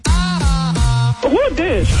Who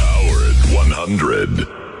did? Howard 100.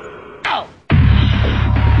 Oh.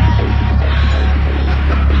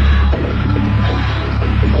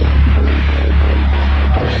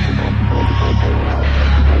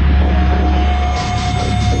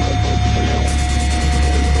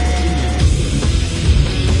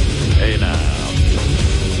 Hey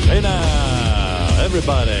now,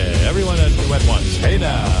 everybody, everyone at once. Hey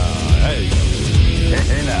now,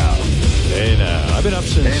 Hey now. I've been up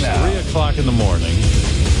since 3 o'clock in the morning.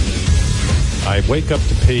 I wake up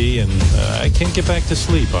to pee and I can't get back to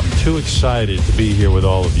sleep. I'm too excited to be here with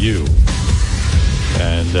all of you.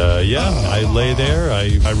 And I lay there,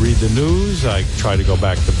 I read the news, I try to go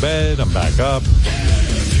back to bed, I'm back up.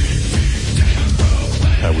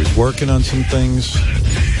 I was working on some things.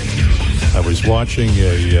 I was watching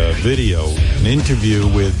a video, an interview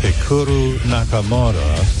with Hikaru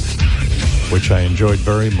Nakamura, which I enjoyed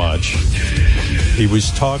very much. He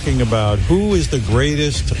was talking about who is the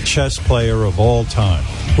greatest chess player of all time.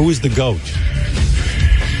 Who is the GOAT?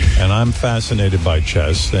 And I'm fascinated by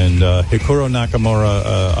chess. And Hikaru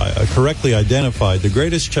Nakamura correctly identified the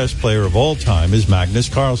greatest chess player of all time is Magnus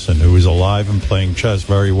Carlsen, who is alive and playing chess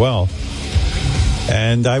very well.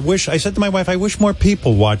 And I said to my wife, I wish more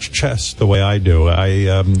people watch chess the way I do.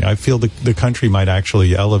 I feel the country might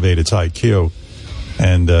actually elevate its IQ,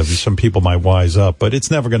 and some people might wise up, but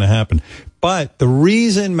it's never going to happen. But the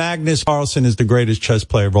reason Magnus Carlsen is the greatest chess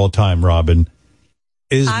player of all time, Robin,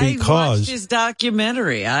 is because I watched his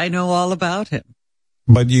documentary. I know all about him.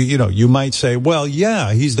 But you might say, well,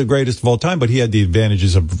 yeah, he's the greatest of all time, but he had the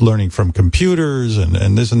advantages of learning from computers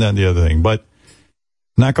and this and that and the other thing. But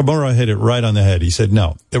Nakamura hit it right on the head. He said,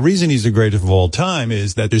 no, the reason he's the greatest of all time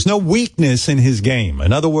is that there's no weakness in his game.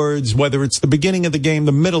 In other words, whether it's the beginning of the game,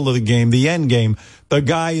 the middle of the game, the end game, the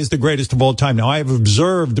guy is the greatest of all time. Now, I have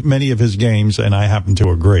observed many of his games, and I happen to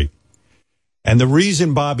agree. And the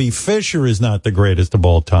reason Bobby Fischer is not the greatest of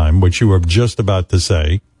all time, which you were just about to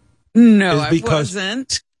say. No, I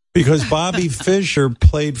wasn't. Because Bobby Fischer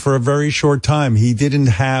played for a very short time. He didn't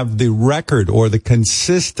have the record or the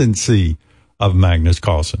consistency of Magnus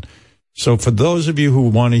Carlsen. So for those of you who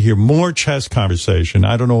want to hear more chess conversation,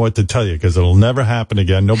 I don't know what to tell you because it'll never happen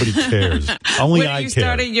again. Nobody cares. Only I care. When you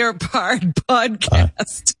starting your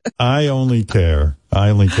podcast. I only care.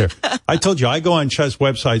 I told you, I go on chess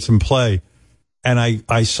websites and play, and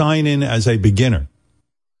I sign in as a beginner,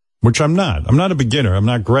 which I'm not. I'm not a beginner. I'm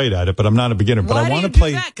not great at it, but I'm not a beginner. But Why I want to do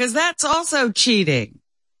play. Because that's also cheating.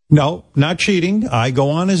 No, not cheating. I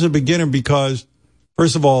go on as a beginner because,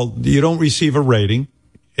 first of all, you don't receive a rating.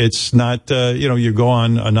 It's not, you go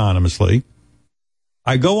on anonymously.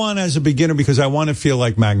 I go on as a beginner because I want to feel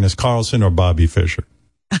like Magnus Carlsen or Bobby Fischer.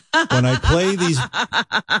 When I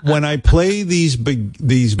play these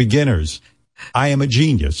beginners, I am a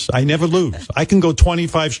genius. I never lose. I can go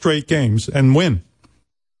 25 straight games and win.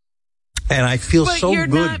 And I feel so good. But you're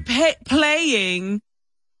not playing.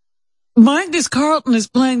 Magnus Carlsen is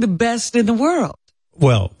playing the best in the world.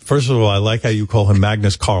 Well, first of all, I like how you call him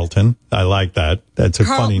Magnus Carlton. I like that. That's a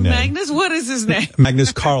funny name. Magnus? What is his name?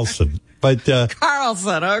 Magnus Carlsen. But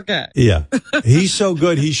Carlsen, okay. Yeah. He's so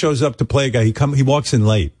good. He shows up to play a guy. He walks in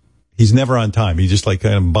late. He's never on time. He just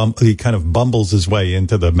kind of bumbles his way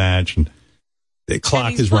into the match, and the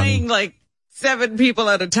clock is running. He's playing like 7 people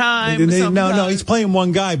at a time. No, he's playing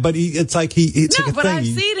one guy, but it's like it's like a thing. I've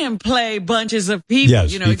seen him play bunches of people.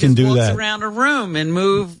 Yes, he can just do walks that. around a room and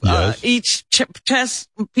move each chess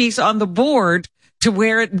piece on the board to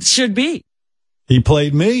where it should be. He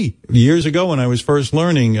played me years ago when I was first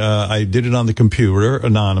learning. I did it on the computer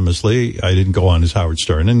anonymously. I didn't go on as Howard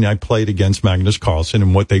Stern, and I played against Magnus Carlsen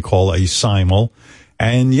in what they call a simul.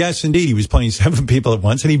 And yes, indeed, he was playing 7 people at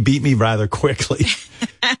once, and he beat me rather quickly.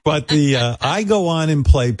 But I go on and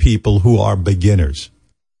play people who are beginners,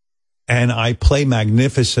 and I play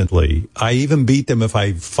magnificently. I even beat them if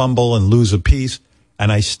I fumble and lose a piece,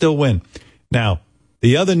 and I still win. Now,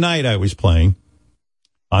 the other night I was playing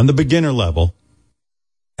on the beginner level,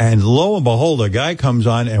 and lo and behold, a guy comes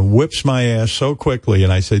on and whips my ass so quickly,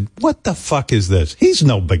 and I said, "What the fuck is this? He's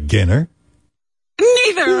no beginner."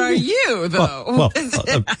 Neither are you, though.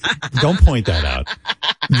 Don't point that out.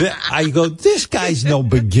 I go, this guy's no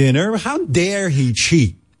beginner. How dare he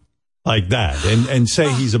cheat like that and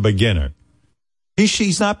say he's a beginner?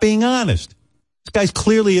 He's not being honest. This guy's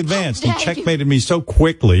clearly advanced. He checkmated me so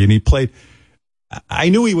quickly, and he played. I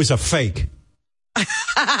knew he was a fake.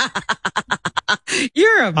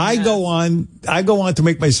 You're a mess. I go on to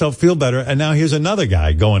make myself feel better, and now here's another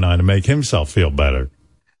guy going on to make himself feel better.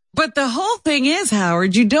 But the whole thing is,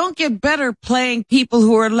 Howard, you don't get better playing people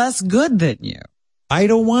who are less good than you. I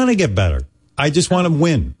don't want to get better. I just want to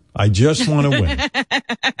win. I just want to win.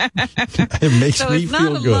 It makes me feel good. So it's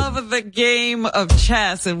not a love of the game of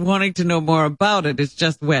chess and wanting to know more about it. It's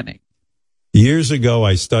just winning. Years ago,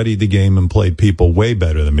 I studied the game and played people way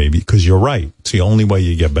better than me because you're right. It's the only way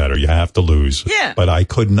you get better. You have to lose. Yeah. But I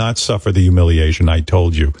could not suffer the humiliation. I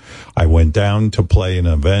told you. I went down to play an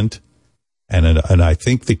event, and I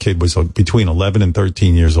think the kid was between 11 and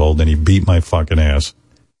 13 years old, and he beat my fucking ass.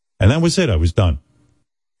 And that was it. I was done.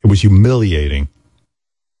 It was humiliating.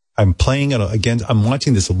 I'm playing it against, I'm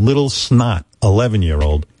watching this little snot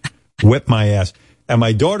 11-year-old whip my ass. And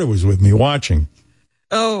my daughter was with me watching.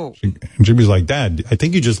 Oh. She was like, Dad, I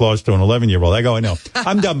think you just lost to an 11-year-old. I go, I know.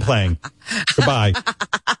 I'm done playing. Goodbye.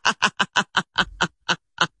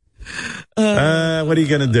 What are you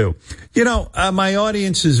going to do? You know, my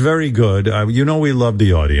audience is very good. You know, we love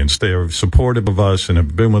the audience. They are supportive of us and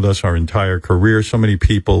have been with us our entire career. So many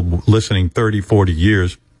people listening 30, 40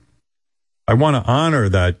 years. I want to honor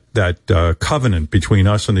that covenant between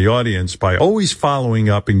us and the audience by always following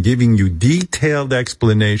up and giving you detailed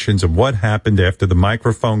explanations of what happened after the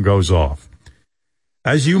microphone goes off.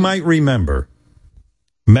 As you might remember,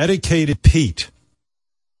 Medicated Pete,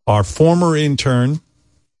 our former intern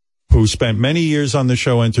who spent many years on the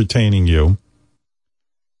show entertaining you,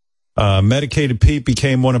 Medicated Pete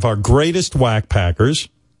became one of our greatest whack packers.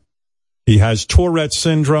 He has Tourette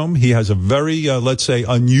syndrome. He has a very, let's say,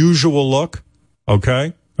 unusual look.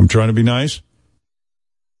 Okay? I'm trying to be nice.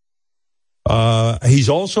 He's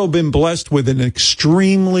also been blessed with an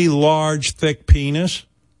extremely large, thick penis.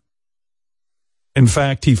 In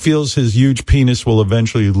fact, he feels his huge penis will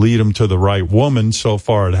eventually lead him to the right woman. So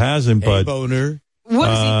far, it hasn't, but... boner. What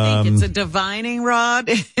does he think? It's a divining rod?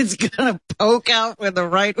 It's going to poke out when the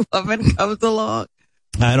right woman comes along?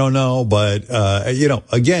 I don't know, but,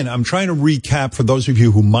 again, I'm trying to recap for those of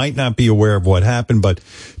you who might not be aware of what happened, but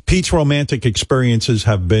Pete's romantic experiences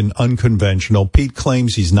have been unconventional. Pete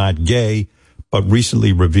claims he's not gay, but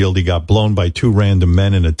recently revealed he got blown by two random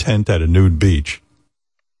men in a tent at a nude beach.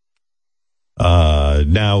 During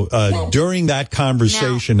that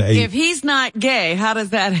conversation... Now, if he's not gay, how does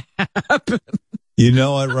that happen? You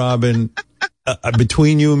know what, Robin?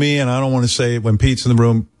 Between you and me, and I don't want to say it when Pete's in the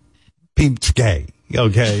room, Pete's gay.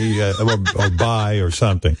 Okay, or bi or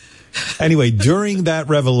something. Anyway, during that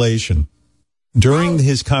revelation, during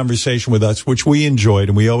his conversation with us, which we enjoyed,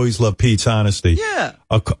 and we always love Pete's honesty, yeah.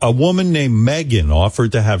 A woman named Megan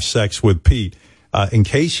offered to have sex with Pete. In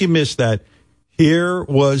case you missed that, here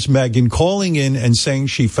was Megan calling in and saying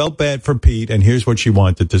she felt bad for Pete, and here's what she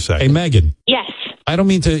wanted to say. Hey, Megan. Yes. I don't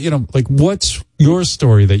mean to, what's your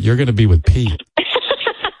story that you're going to be with Pete?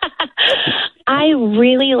 I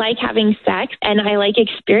really like having sex and I like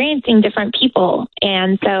experiencing different people.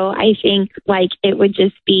 And so I think it would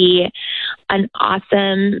just be an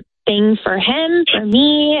awesome thing for him, for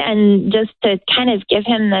me, and just to kind of give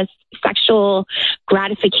him this sexual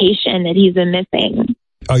gratification that he's been missing.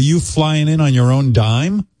 Are you flying in on your own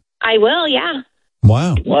dime? I will, yeah.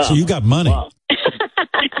 Wow. So you got money. Wow.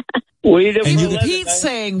 Pete's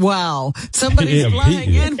saying, wow, somebody's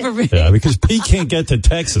flying in for me. Yeah, because Pete can't get to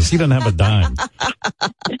Texas. He doesn't have a dime.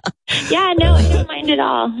 Yeah, no, I don't mind at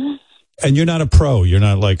all. And you're not a pro. You're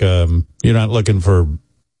not you're not looking for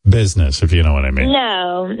business, if you know what I mean.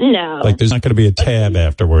 No. There's not going to be a tab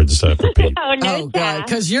afterwards for Pete. No God,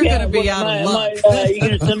 because you're going to be out of luck. You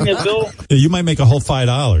going to send me a bill? You might make a whole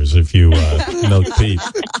 $5 if you milk Pete.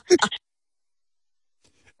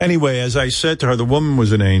 Anyway, as I said to her, the woman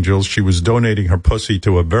was an angel. She was donating her pussy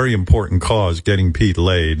to a very important cause, getting Pete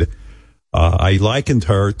laid. I likened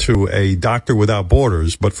her to a Doctor Without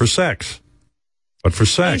Borders, but for sex.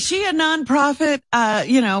 Is she a nonprofit?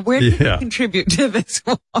 Where do you contribute to this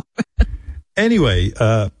woman? Anyway,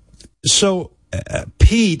 so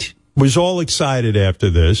Pete was all excited after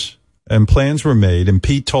this, and plans were made, and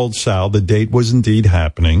Pete told Sal the date was indeed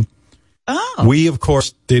happening. Oh. We, of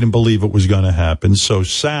course, didn't believe it was going to happen. So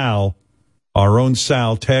Sal, our own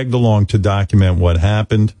Sal, tagged along to document what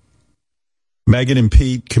happened. Megan and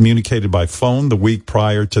Pete communicated by phone the week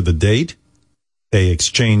prior to the date. They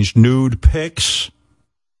exchanged nude pics.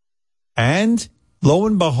 And lo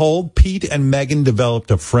and behold, Pete and Megan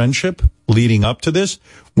developed a friendship leading up to this.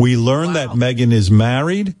 We learned that Megan is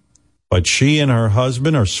married, but she and her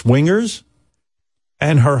husband are swingers.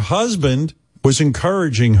 And her husband was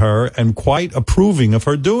encouraging her and quite approving of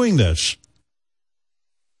her doing this.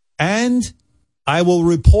 And I will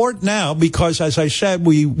report now because, as I said,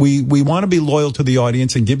 we want to be loyal to the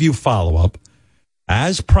audience and give you follow-up.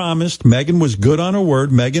 As promised, Megan was good on her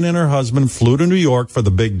word. Megan and her husband flew to New York for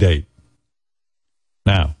the big date.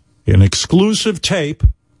 Now, an exclusive tape,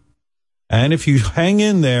 and if you hang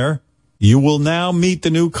in there, You will now meet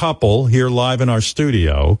the new couple here live in our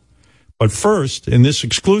studio. But first, in this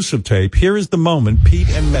exclusive tape, here is the moment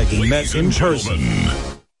Pete and Megan met in person.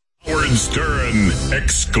 Howard Stern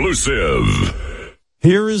exclusive.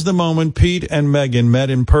 Here is the moment Pete and Megan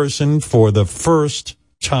met in person for the first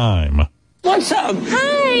time. What's up? Hi.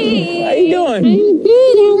 How you doing? I'm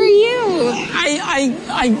good. How are you?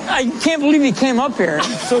 I can't believe you came up here.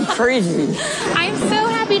 It's so crazy. I'm so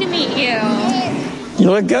happy to meet you. You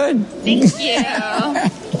look good. Thank you.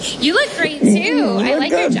 You look great too. I like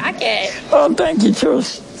your jacket. Oh, thank you, too.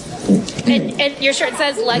 And your shirt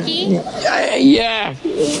says lucky. Yeah.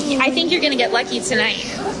 I think you're going to get lucky tonight.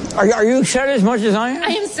 Are you excited as much as I am? I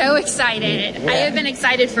am so excited. I have been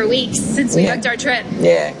excited for weeks since we booked our trip.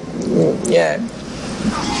 Yeah.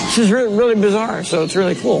 This is really bizarre, so it's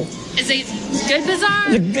really cool. Is it good bizarre?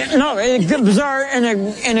 No, it's good bizarre in a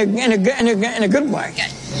good way.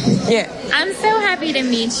 Good. Yeah. I'm so happy to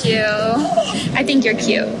meet you. I think you're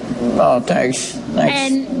cute. Oh, thanks.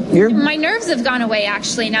 And my nerves have gone away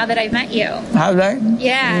actually now that I've met you. Have they?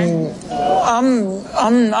 Yeah. I'm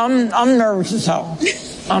nervous as hell.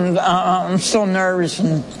 I'm still nervous,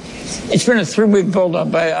 and it's been a 3-week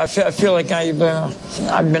build-up. I feel like I've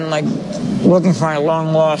been like looking for my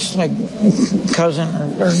long lost like cousin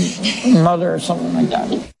or mother or something like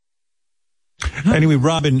that. Anyway,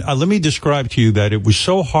 Robin, let me describe to you that it was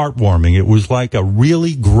so heartwarming. It was like a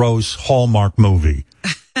really gross Hallmark movie.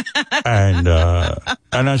 And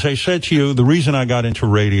as I said to you, the reason I got into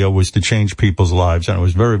radio was to change people's lives, and I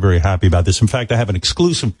was very, very happy about this. In fact, I have an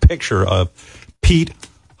exclusive picture of Pete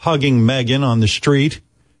hugging Megan on the street.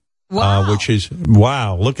 Wow. Which is,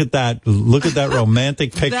 wow, look at that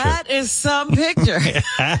romantic picture. That is some picture.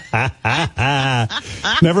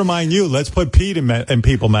 Never mind you. Let's put Pete in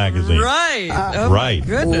People Magazine. Right. Right. My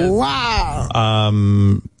goodness. Wow.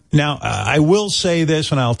 Now, I will say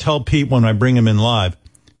this, and I'll tell Pete when I bring him in live.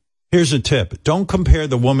 Here's a tip. Don't compare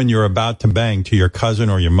the woman you're about to bang to your cousin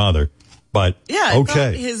or your mother. But, yeah,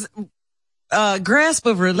 okay. His grasp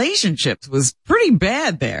of relationships was pretty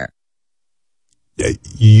bad there.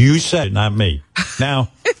 You said it, not me.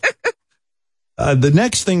 Now, the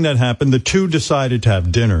next thing that happened, the two decided to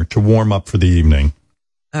have dinner to warm up for the evening.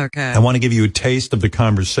 Okay. I want to give you a taste of the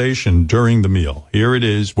conversation during the meal. Here it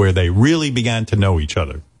is, where they really began to know each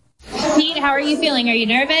other. Pete, how are you feeling? Are you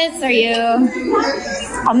nervous?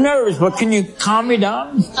 I'm nervous, but can you calm me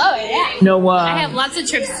down? Oh, yeah. No, I have lots of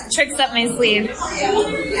tricks up my sleeve.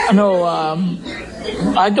 No,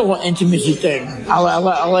 I don't want intimacy thing. I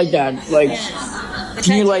like that. Like,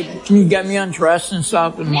 can you get me undressed and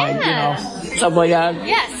stuff and stuff like that?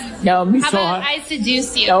 Yes. That would be How so about hot. I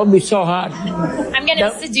seduce you? That would be so hot. I'm going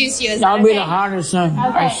to seduce you. Is That that would be okay? the hottest thing.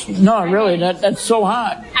 Okay. No, really, that's so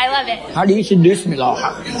hot. I love it. How do you seduce me though?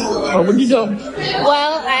 What would you do?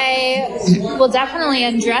 Well, I will definitely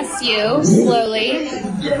undress you slowly.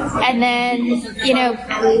 And then,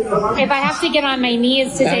 if I have to get on my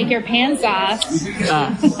knees to take your pants off, I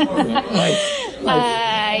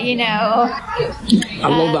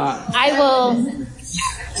love that. I will.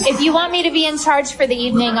 If you want me to be in charge for the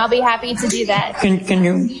evening, I'll be happy to do that. Can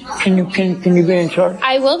you be in charge?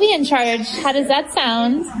 I will be in charge. How does that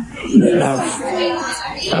sound?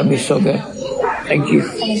 That'd be so good. Thank you.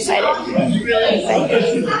 I'm excited. Really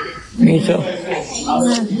excited. Me too.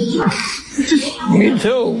 Me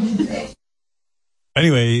too.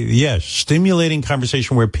 Anyway, yes, stimulating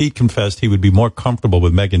conversation where Pete confessed he would be more comfortable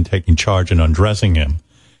with Megan taking charge and undressing him.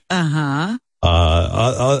 Uh-huh.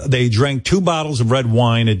 They drank 2 bottles of red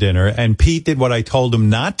wine at dinner, and Pete did what I told him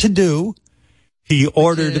not to do. He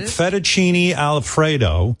ordered fettuccine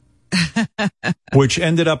Alfredo, which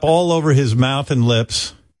ended up all over his mouth and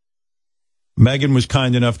lips. Megan was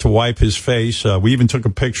kind enough to wipe his face. We even took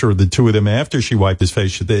a picture of the two of them after she wiped his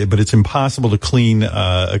face, but it's impossible to clean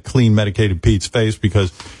Medicated Pete's face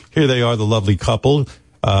because here they are, the lovely couple.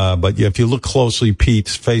 But if you look closely,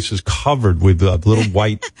 Pete's face is covered with a little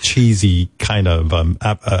white, cheesy kind of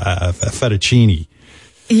fettuccine.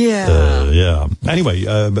 Yeah. Yeah. Anyway,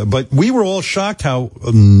 but we were all shocked how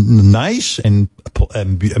nice and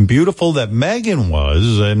beautiful that Megan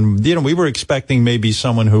was. And, we were expecting maybe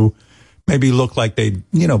someone who maybe looked like they'd,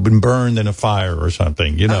 been burned in a fire or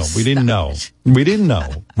something. We didn't know. We didn't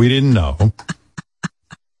know.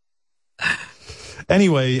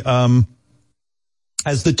 Anyway,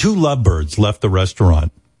 as the two lovebirds left the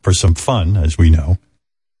restaurant for some fun, as we know,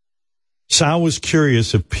 Sal was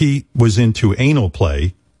curious if Pete was into anal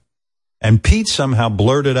play, and Pete somehow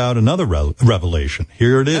blurted out another revelation.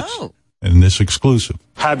 Here it is in this exclusive.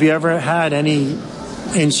 Have you ever had any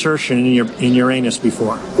insertion in your anus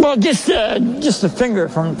before? Well, just a finger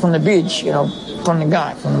from the beach, the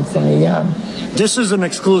guy, from the. This is an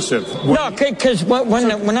exclusive. No, because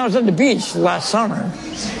when I was at the beach last summer,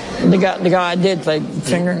 the guy did like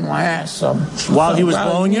fingering my ass. So while he was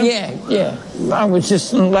blowing you? Yeah. I was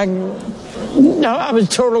just like, no, I was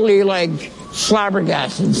totally like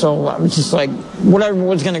flabbergasted. So I was just like, whatever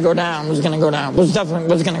was going to go down was going to go down. Was going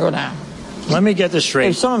to go down. Let me get this straight.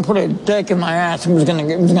 If someone put a dick in my ass, it was going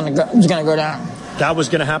to go down. That was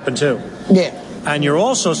going to happen too. Yeah. And you're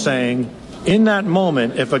also saying, in that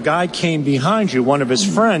moment, if a guy came behind you, one of his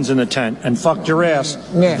friends in the tent, and fucked your ass,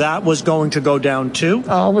 that was going to go down too?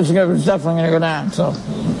 Oh, it was definitely going to go down. So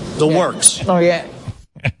the works. Oh yeah.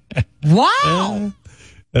 Wow.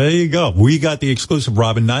 There you go. We got the exclusive,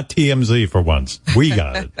 Robin, not TMZ for once. We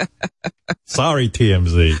got it. Sorry,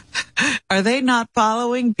 TMZ. Are they not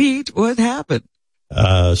following Pete? What happened?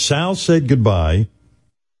 Sal said goodbye.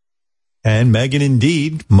 And Megan,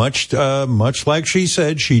 indeed, much like she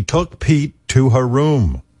said, she took Pete to her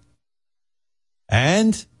room.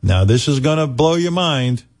 And now this is going to blow your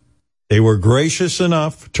mind. They were gracious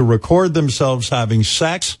enough to record themselves having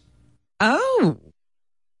sex. Oh.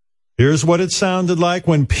 Here's what it sounded like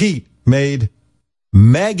when Pete made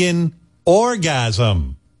Megan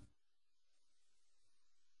orgasm.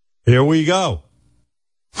 Here we go.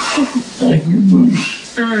 Like your boobs.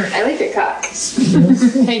 I like your cock.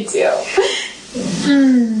 I do.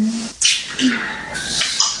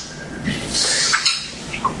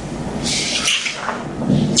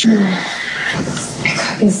 Your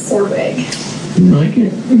cock is so big. You like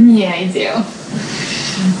it? Yeah, I do.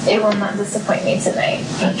 It will not disappoint me tonight.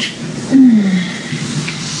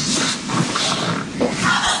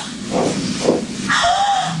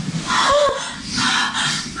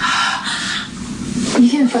 You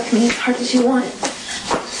can fuck me as hard as you want.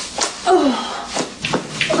 Oh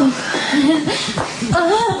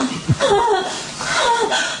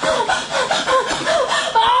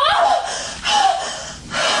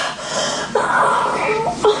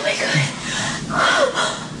my god.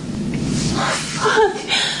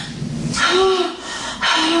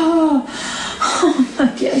 Oh,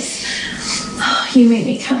 fuck yes. Oh, you made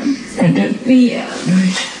me come. I did? Yeah.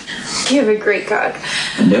 You have a great cock.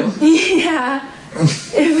 I do? Yeah.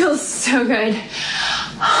 It feels so good.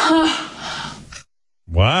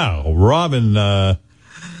 Wow. Robin,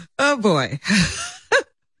 Oh, boy.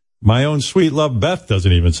 my own sweet love Beth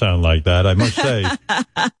doesn't even sound like that, I must say.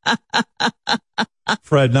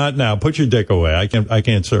 Fred, not now. Put your dick away. I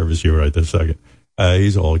can't service you right this second.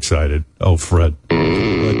 He's all excited. Oh, Fred.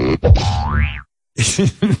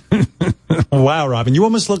 Wow, Robin, you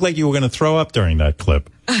almost looked like you were going to throw up during that clip.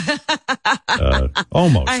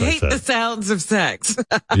 Almost. I hate the sounds of sex.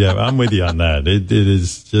 Yeah, I'm with you on that. It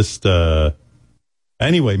is just,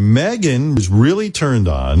 anyway, Megan was really turned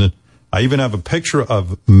on. I even have a picture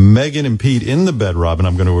of Megan and Pete in the bed, Robin.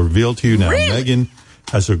 I'm going to reveal to you now. Really? Megan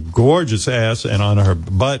has a gorgeous ass, and on her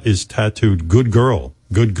butt is tattooed "Good Girl."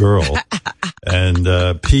 Good girl.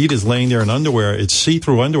 And Pete is laying there in underwear. It's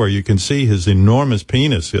see-through underwear. You can see his enormous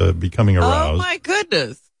penis becoming aroused. Oh, my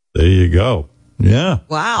goodness. There you go. Yeah.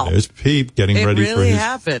 Wow. There's Pete getting ready for his... It really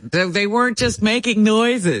happened. They weren't just making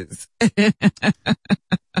noises.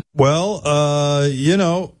 Well,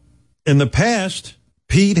 in the past,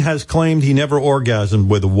 Pete has claimed he never orgasmed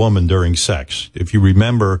with a woman during sex. If you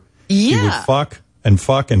remember, he would fuck and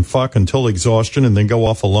fuck and fuck until exhaustion and then go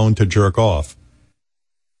off alone to jerk off.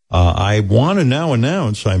 I want to now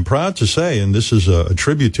announce, I'm proud to say, and this is a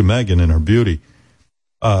tribute to Megan and her beauty,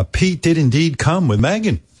 Pete did indeed come with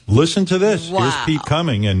Megan. Listen to this. Wow. Here's Pete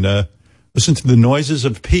coming, and listen to the noises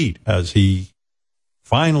of Pete as he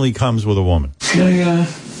finally comes with a woman. Should I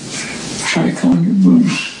try to calm your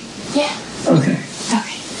boobs? Yeah. Okay.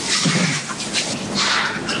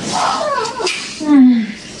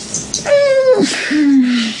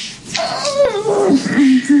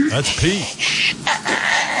 That's Pete.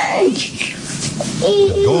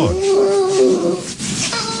 Go on.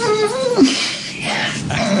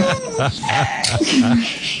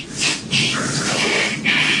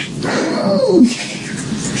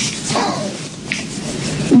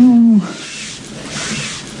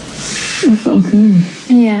 That felt good.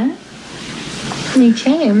 Yeah. You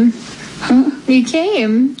came. Huh? You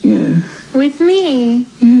came. Yeah. With me.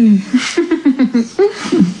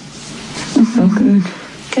 That felt good.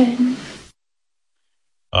 Good.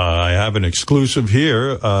 I have an exclusive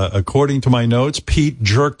here. According to my notes, Pete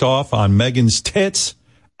jerked off on Megan's tits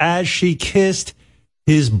as she kissed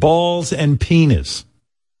his balls and penis.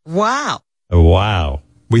 Wow. Wow.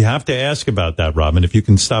 We have to ask about that, Robin. If you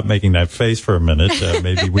can stop making that face for a minute,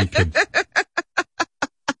 maybe we could.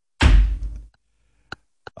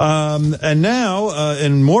 And now,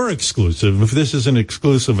 and more exclusive, if this isn't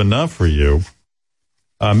exclusive enough for you,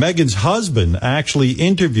 Megan's husband actually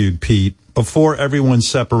interviewed Pete before everyone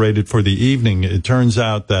separated for the evening. It turns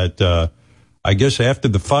out that, I guess after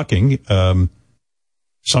the fucking,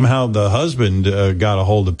 somehow the husband got a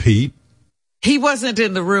hold of Pete. He wasn't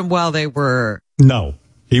in the room while they were. No,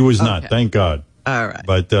 he was not. Thank God. All right.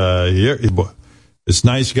 But here, this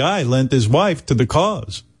nice guy lent his wife to the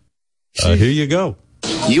cause. Here you go.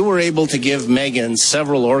 You were able to give Megan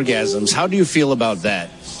several orgasms. How do you feel about that?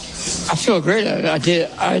 I feel great. I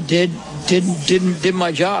did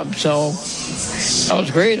my job. So that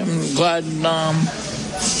was great. I'm glad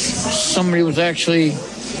somebody was actually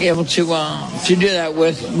able to do that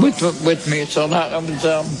with me. So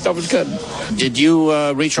that was good. Did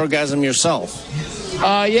you reach orgasm yourself?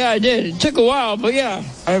 Yeah, I did. It took a while, but yeah,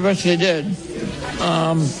 I eventually did.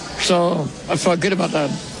 So I felt good about that.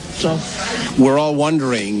 So we're all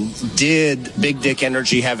wondering, did Big Dick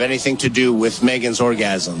Energy have anything to do with Megan's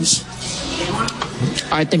orgasms?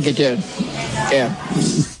 I think it did. Yeah.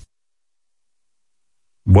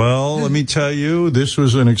 Well, let me tell you, this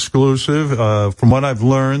was an exclusive. From what I've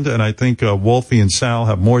learned, and I think Wolfie and Sal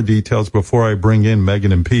have more details before I bring in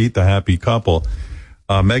Megan and Pete, the happy couple.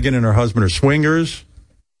 Megan and her husband are swingers,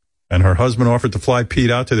 and her husband offered to fly Pete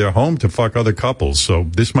out to their home to fuck other couples. So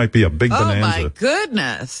this might be a big bonanza. Oh, my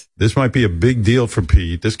goodness. This might be a big deal for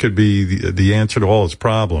Pete. This could be the answer to all his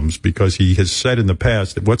problems, because he has said in the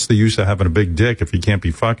past, what's the use of having a big dick if you can't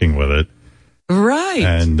be fucking with it? Right.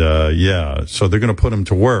 And, yeah, so they're going to put him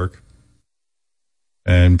to work.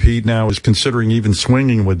 And Pete now is considering even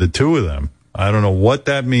swinging with the two of them. I don't know what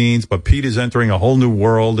that means, but Pete is entering a whole new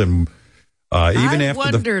world. And even I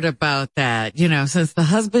wondered about that, since the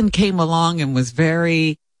husband came along and was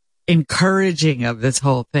very encouraging of this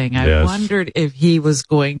whole thing. I wondered if he was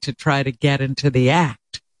going to try to get into the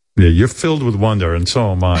act. Yeah, you're filled with wonder, and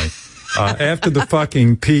so am I. After the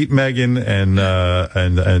fucking, Pete, Megan, and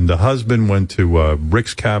the husband went to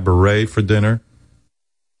Rick's Cabaret for dinner.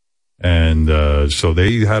 And so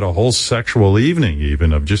they had a whole sexual evening,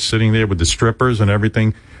 even, of just sitting there with the strippers and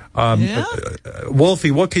everything.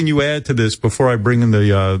 Wolfie, what can you add to this before I bring in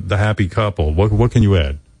the happy couple? What can you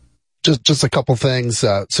add? Just a couple things.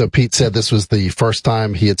 So Pete said this was the first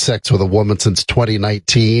time he had sex with a woman since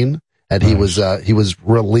 2019. And he was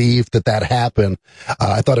relieved that happened.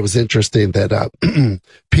 I thought it was interesting that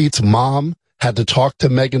Pete's mom had to talk to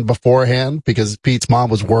Megan beforehand, because Pete's mom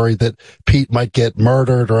was worried that Pete might get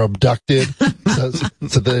murdered or abducted.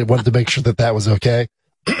 so they wanted to make sure that was okay.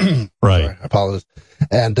 Right. Sorry, I apologize.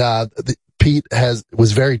 And Pete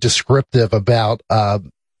was very descriptive about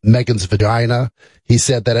Megan's vagina. He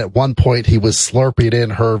said that at one point he was slurping in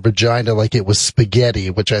her vagina like it was spaghetti,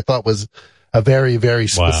 which I thought was a very, very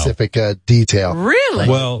specific detail. Really?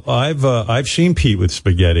 Well, I've seen Pete with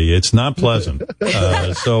spaghetti. It's not pleasant.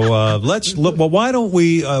 So let's look. Well, why don't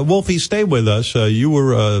we, Wolfie, stay with us? You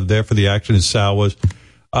were there for the action, as Sal was.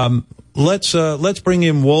 Let's bring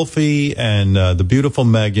in Wolfie and the beautiful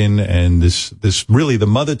Megan and this really the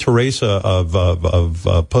Mother Teresa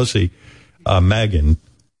of pussy, Megan,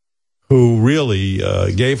 who really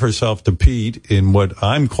gave herself to Pete in what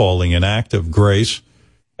I'm calling an act of grace.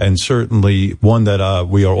 And certainly one that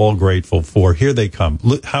we are all grateful for. Here they come.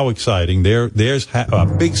 Look how exciting. There's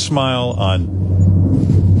a big smile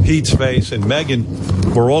on Pete's face. And Megan,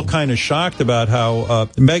 we're all kind of shocked about how,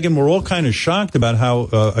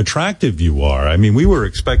 attractive you are. I mean, we were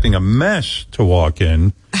expecting a mess to walk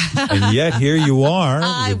in. And yet here you are.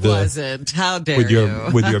 I wasn't. How dare you?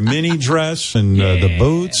 With your mini dress and the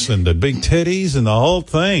boots and the big titties and the whole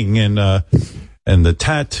thing. And the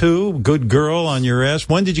tattoo, good girl on your ass.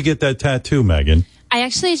 When did you get that tattoo, Megan? I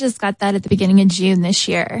actually just got that at the beginning of June this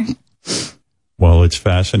year. Well, it's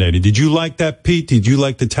fascinating. Did you like that, Pete? Did you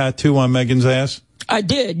like the tattoo on Megan's ass? I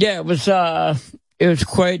did. Yeah, it was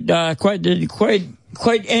quite interesting.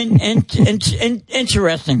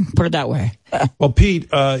 Put it that way. Well,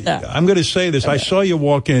 Pete, I'm going to say this. I saw you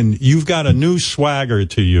walk in. You've got a new swagger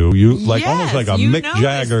to you. You almost like a Mick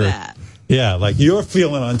Jagger. That. Yeah, like you're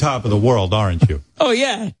feeling on top of the world, aren't you? Oh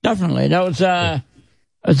yeah, definitely. That was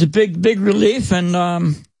a big relief,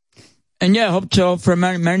 and yeah, hope so for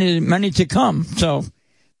many to come. So,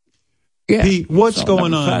 yeah. Pete, what's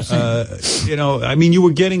going on? I mean, you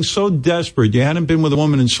were getting so desperate. You hadn't been with a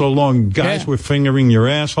woman in so long. Guys were fingering your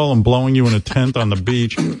asshole and blowing you in a tent on the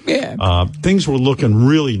beach. Yeah. Things were looking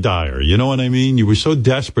really dire. You know what I mean? You were so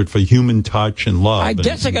desperate for human touch and love. I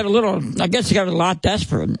guess I got a lot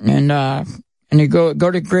desperate, and you go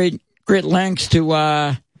to great lengths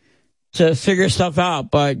to figure stuff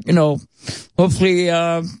out. But hopefully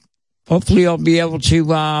hopefully I'll be able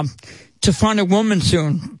to find a woman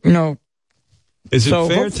soon. Is it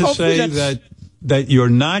fair to say that you're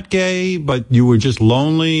not gay, but you were just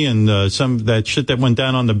lonely, and some that shit that went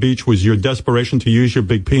down on the beach was your desperation to use your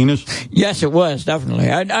big penis? Yes, it was, definitely.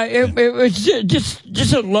 It was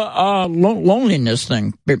just a loneliness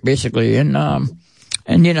thing, basically, and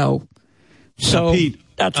so now, Pete,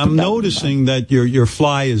 I'm noticing that your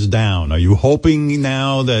fly is down. Are you hoping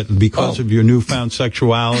now that because of your newfound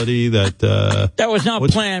sexuality that that was not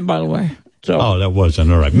planned, by the way? So, that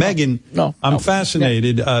wasn't all right. Megan, I'm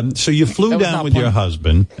fascinated. Yeah. So you flew down with your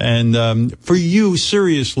husband, and for you,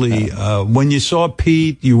 seriously, when you saw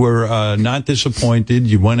Pete, you were not disappointed.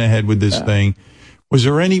 You went ahead with this thing. Was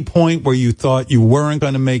there any point where you thought you weren't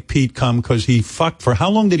going to make Pete come because he fucked for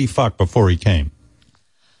how long did he fuck before he came?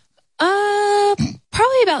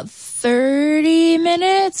 Probably about 30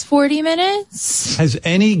 minutes, 40 minutes. Has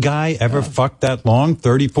any guy ever fucked that long,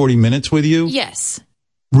 30, 40 minutes with you? Yes.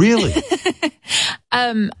 Really?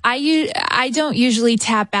 I don't usually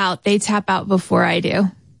tap out. They tap out before I do.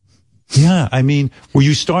 Yeah. I mean, were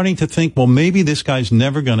you starting to think, well, maybe this guy's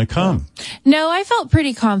never going to come? No, I felt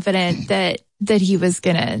pretty confident that he was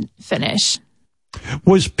going to finish.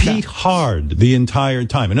 Was Pete hard the entire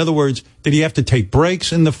time? In other words, did he have to take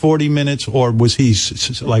breaks in the 40 minutes, or was he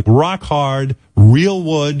like rock hard, real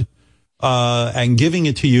wood, and giving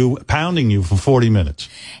it to you, pounding you for 40 minutes?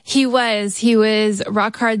 He was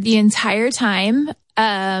rock hard the entire time.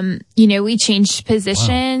 We changed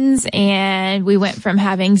positions and we went from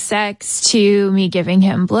having sex to me giving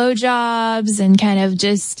him blowjobs and kind of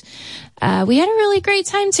just, we had a really great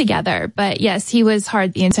time together. But yes, he was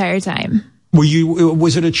hard the entire time.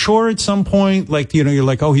 Was it a chore at some point? Like, you're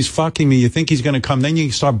like, oh, he's fucking me. You think he's going to come. Then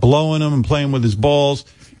you start blowing him and playing with his balls.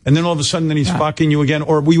 And then all of a sudden, then he's fucking you again.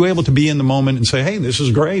 Or were you able to be in the moment and say, hey, this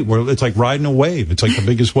is great. It's like riding a wave. It's like the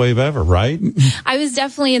biggest wave ever, right? I was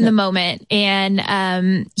definitely in the moment.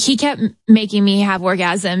 And he kept making me have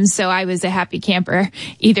orgasms. So I was a happy camper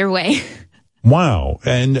either way. Wow.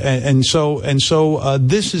 And so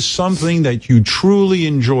this is something that you truly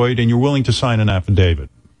enjoyed and you're willing to sign an affidavit.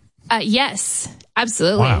 Yes,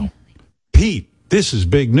 absolutely. Wow. Pete, this is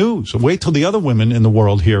big news. Wait till the other women in the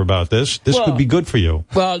world hear about this. This could be good for you.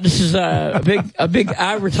 Well, this is a big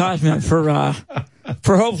advertisement for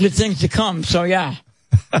hopefully things to come. So yeah.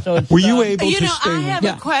 So were you able to stay? I have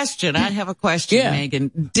a question.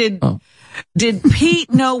 Megan. Did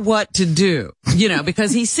Pete know what to do?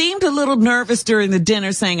 Because he seemed a little nervous during the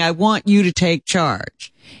dinner saying, I want you to take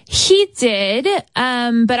charge. He did,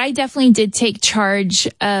 but I definitely did take charge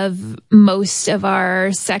of most of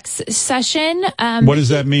our sex session. What does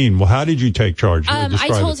that mean? Well, how did you take charge? I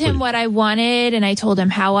told him what I wanted, and I told him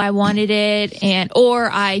how I wanted it, or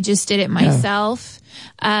I just did it myself.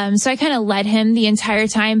 So I kind of led him the entire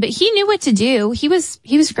time, but he knew what to do. He was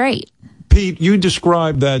great. Pete, you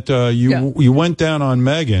described that you went down on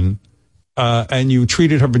Megan, and you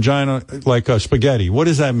treated her vagina like spaghetti. What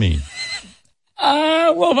does that mean?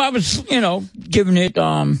 Well, I was, giving it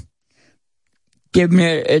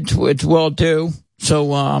its well due.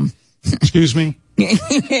 So, excuse me.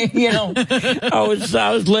 I was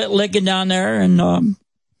licking down there and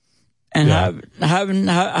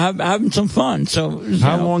having some fun. So,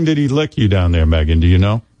 how long did he lick you down there, Megan? Do you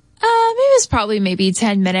know? It was probably maybe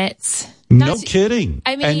 10 minutes. No kidding.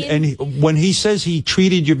 I mean, and when he says he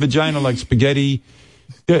treated your vagina like spaghetti,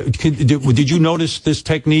 did you notice this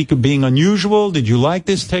technique of being unusual? Did you like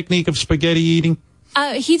this technique of spaghetti eating?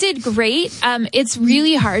 He did great. It's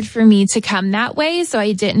really hard for me to come that way, so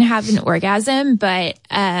I didn't have an orgasm, but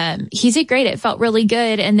he did great. It felt really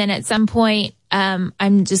good. And then at some point,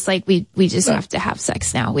 I'm just like, we just have to have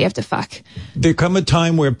sex now. We have to fuck. There come a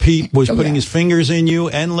time where Pete was putting his fingers in you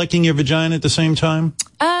and licking your vagina at the same time?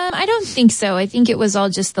 I don't think so. I think it was all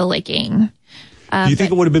just the licking. Do you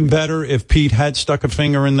think it would have been better if Pete had stuck a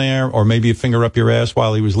finger in there, or maybe a finger up your ass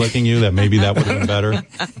while he was licking you? That maybe that would have been better.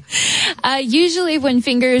 Usually, when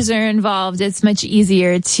fingers are involved, it's much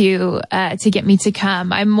easier to get me to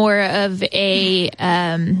come. I'm more of a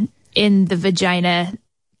in the vagina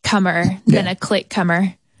comer than a clit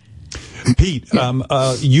comer. Pete,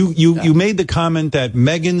 you made the comment that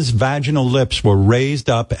Megan's vaginal lips were raised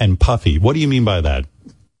up and puffy. What do you mean by that?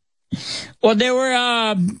 Well, they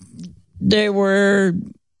were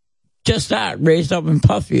just that, raised up and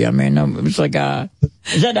puffy. I mean, it was like,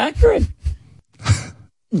 is that accurate?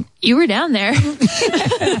 You were down there. I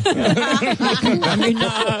mean,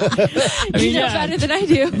 you know better than I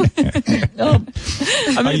do.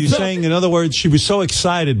 Are you saying, in other words, she was so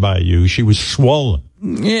excited by you, she was swollen?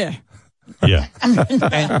 Yeah. Yeah.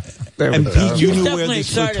 And Pete, you knew where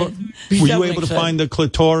this were you able to find the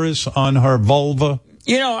clitoris on her vulva?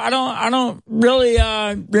 You know, I don't really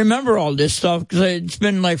remember all this stuff because it's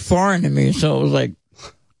been like foreign to me. So it was like,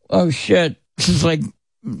 oh shit, this is like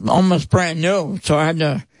almost brand new. So I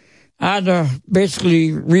had to basically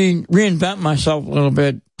reinvent myself a little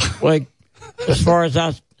bit, like as far as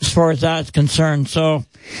that's concerned. So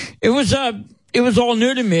it was all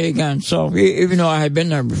new to me again. So even though I had been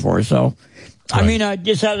there before, so right. I mean, I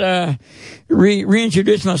just had to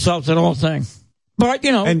reintroduce myself to the whole thing. But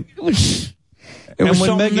you know, and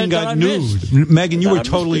when Megan got nude, Megan, you were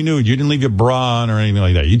totally nude. You didn't leave your bra on or anything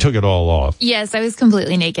like that. You took it all off. Yes, I was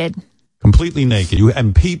completely naked. Completely naked.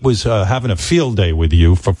 And Pete was having a field day with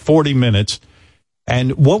you for 40 minutes.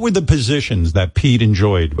 And what were the positions that Pete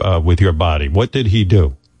enjoyed with your body? What did he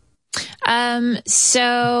do?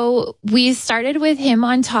 So we started with him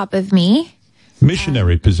on top of me.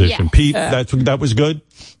 Missionary position. Yeah. Pete, that was good?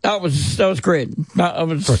 That was great. That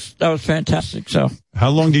was fantastic. So, how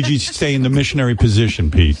long did you stay in the missionary position,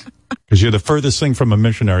 Pete? Because you're the furthest thing from a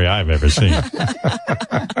missionary I've ever seen.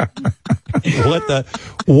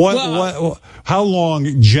 How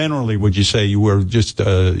long generally would you say you were just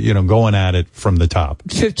going at it from the top?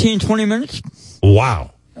 15, 20 minutes. Wow.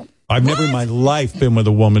 I've never in my life been with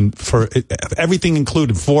a woman for everything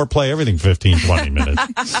included, foreplay, everything 15, 20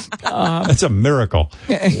 minutes. That's a miracle.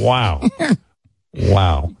 Wow.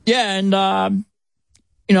 Wow. Yeah, and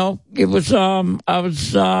it was I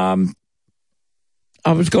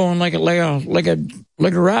was going like a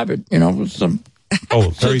rabbit, it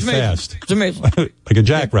was very fast. It's amazing. Like a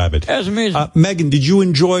jackrabbit. Yeah, it's amazing. Megan, did you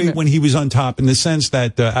enjoy when he was on top in the sense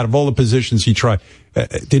that out of all the positions he tried,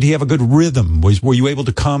 did he have a good rhythm? Were you able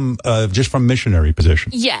to come just from missionary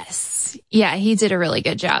position? Yes. Yeah, he did a really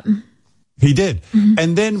good job. He did. Mm-hmm.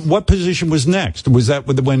 And then what position was next? Was that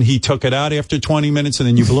when he took it out after 20 minutes and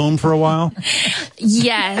then you blew him for a while?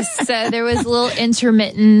 Yes. So there was a little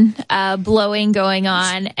intermittent blowing going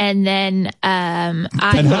on. And then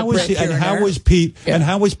how was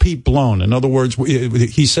Pete blown? In other words,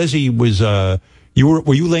 he says he was were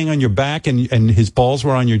you laying on your back and his balls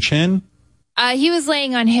were on your chin? He was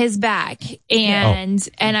laying on his back and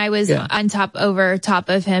I was on top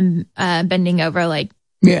of him, bending over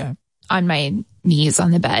on my knees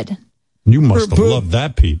on the bed. You must have loved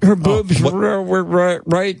that, Pete. Her boobs were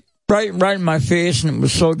right in my face, and it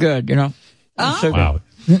was so good, So wow.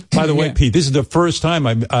 Good. By the way, Pete, this is the first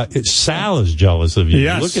time Sal is jealous of you.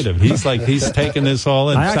 Yes. Look at him. He's taking this all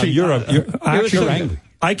in. You're angry.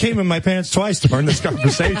 I came in my pants twice during this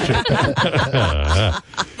conversation.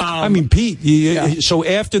 I mean, Pete, so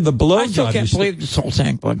after the blowjob... I still can't believe this whole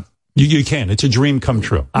thing, bud. You can. It's a dream come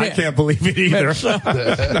true. I can't believe it either. I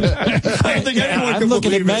don't think anyone I'm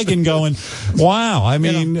looking at Megan going, wow, I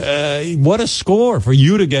mean, what a score for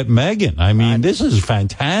you to get Megan. I mean, this is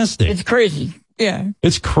fantastic. It's crazy. Yeah.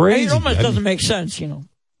 It's crazy. It almost doesn't make sense,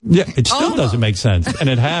 Yeah, it still doesn't make sense, and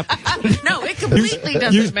it happened. No, it completely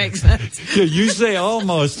doesn't make sense. Yeah, you say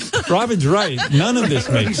almost. Robin's right. None of this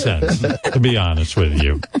makes sense, to be honest with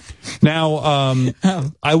you. Now,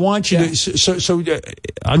 I want you to. So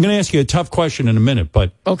I'm going to ask you a tough question in a minute,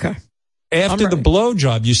 but okay. After the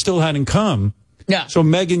blowjob, you still hadn't come. Yeah. So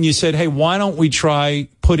Megan, you said, "Hey, why don't we try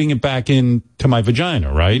putting it back into my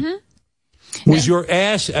vagina?" Right? Mm-hmm. Was your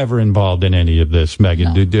ass ever involved in any of this,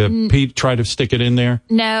 Megan? No. Did Pete try to stick it in there?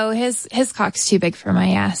 No, his cock's too big for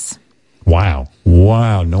my ass. Wow.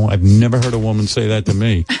 No, I've never heard a woman say that to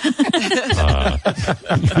me.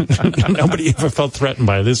 Nobody ever felt threatened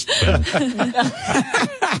by this thing.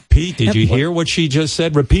 Pete, did you hear what she just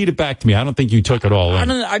said? Repeat it back to me. I don't think you took it all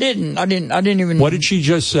in. I didn't even. What did she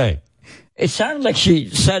just say? It sounded like she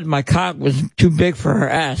said my cock was too big for her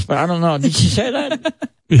ass, but I don't know. Did she say that?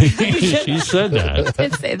 She said that. I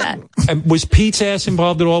did say that. And was Pete's ass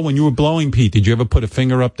involved at all when you were blowing Pete? Did you ever put a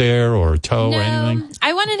finger up there or a toe or anything?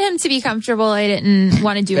 I wanted him to be comfortable. I didn't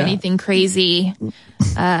want to do anything crazy.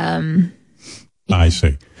 I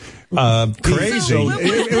see. Crazy.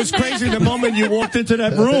 It was crazy the moment you walked into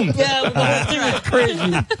that room. Yeah, the whole thing was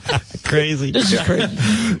crazy. Crazy. This is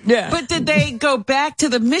crazy. Yeah. But did they go back to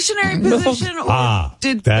the missionary position, or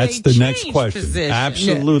did that's they the next question. Position?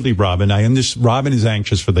 Absolutely, Robin. Robin is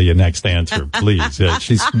anxious for the next answer. Please,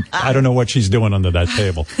 I don't know what she's doing under that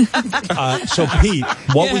table. So, Pete,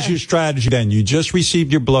 what was your strategy then? You just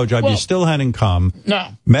received your blowjob. You still hadn't come. No.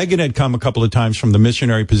 Megan had come a couple of times from the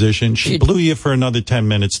missionary position. She blew you for another 10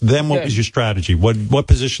 minutes. Then what was your strategy? What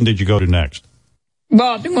position did you go to next?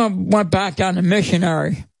 Well, I think I went back down to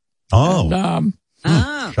missionary. Oh.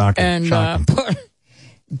 And, shocking. And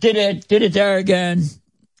did it there again.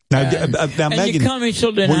 Now, and Megan, you come, it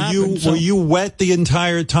still didn't happen, were you wet the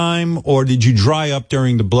entire time, or did you dry up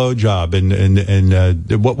during the blowjob?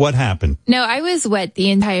 And what happened? No, I was wet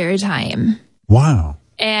the entire time. Wow.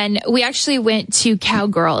 And we actually went to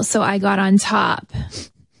Cowgirl, so I got on top.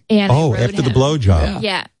 And after the blowjob.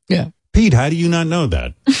 Yeah. Pete, how do you not know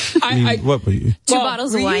that? What were you? Two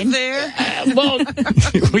bottles of wine. You there?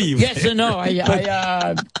 Yes and no.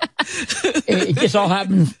 It just all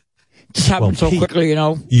happened. Just happened so Pete, quickly, you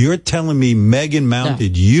know. You're telling me Megan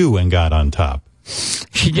mounted you and got on top?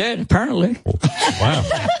 She did, apparently. Wow.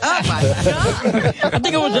 Oh my God. I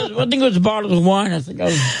think it was a bottle of wine. I think I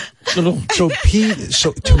was a little. So Pete,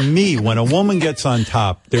 to me, when a woman gets on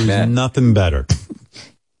top, there's nothing better.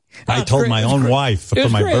 I told my own wife for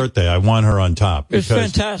my birthday I want her on top. It's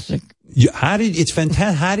fantastic. It's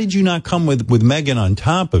fantastic. How did you not come with Megan on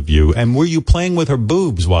top of you? And were you playing with her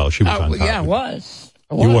boobs while she was on top? Yeah, I was.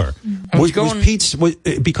 You were.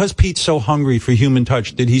 Because Pete's so hungry for human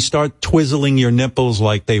touch, did he start twizzling your nipples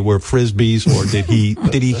like they were frisbees, or did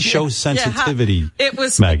he show sensitivity? It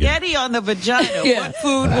was Megan? spaghetti on the vagina. What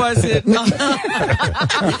food was it? In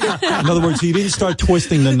other words, he didn't start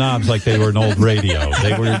twisting the knobs like they were an old radio.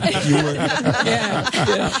 Right?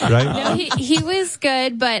 No, he was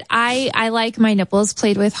good, but I like my nipples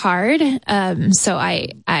played with hard. So I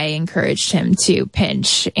encouraged him to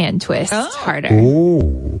pinch and twist harder. Ooh.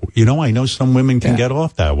 I know some women can get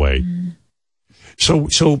off that way. So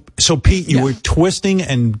Pete, you were twisting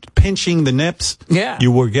and pinching the nips. Yeah.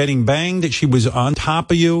 You were getting banged. She was on top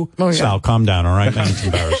of you. Oh, yeah. Sal, calm down, all right? Man, it's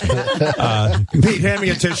embarrassing. Pete, hand me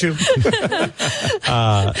a tissue.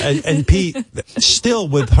 And Pete, still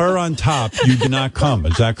with her on top, you did not come.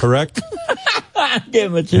 Is that correct?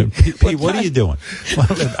 Give him a tissue. Pete, what are you doing?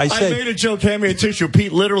 I made a joke, hand me a tissue.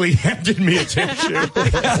 Pete literally handed me a tissue.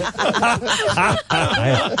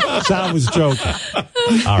 Sal was joking.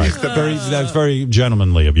 All right. That's very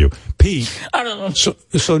gentlemanly of you. Pete, I don't know.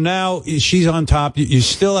 So now she's on top. You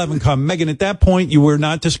still haven't come. Megan, at that point, you were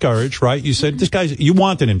not discouraged, right? You said, you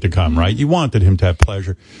wanted him to come, right? You wanted him to have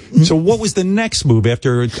pleasure. So what was the next move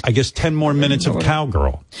after, I guess, 10 more minutes of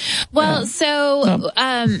Cowgirl? Well,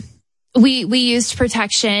 we used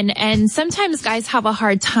protection, and sometimes guys have a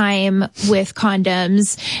hard time with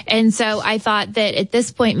condoms. And so I thought that at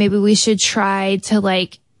this point, maybe we should try to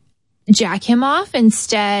jack him off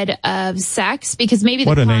instead of sex, because maybe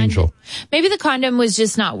maybe the condom was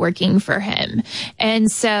just not working for him.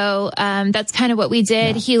 And so that's kind of what we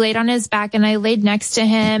did. Yeah. He laid on his back and I laid next to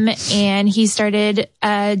him, and he started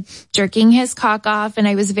jerking his cock off, and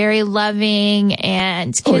I was very loving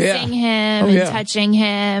and kissing him and touching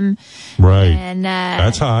him. Right. And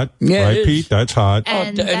that's hot. Yeah, right, Pete? That's hot.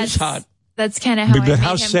 And it's hot. That's kind of how but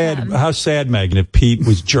how sad, Megan, if Pete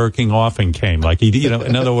was jerking off and came, like he,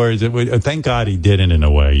 in other words, thank God he didn't, in a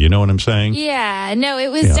way. You know what I'm saying? Yeah, no, it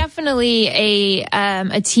was definitely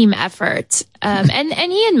a team effort. And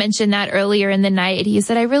he had mentioned that earlier in the night. He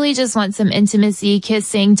said, I really just want some intimacy,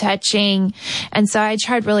 kissing, touching. And so I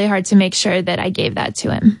tried really hard to make sure that I gave that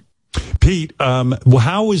to him. Pete,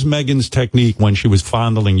 how was Megan's technique when she was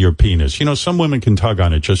fondling your penis? Some women can tug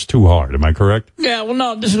on it just too hard. Am I correct? Yeah, well,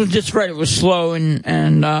 no, this was just great. It was slow and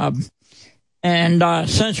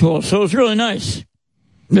sensual, so it was really nice.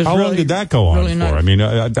 How long did that go on for? Nice. I mean,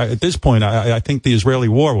 at this point, I think the Israeli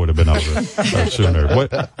war would have been over sooner.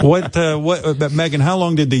 Megan, how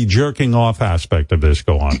long did the jerking off aspect of this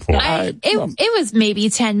go on for? It was maybe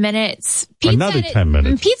 10 minutes. Another 10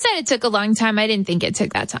 minutes. Pete said it took a long time. I didn't think it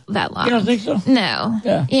took that long. You don't think so? No.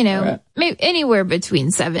 Yeah. Maybe anywhere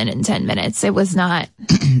between 7 and 10 minutes. It was not.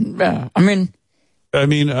 Yeah. I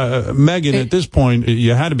mean, Megan, at this point,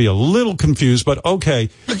 you had to be a little confused, but okay.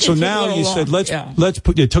 So now you said,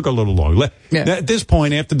 it took a little long. At this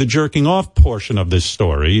point, after the jerking off portion of this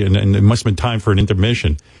story, and it must have been time for an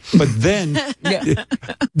intermission, but then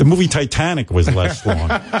the movie Titanic was less long.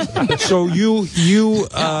 So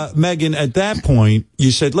Megan, at that point,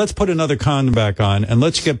 you said, let's put another condom back on and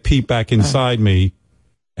let's get Pete back inside me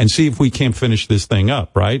and see if we can't finish this thing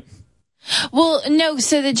up, right? Well, no,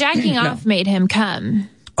 so the jacking off made him come.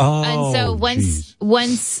 Oh, and so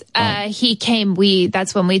once he came,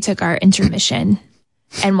 that's when we took our intermission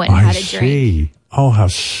and went and had a drink. Oh, how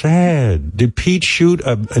sad. Did Pete shoot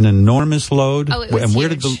an enormous load? Oh, it was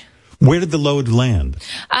huge. Where did the load land?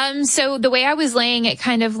 So the way I was laying, it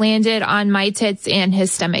kind of landed on my tits and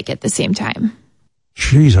his stomach at the same time.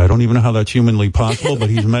 Jeez, I don't even know how that's humanly possible, but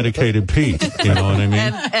he's medicated Pete. You know what I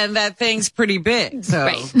mean? And that thing's pretty big. So,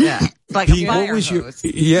 right. yeah. Like Pete, a fire what was hose.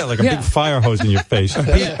 like a big fire hose in your face. Pete,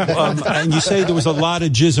 and you say there was a lot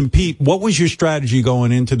of jism. Pete, what was your strategy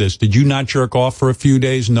going into this? Did you not jerk off for a few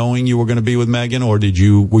days knowing you were going to be with Megan, or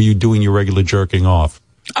were you doing your regular jerking off?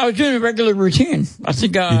 I was doing a regular routine. I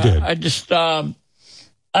think you did. I just got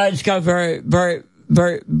very, very,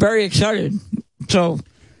 very, very excited. So,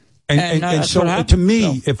 and so to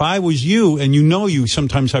me, if I was you, and you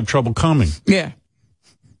sometimes have trouble coming. Yeah.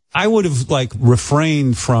 I would have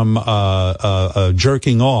refrained from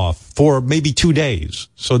jerking off for maybe 2 days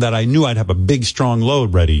so that I knew I'd have a big, strong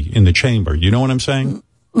load ready in the chamber. You know what I'm saying?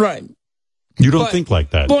 Right. You don't think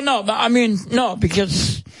like that? Well, no. I mean, no,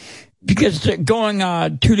 because going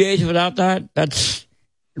 2 days without that's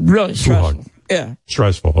really stressful. Yeah.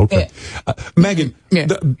 Stressful. Okay. Yeah. Megan,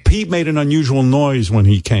 Pete made an unusual noise when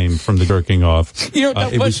he came from the jerking off. You know,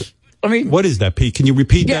 what is that, Pete? Can you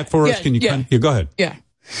repeat that for us? Can you go ahead. Yeah.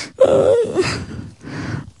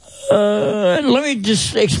 Let me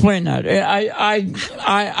just explain that.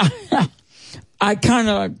 I kind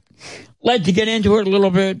of like to get into it a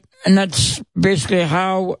little bit, and that's basically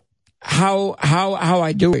how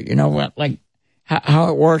I do it. You know, like how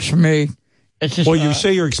it works for me. It's just, you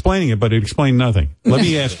say you're explaining it, but it explained nothing. Let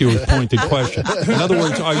me ask you a pointed question. In other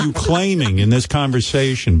words, are you claiming in this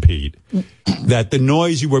conversation, Pete, that the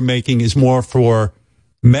noise you were making is more for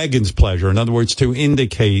Megan's pleasure? In other words, to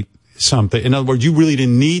indicate something. In other words, you really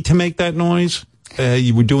didn't need to make that noise?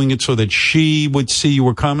 You were doing it so that she would see you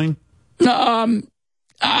were coming? No,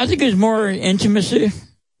 I think it's more intimacy.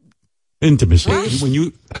 Intimacy. When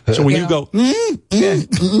you go,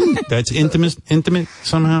 that's intimate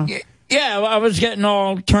somehow? Yeah, I was getting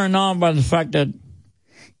all turned on by the fact that,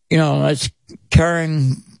 this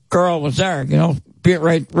caring girl was there, be it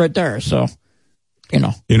right there. So,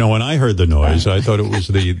 when I heard the noise, I thought it was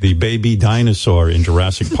the baby dinosaur in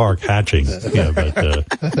Jurassic Park hatching.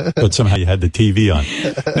 But somehow you had the TV on.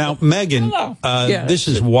 Now, Megan, this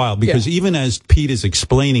is wild because even as Pete is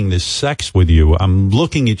explaining this sex with you, I'm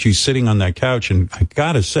looking at you sitting on that couch, and I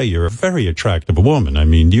gotta say, you're a very attractive woman. I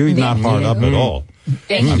mean, you're not hard up at all.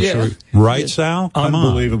 I'm sure. Right, Sal? Come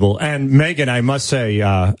Unbelievable. on. And Megan, I must say,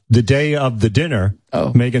 the day of the dinner,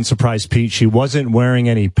 Megan surprised Pete. She wasn't wearing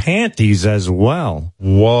any panties as well.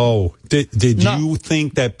 Whoa. Did you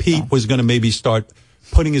think that Pete was going to maybe start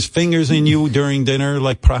putting his fingers in you during dinner,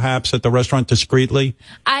 like perhaps at the restaurant discreetly?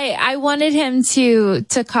 I wanted him to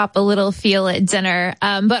cop a little feel at dinner.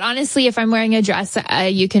 But honestly, if I'm wearing a dress,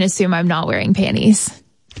 you can assume I'm not wearing panties.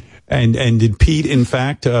 And did Pete, in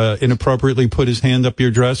fact, inappropriately put his hand up your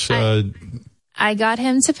dress? I got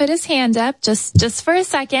him to put his hand up just for a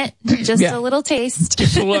second, just a little taste.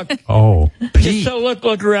 Just a look. Oh, Pete. Just a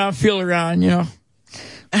look around, feel around,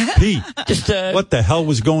 Pete, what the hell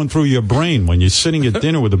was going through your brain when you're sitting at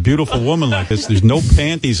dinner with a beautiful woman like this? There's no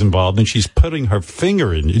panties involved, and she's putting her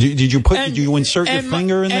finger in. Did you insert your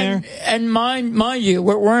finger in there? And mind you,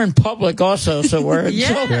 we're in public also, so we're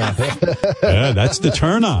yeah, that's the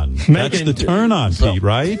turn on. That's the turn on, Pete,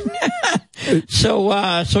 right?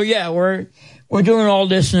 So yeah, we're doing all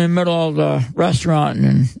this in the middle of the restaurant,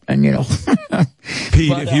 and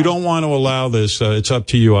Pete, if you don't want to allow this, it's up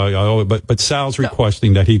to you. But Sal's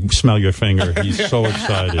requesting that he smell your finger. He's so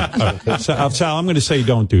excited. Sal, I'm going to say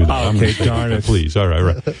don't do that. Okay, darn it. Please. All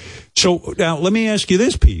right. So now let me ask you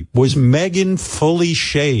this, Pete. Was Megan fully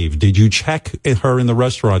shaved? Did you check her in the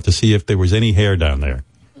restaurant to see if there was any hair down there?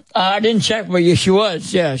 I didn't check, but she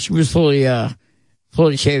was. Yeah, she was fully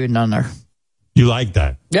shaven down there. You like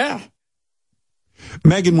that? Yeah.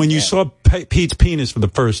 Megan, when you saw Pete's penis for the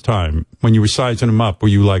first time, when you were sizing him up, were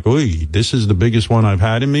you like, "Oy, this is the biggest one I've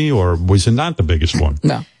had in me," or was it not the biggest one?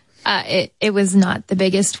 No. It was not the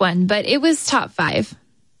biggest one, but it was top 5.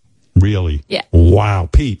 Really? Yeah. Wow,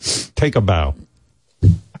 Pete, take a bow.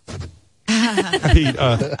 Pete,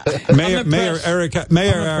 Mayor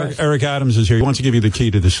Eric Adams is here. He wants to give you the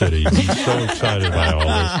key to the city. He's so excited by all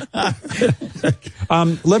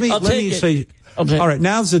this. Let me say. Okay. All right,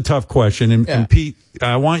 now's the tough question, and Pete,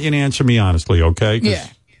 I want you to answer me honestly, okay? 'Cause,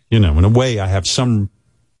 in a way, I have some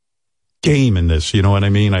game in this, you know what I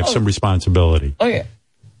mean? I have some responsibility. Oh, yeah.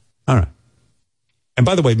 All right. And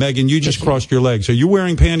by the way, Megan, you just crossed your legs. Are you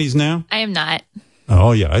wearing panties now? I am not.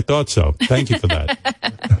 Oh, yeah, I thought so. Thank you for that.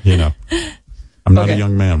 I'm not a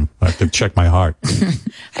young man. I have to check my heart.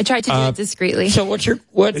 I tried to do it discreetly. So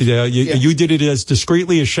what? Yeah, you did it as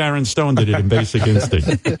discreetly as Sharon Stone did it in Basic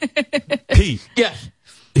Instinct. Pete. Yes.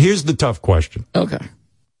 Here's the tough question. Okay.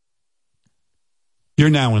 You're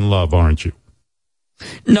now in love, aren't you?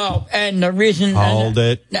 No, and the reason. Hold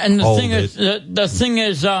it. And the thing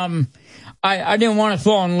is, I didn't want to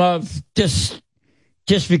fall in love just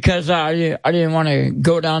just because I didn't want to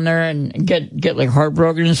go down there and get like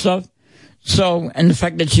heartbroken and stuff. So, and the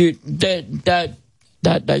fact that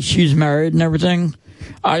she's married and everything,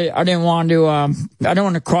 I didn't want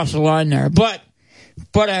to cross the line there. But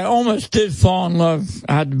I almost did fall in love.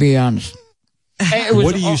 I had to be honest.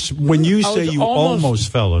 When you say you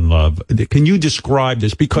almost fell in love, can you describe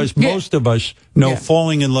this? Because most of us know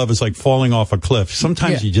falling in love is like falling off a cliff.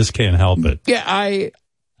 Sometimes you just can't help it. Yeah, I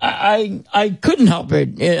couldn't help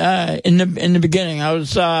it in the beginning. I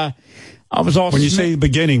was all when you say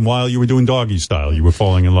beginning, while you were doing doggy style, you were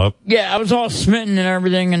falling in love. Yeah, I was all smitten and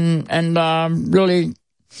everything, and really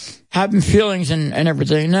having feelings and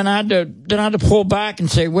everything. And then I had to pull back and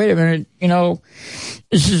say, wait a minute,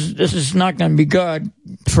 this is not going to be good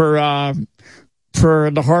for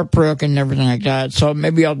the heartbroken and everything like that. So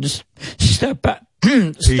maybe I'll just step back.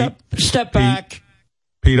 Step back.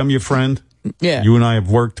 Pete, I'm your friend. Yeah. You and I have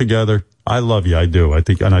worked together. I love you. I do. I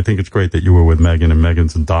think it's great that you were with Megan, and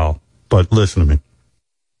Megan's a doll. But listen to me.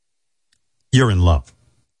 You're in love.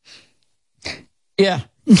 Yeah.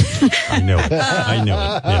 I know it.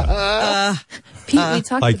 Yeah. Pete, we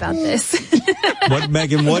talked about this. What,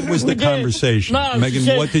 Megan? What was the conversation? No,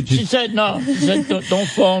 Megan, what did you? She said no. She said don't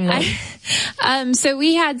fall in love. So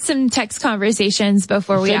we had some text conversations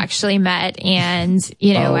before we actually met, and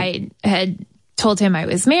I had told him I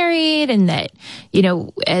was married and that,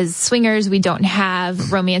 as swingers, we don't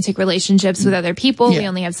have romantic relationships with other people. Yeah. We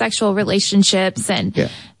only have sexual relationships, and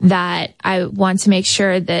that I want to make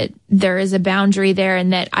sure that there is a boundary there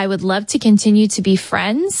and that I would love to continue to be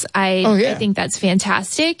friends. I think that's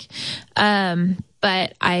fantastic.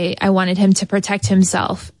 But I wanted him to protect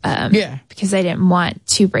himself, because I didn't want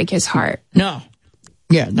to break his heart. No.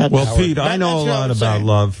 Yeah. Well, Pete, I know a lot about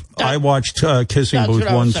love. I watched Kissing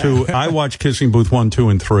Booth 1, 2. I watched Kissing Booth 1, 2,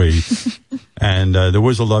 and 3. And there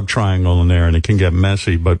was a love triangle in there, and it can get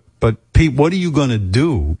messy. But Pete, what are you going to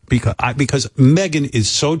do? Because Megan is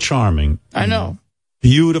so charming. I know.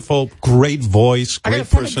 Beautiful, great voice, great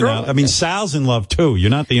personality. I mean, Sal's in love, too. You're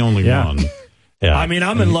not the only one. Yeah. I mean,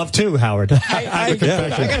 I'm in love too, Howard. I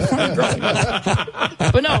got a funny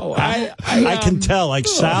girl. But no, I can tell. Like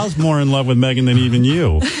Sal's more in love with Megan than even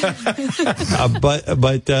you. But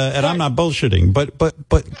and I'm not bullshitting. But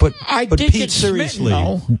Pete, seriously.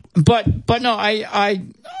 But no, I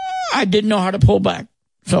didn't know how to pull back.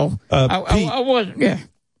 So I wasn't. Yeah.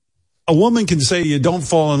 A woman can say to you, "Don't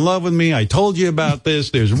fall in love with me. I told you about this.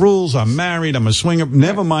 There's rules. I'm married. I'm a swinger.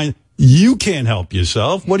 Never mind." You can't help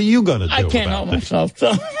yourself. What are you going to do? I can't help myself.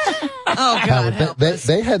 So. Oh God!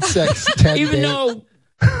 They had sex 10 days.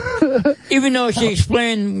 Even though she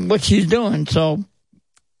explained what she's doing, so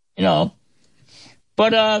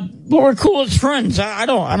but we're cool as friends. I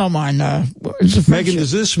don't mind. Megan,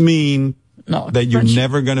 does this mean that you're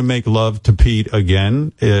never going to make love to Pete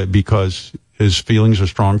again because his feelings are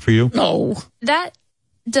strong for you? No, that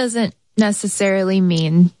doesn't necessarily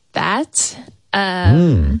mean that.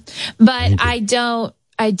 But I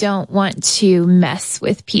don't want to mess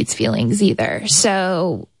with Pete's feelings either.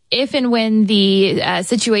 So if and when the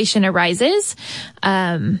situation arises,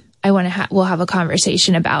 we'll have a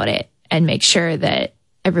conversation about it and make sure that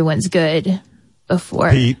everyone's good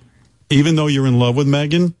before. Pete, even though you're in love with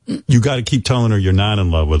Megan, you got to keep telling her you're not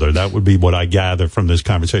in love with her. That would be what I gather from this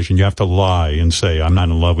conversation. You have to lie and say, I'm not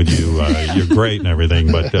in love with you. You're great and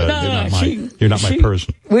everything, but you're not my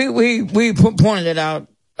person. We pointed it out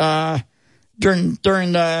during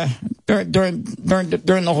the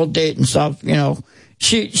whole date and stuff.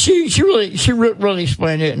 She really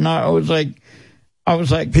explained it, and I was like,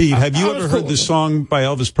 Pete, have you ever heard the song by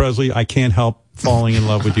Elvis Presley, I Can't Help Falling in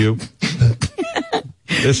Love with You?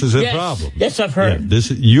 This is a problem. Yes, I've heard.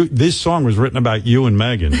 Yeah, this song was written about you and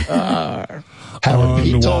Megan. Howard,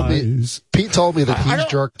 Pete told me that he's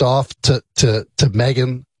jerked off to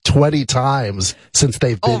Megan 20 times since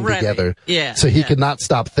they've been together. Yeah. So he could not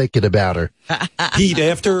stop thinking about her. Pete,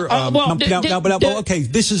 after okay,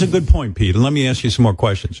 this is a good point, Pete, and let me ask you some more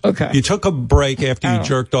questions. Okay. You took a break after you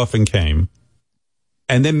jerked off and came,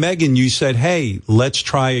 and then Megan, you said, "Hey, let's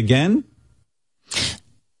try again."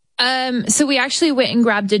 So we actually went and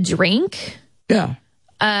grabbed a drink. Yeah.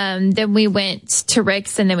 Then we went to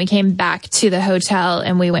Rick's, and then we came back to the hotel,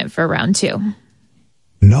 and we went for round 2.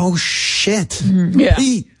 No shit. Mm-hmm. Yeah.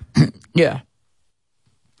 Pete. Yeah.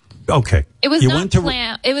 Okay. It was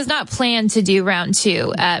not planned to do round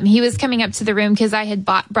 2. He was coming up to the room because I had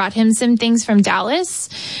brought him some things from Dallas.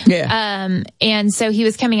 Yeah. And so he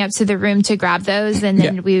was coming up to the room to grab those, and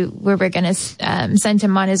then we were going to send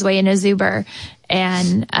him on his way in a Zuber.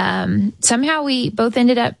 And somehow we both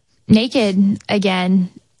ended up naked again.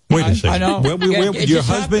 Wait a second. I know. Your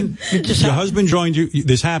husband joined you.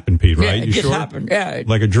 This happened, Pete, right? Yeah, it you just sure? happened. Yeah.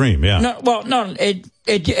 Like a dream, yeah. No.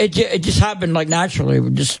 It just happened like naturally.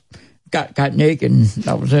 We just got naked and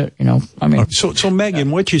that was it. I mean. So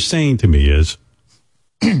Megan, what you're saying to me is,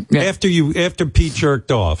 after Pete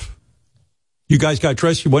jerked off, you guys got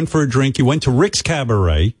dressed. You went for a drink. You went to Rick's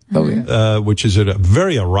Cabaret, which is a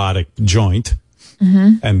very erotic joint.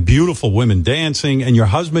 Mm-hmm. And beautiful women dancing, and your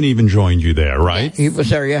husband even joined you there, right? He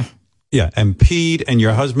was there, yeah. Yeah, and Pete and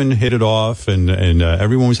your husband hit it off, and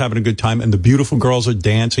everyone was having a good time, and the beautiful girls are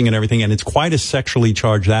dancing and everything, and it's quite a sexually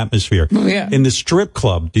charged atmosphere. Oh, yeah. In the strip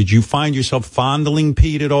club, did you find yourself fondling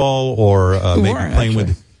Pete at all, or maybe playing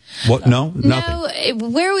with... What? No, nothing. No,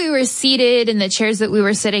 where we were seated in the chairs that we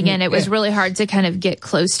were sitting in, it was really hard to kind of get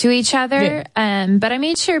close to each other. Yeah. But I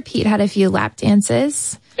made sure Pete had a few lap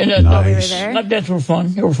dances. And while we were there. Lap dances were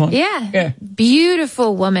fun. They were fun. Yeah.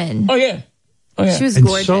 Beautiful woman. Oh yeah. She was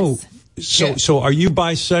gorgeous. So are you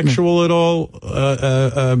bisexual at all,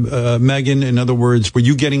 Megan? In other words, were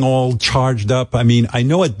you getting all charged up? I mean, I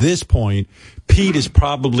know at this point, Pete is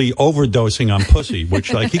probably overdosing on pussy, which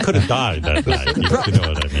he could have died that night. You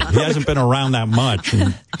know what I mean? He hasn't been around that much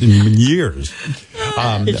in years.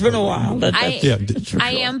 It's been a while. I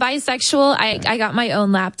am bisexual. I got my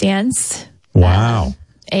own lap dance. Wow.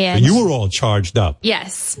 And you were all charged up.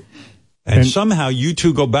 Yes. And somehow you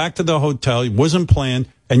two go back to the hotel. It wasn't planned.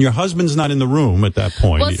 And your husband's not in the room at that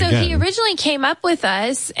point. Well, so he originally came up with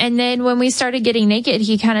us, and then when we started getting naked,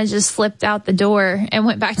 he kind of just slipped out the door and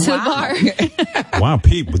went back to the bar. Wow,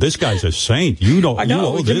 Pete, this guy's a saint. You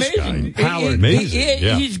owe this amazing. guy. Howard,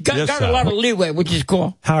 amazing. He's got a lot of leeway, which is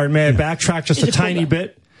cool. Howard, may I backtrack just a tiny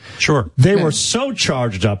bit? Sure. They were so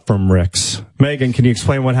charged up from Rick's. Megan, can you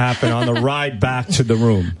explain what happened on the ride back to the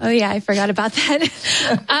room? Oh, yeah, I forgot about that.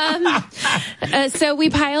 So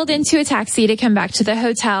we piled into a taxi to come back to the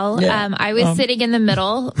hotel. Yeah. I was sitting in the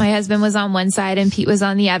middle. My husband was on one side and Pete was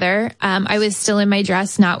on the other. I was still in my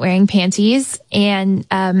dress, not wearing panties. And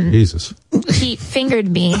Jesus. Pete fingered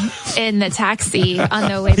me in the taxi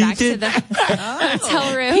on the way back to the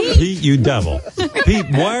hotel room. Pete, you devil. Pete,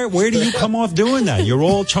 where do you come off doing that? You're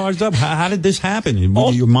all charged up. How did this happen?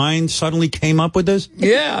 Your mind suddenly came up with this?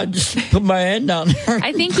 Yeah, I just put my hand down there.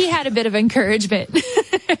 I think he had a bit of encouragement.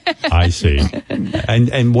 I see.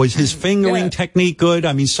 And was his fingering technique good?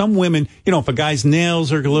 I mean, some women, if a guy's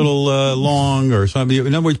nails are a little long or something,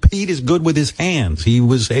 in other words, Pete is good with his hands. He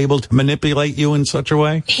was able to manipulate you in such a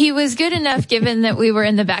way? He was good enough given that we were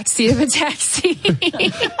in the backseat of a taxi.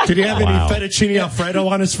 Did he have any fettuccine Alfredo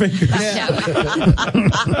on his fingers?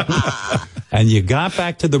 And you got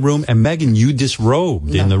back to the room, and Megan, you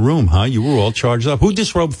disrobed in the room, huh? You were all charged up. Who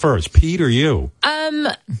disrobed first, Pete or you?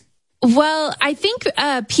 Well, I think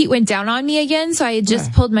Pete went down on me again, so I had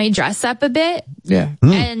just pulled my dress up a bit. Yeah.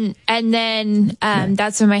 And then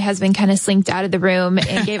that's when my husband kind of slinked out of the room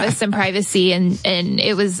and gave us some privacy, and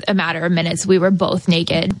it was a matter of minutes. We were both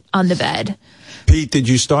naked on the bed. Pete, did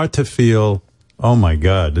you start to feel, oh my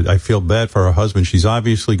God, I feel bad for her husband. She's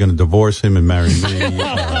obviously going to divorce him and marry me. No,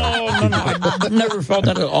 I never felt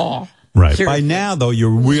that at all. Right. Seriously. By now, though, you're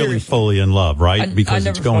really fully in love, right? Because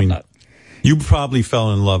it's going. Felt that. You probably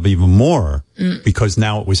fell in love even more because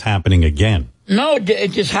now it was happening again. No,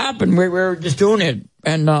 it just happened. We were just doing it.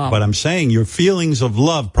 And but I'm saying your feelings of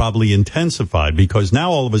love probably intensified because now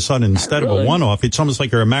all of a sudden, instead of a one-off, it's almost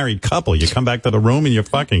like you're a married couple. You come back to the room and you're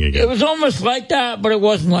fucking again. It was almost like that, but it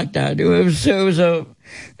wasn't like that. It was a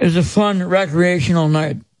fun recreational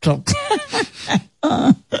night. So.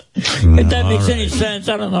 If that makes any sense,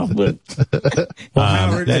 I don't know. But well,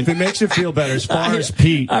 Howard, if it makes you feel better, as far as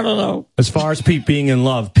Pete, I don't know. As far as Pete being in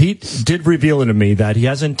love, Pete did reveal to me that he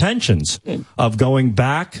has intentions of going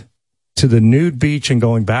back to the nude beach and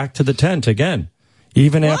going back to the tent again,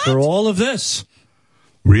 even after all of this.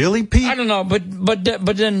 Really, Pete? I don't know, but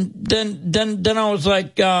then I was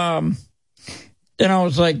like,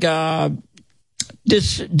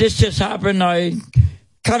 this just happened. I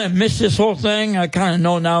kind of missed this whole thing. I kind of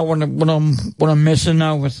know now what I'm missing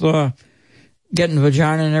now with getting the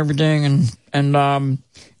vagina and everything, and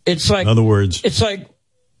it's like, in other words, it's like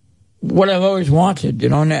what I've always wanted,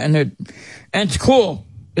 and it's cool.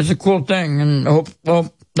 It's a cool thing, and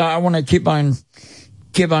I want to keep on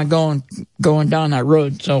going down that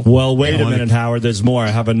road. So, well, wait a minute, Howard. There's more. I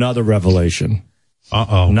have another revelation.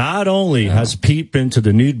 Uh-oh. Not only has Pete been to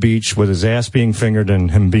the nude beach with his ass being fingered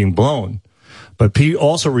and him being blown, but Pete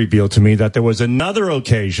also revealed to me that there was another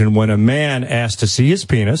occasion when a man asked to see his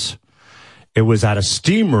penis. It was at a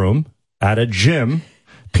steam room at a gym.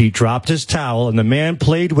 Pete dropped his towel, and the man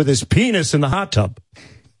played with his penis in the hot tub.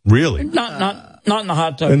 Really? Not in the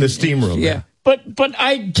hot tub. In the steam room. Yeah. But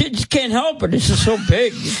I just can't help it. It's just so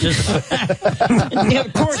big. It's just,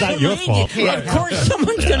 of course, it's not your fault. Of course,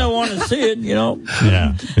 someone's going to want to see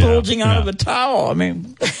it. Bulging out of a towel. I mean,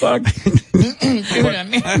 what the fuck? Dude, I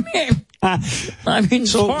mean,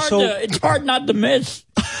 it's hard not to miss.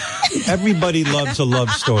 Everybody loves a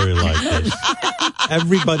love story like this.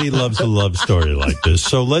 Everybody loves a love story like this.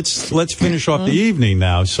 So let's finish off the evening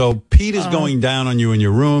now. So Pete is going down on you in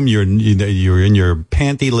your room. You're in your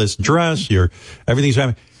pantyless dress. Everything's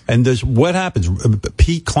happening. And what happens?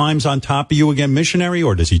 Pete climbs on top of you again, missionary,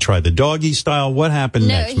 or does he try the doggy style? What happened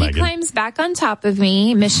next, Megan? No, he climbs back on top of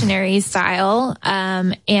me, missionary style,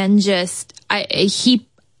 and just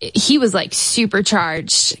he was like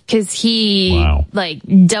supercharged because he like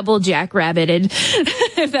double jackrabbited,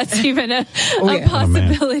 if that's even a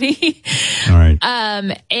possibility. All right.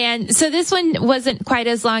 And so this one wasn't quite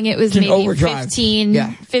as long. It was maybe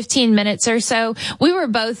 15 minutes or so. We were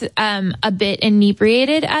both a bit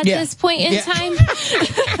inebriated at this point in time.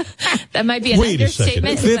 That might be an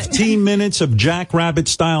understatement. 15 minutes of jackrabbit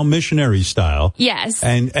style, missionary style. Yes.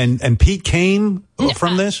 And Pete came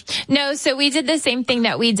from this? No, so we did the same thing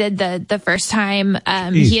that we did the first time.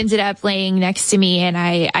 He ended up laying next to me, and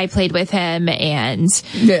I played with him and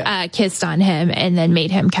kissed on him and then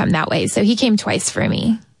made him come that way. So he came twice for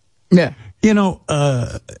me. Yeah.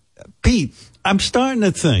 Pete, I'm starting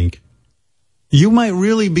to think you might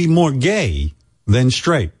really be more gay than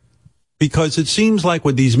straight, because it seems like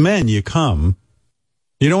with these men you come,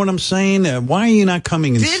 you know what I'm saying? Why are you not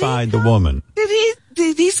coming inside the woman?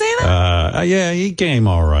 Did he say that? Yeah, he came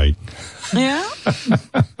all right. Yeah.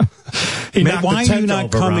 Why are you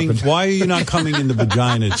not coming? Robin. Why are you not coming in the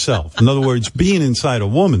vagina itself? In other words, being inside a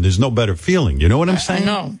woman, there's no better feeling. You know what I'm saying? I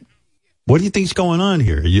know. What do you think's going on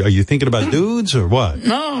here? Are you thinking about dudes or what?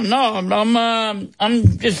 No.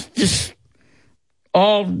 I'm just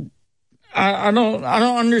all. I don't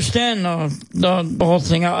understand the whole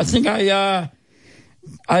thing. I think I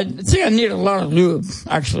need a lot of lube,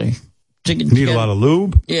 actually. Need a lot of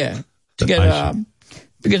lube? Yeah. To get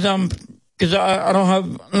because I don't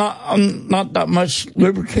have I'm not that much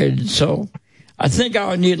lubricated, so I think I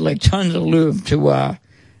would need like tons of lube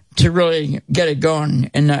to really get it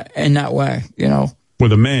going in that way,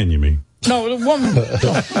 With a man, you mean? No, with a woman.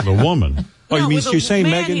 The woman. Oh, no, you're saying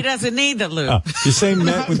man, Megan? He doesn't need the lube. You're saying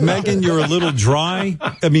with Megan, you're a little dry?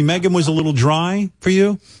 I mean, Megan was a little dry for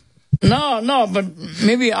you? No, but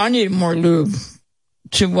maybe I need more lube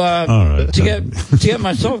to get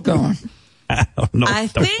myself going. I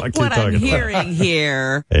think what I'm hearing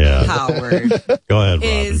here, Howard, Go ahead,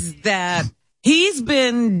 is that he's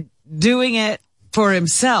been doing it for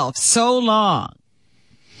himself so long,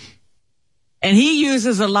 and he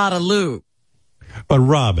uses a lot of lube. But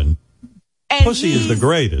Robin, and pussy is the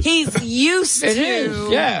greatest. He's used to. It is,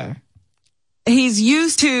 yeah. He's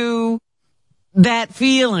used to that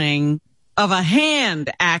feeling of a hand,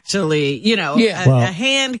 actually. A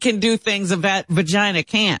hand can do things a vagina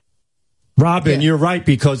can't. Robin, you're right,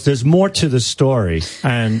 because there's more to the story.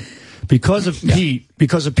 And because of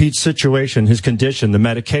Pete's situation, his condition, the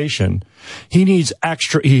medication, he needs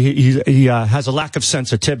extra, he has a lack of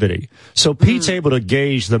sensitivity. So Pete's able to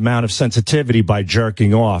gauge the amount of sensitivity by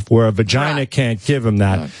jerking off, where a vagina can't give him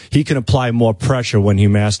that. He can apply more pressure when he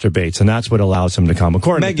masturbates, and that's what allows him to come,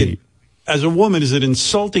 according to Pete. As a woman, is it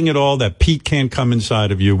insulting at all that Pete can't come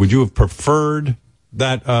inside of you? Would you have preferred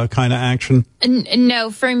that kind of action?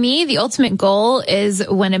 No, for me, the ultimate goal is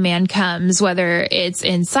when a man comes, whether it's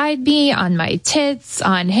inside me, on my tits,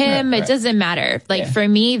 on him, it doesn't matter. For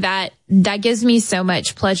me, that gives me so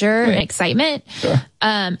much pleasure and excitement. Sure.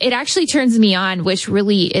 It actually turns me on, which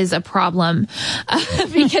really is a problem,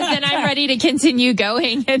 because then I'm ready to continue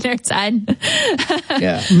going and they're done.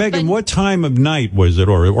 Megan, what time of night was it,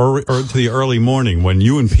 or to the early morning when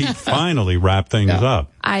you and Pete finally wrap things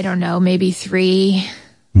up? I don't know, maybe 3.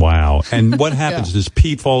 Wow. And what happens? Does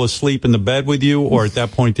Pete fall asleep in the bed with you, or at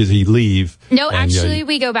that point does he leave? No, actually,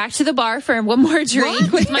 we go back to the bar for one more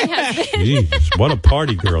drink with my husband. Jeez, what a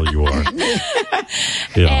party girl you are.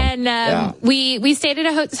 And we stayed at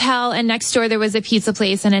a hotel, and next door there was a pizza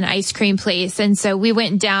place and an ice cream place. And so we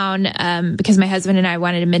went down because my husband and I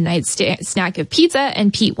wanted a midnight snack of pizza,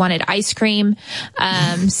 and Pete wanted ice cream.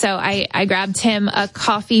 So I grabbed him a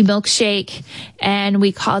coffee milkshake, and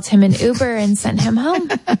we called him an Uber and sent him home.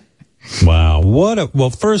 Wow. Well,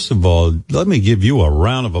 first of all, let me give you a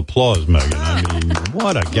round of applause, Megan. I mean,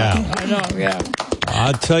 what a gal. I know, yeah.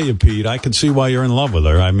 I'll tell you, Pete, I can see why you're in love with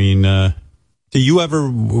her. I mean, do you ever,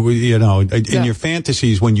 in your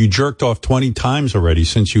fantasies, when you jerked off 20 times already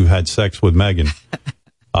since you had sex with Megan,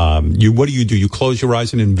 What do? You close your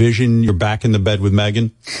eyes and envision you're back in the bed with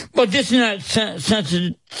Megan? Well, just in that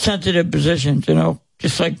sensitive positions,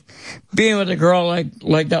 just like being with a girl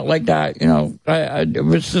like that, it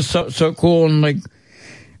was just so cool and like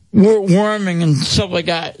warming and stuff like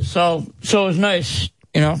that. So it was nice,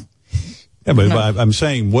 Yeah, but I'm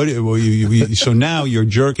saying, so now you're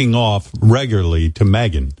jerking off regularly to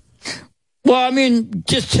Megan. Well, I mean,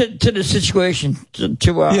 just to the situation.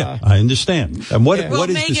 Yeah, I understand. And what is Megan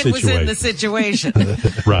the situation? was in the situation.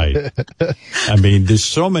 Right. I mean, there's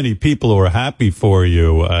so many people who are happy for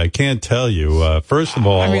you. I can't tell you. First of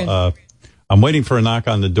all, I'm waiting for a knock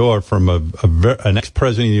on the door from an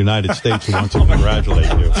ex-president of the United States who wants to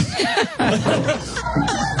congratulate you.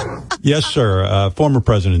 Yes, sir. Former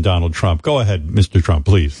President Donald Trump. Go ahead, Mr. Trump,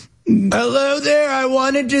 please. Hello there. I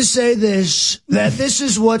wanted to say that this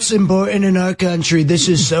is what's important in our country. This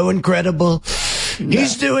is so incredible.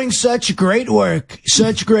 He's doing such great work.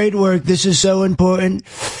 This is so important.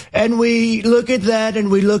 And we look at that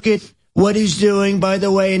and we look at what he's doing, by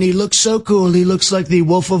the way, and he looks so cool. He looks like the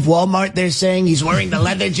Wolf of Walmart, they're saying. He's wearing the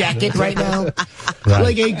leather jacket right now. Right.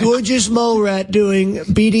 Like a gorgeous mole rat doing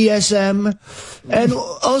BDSM. And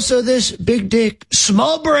also this big dick,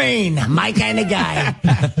 small brain, my kind of guy.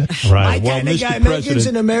 Right. My kind of guy. Megan's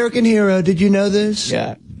an American hero. Did you know this?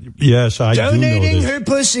 Yeah. Yes, I do know this. Donating her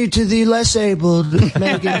pussy to the less abled,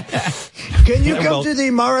 Megan. Can you come to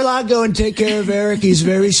the Mar-a-Lago and take care of Eric? He's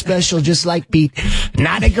very special, just like Pete.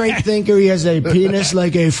 Not a great thinker. He has a penis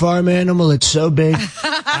like a farm animal. It's so big.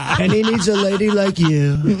 And he needs a lady like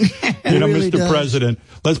you. Really Mr. President,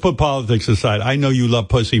 let's put politics aside. I know you love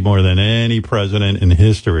pussy more than any president in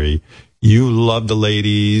history. You love the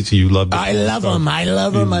ladies. You love the I love them. I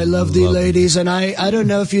love the ladies. And I don't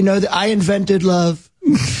know if you know that I invented love.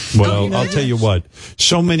 Well, I'll tell you what.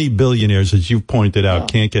 So many billionaires, as you've pointed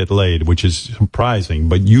out, can't get laid, which is surprising.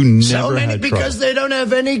 But you never had trouble. Because they don't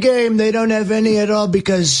have any game. They don't have any at all.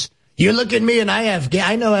 Because you look at me and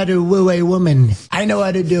I know how to woo a woman. I know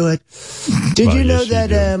how to do it. Did you know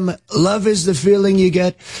that love is the feeling you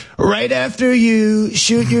get right after you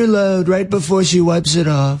shoot your load, right before she wipes it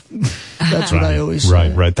off? That's what I always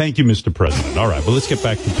say. Right. Thank you, Mr. President. All right, well, let's get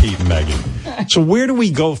back to Pete and Megan. So where do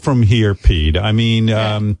we go from here, Pete? I mean,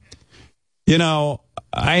 I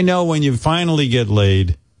know when you finally get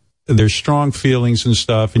laid, there's strong feelings and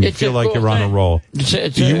stuff, and you feel like you're on a roll.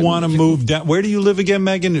 Do you want to move down? Where do you live again,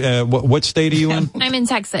 Megan? What state are you in? I'm in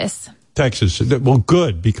Texas. Texas. Well,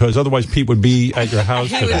 good, because otherwise Pete would be at your house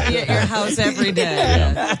today. He would be at your house every day.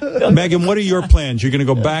 Yeah. Megan, what are your plans? You're going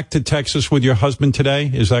to go back to Texas with your husband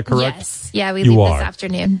today? Is that correct? Yes. Yeah, we leave this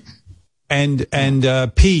afternoon.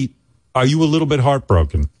 And Pete, are you a little bit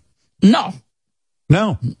heartbroken? No.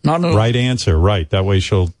 No. Not at all. Right answer. Right. That way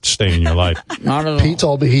she'll stay in your life. Not at all. Pete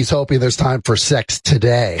told me he's hoping there's time for sex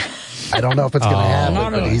today. I don't know if it's going to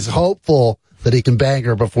happen, but he's hopeful that he can bang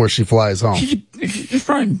her before she flies home. She's a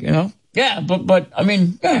friend, Yeah, but I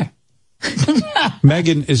mean, yeah.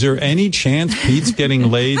 Megan, is there any chance Pete's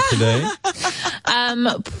getting laid today?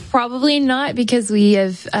 Probably not, because we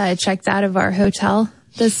have checked out of our hotel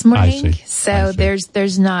this morning. I see. So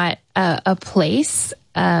there's not a place.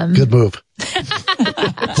 Good move.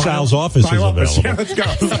 Sal's office is available. Yeah, let's go.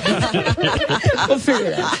 We'll figure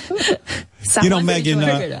it out. Megan,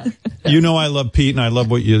 I love Pete and I love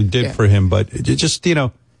what you did for him, but just,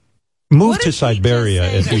 move to Siberia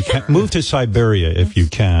if you can. Move to Siberia if you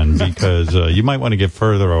can, because you might want to get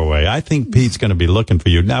further away. I think Pete's going to be looking for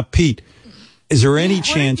you. Now, Pete, is there any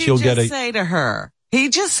chance you'll get a... say to her? He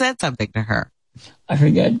just said something to her. I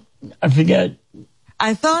forget.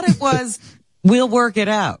 I thought it was, we'll work it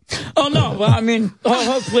out. Oh, no. Well, I mean,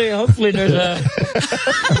 hopefully there's a...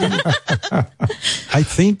 I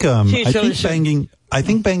think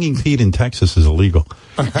banging Pete in Texas is illegal.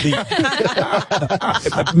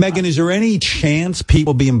 Megan, is there any chance Pete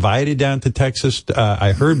will be invited down to Texas?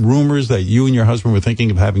 I heard rumors that you and your husband were thinking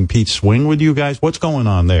of having Pete swing with you guys. What's going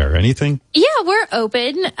on there? Anything? Yeah, we're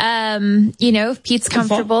open. If Pete's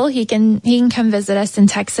comfortable, he can come visit us in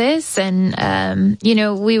Texas. And,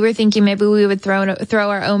 we were thinking maybe we would throw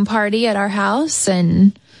our own party at our house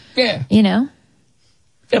and, that'd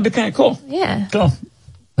be kind of cool. Yeah. Cool.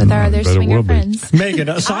 With our other swinger friends. Megan,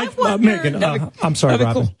 I'm sorry,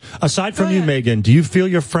 Robin. Cool. Aside from you, Megan, do you feel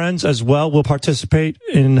your friends as well will participate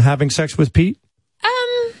in having sex with Pete?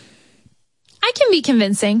 I can be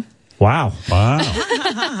convincing. Wow.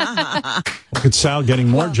 Look at Sal getting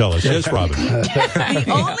more jealous. Yes, Robin. The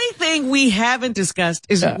only thing we haven't discussed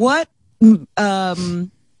is what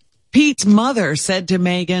Pete's mother said to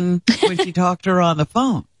Megan when she talked to her on the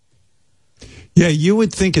phone. Yeah, you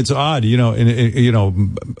would think it's odd,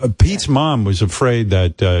 Pete's mom was afraid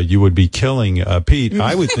that you would be killing Pete.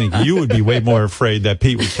 I would think you would be way more afraid that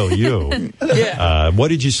Pete would kill you. Yeah. What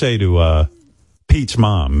did you say to Pete's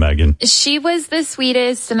mom, Megan? She was the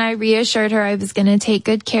sweetest, and I reassured her I was going to take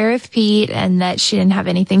good care of Pete and that she didn't have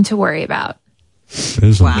anything to worry about.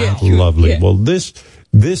 Isn't that lovely? Yeah. Well, this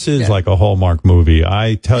is like a Hallmark movie.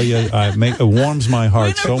 I tell you, it warms my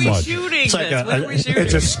heart so much. It's like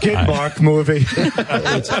it's a skid mark movie.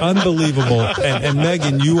 It's unbelievable. And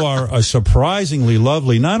Megan, you are surprisingly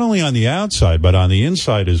lovely, not only on the outside, but on the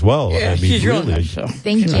inside as well. Yeah, she's really nice. So.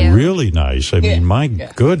 Thank you. Really nice. I mean, my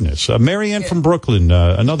goodness. Marianne from Brooklyn,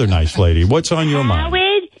 another nice lady. What's on your mind?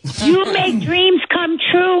 Howard, you make dreams come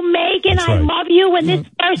true. Megan, That's right. I love you. When this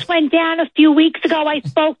first went down a few weeks ago, I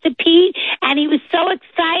spoke to Pete, and he was so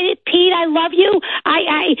excited. Pete, I love you.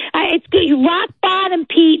 It's good. You rock bottom,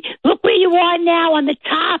 Pete. Look where you are now on the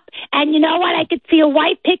top. And you know what? I could see a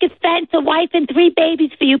white picket fence, a wife, and 3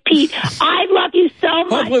 babies for you, Pete. I love you so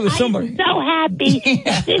much. Hopefully with somebody. I'm so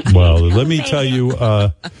happy. Well, let me tell you,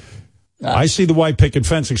 I see the white picket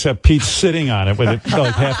fence, except Pete's sitting on it with it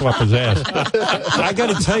like half up his ass. I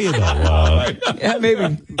got to tell you, though,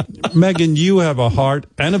 maybe. Megan, you have a heart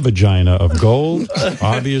and a vagina of gold,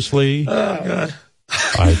 obviously. Oh, God.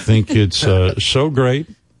 I think it's so great.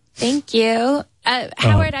 Thank you.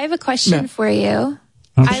 Howard, I have a question for you.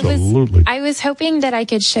 Absolutely. I was hoping that I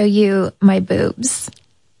could show you my boobs.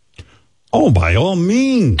 Oh, by all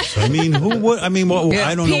means. I mean, who would? I mean,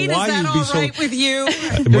 I don't Pete, know why is that you'd be all so. right with you?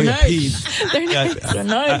 They're nice. Pete, They're nice. They're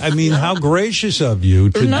nice. I mean, how gracious of you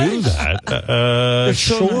to do that. They're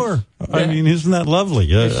so sure. Nice. I mean, isn't that lovely?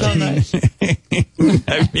 They're so nice.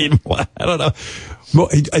 I mean, I don't know.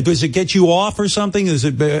 Does it get you off or something? Does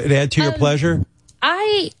it add to your pleasure?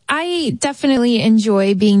 I definitely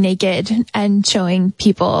enjoy being naked and showing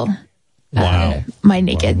people my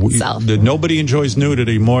naked self. Nobody enjoys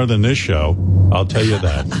nudity more than this show. I'll tell you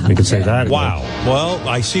that. We can say that. Wow. Well,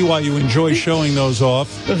 I see why you enjoy showing those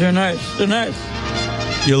off. Because they're nice. They're nice.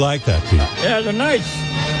 You like that, Pete? Yeah, they're nice.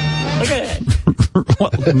 Look at it.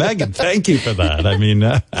 Well, Megan, thank you for that. I mean,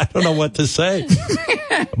 I don't know what to say.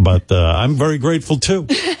 But I'm very grateful, too.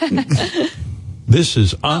 This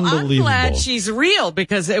is unbelievable. I'm glad she's real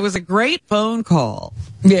because it was a great phone call.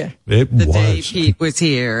 Yeah. The day Pete was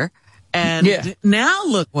here. And now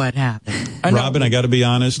look what happened. Robin, I got to be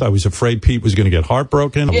honest. I was afraid Pete was going to get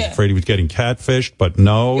heartbroken. I was afraid he was getting catfished, but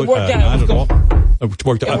no, it worked out. Not at all. It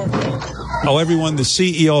worked out. Oh, everyone, the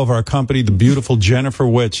CEO of our company, the beautiful Jennifer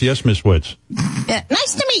Witz. Yes, Miss Witz.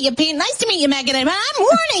 Nice to meet you, Pete. Nice to meet you, Megan. I'm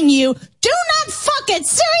warning you, do not fuck it.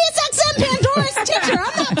 Sirius XM Pandora's teacher.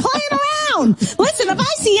 I'm not playing around. Listen, if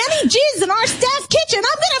I see any jizz in our staff kitchen,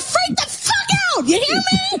 I'm going to freak the fuck out. You hear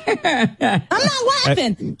me? I'm not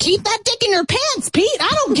laughing. Keep that dick in your pants, Pete. I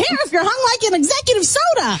don't care if you're hung like an executive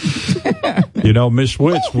soda. You know, Miss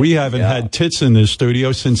Witz, we haven't had tits in this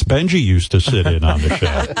studio since Benji used to sit in on the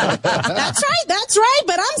show. That's right,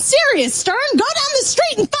 but I'm serious, Stern. Go down the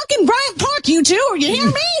street and fucking Bryant Park, you two. You hear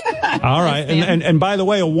me? All right, and by the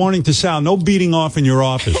way, a warning to Sal, no beating off in your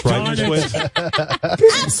office, right, Miss Witz?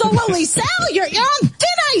 Absolutely, Sal, you're on thin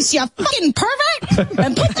ice, you fucking pervert.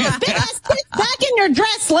 And put those big ass tits back in your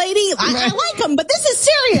dress, lady. I like them, but this is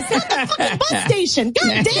serious, not the fucking bus station.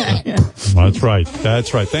 God damn it.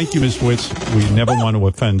 That's right. Thank you, Miss Witz. We never want to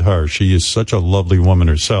offend her. She is such a lovely woman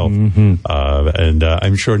herself. Mm-hmm. And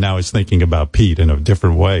I'm sure now is thinking about Pete in a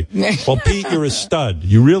different way. Well, Pete, you're a stud.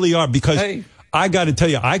 You really are, because I got to tell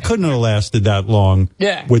you, I couldn't have lasted that long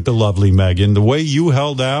with the lovely Megan. The way you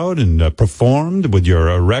held out and performed with your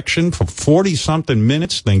erection for 40-something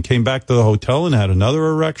minutes, then came back to the hotel and had another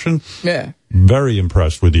erection. Yeah. Very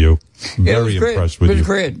impressed with you. Very impressed with you. It was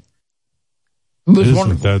great.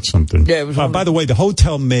 Isn't that something? Yeah, it was by the way, the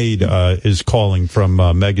hotel maid is calling from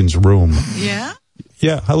Megan's room. Yeah?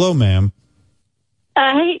 Yeah. Hello, ma'am.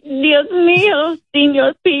 Ay, Dios mío,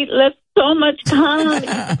 Señor Pete left so much cum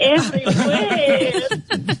everywhere.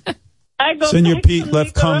 Senor Pete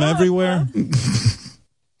left cum everywhere?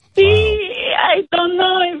 See, I don't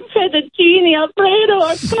know if fettuccine Alfredo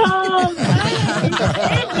or cum.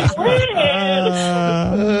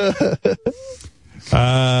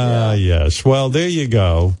 Yes. Well, there you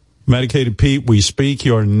go. Medicated Pete, we speak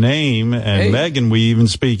your name, and Megan, we even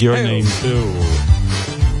speak your name, too.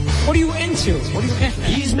 What are you into?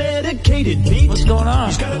 He's medicated, Pete. What's going on?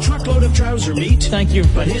 He's got a truckload of trouser meat. Thank you.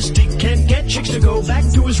 But his dick can't get chicks to go back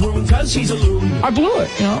to his room because he's a loon. I blew it,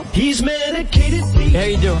 you know. He's medicated, Pete. How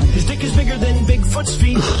you doing? His dick is bigger than Bigfoot's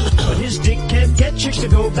feet. But his dick can't get chicks to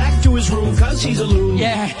go back to his room because he's a loon.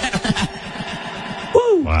 Yeah.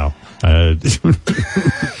 Woo. Wow. I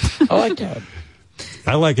like that.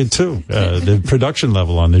 I like it too. The production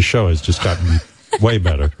level on this show has just gotten way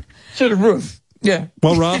better. To the roof. Yeah.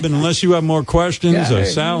 Well, Robin, unless you have more questions,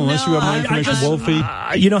 Sal, unless you have more information, Wolfie.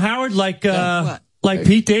 Howard, like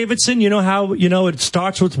Pete Davidson, you know how, it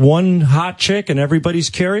starts with one hot chick and everybody's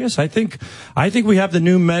curious? I think we have the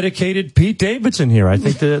new medicated Pete Davidson here. I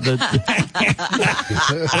think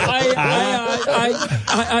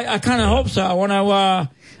I kind of hope so. When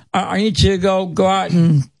I need to go out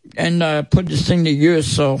and put this thing to use,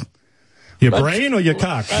 so. Your brain or your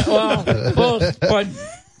cock? Both, but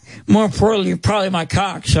more importantly, probably my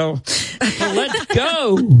cock. So let's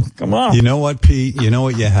go. Come on. You know what, Pete? You know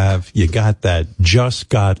what you have? You got that just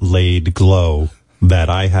got laid glow that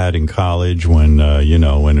I had in college when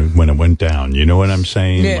when it went down. You know what I'm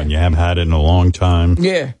saying? Yeah. When you haven't had it in a long time.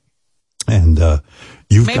 Yeah. And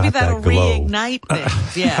you've Maybe got that'll that glow. reignite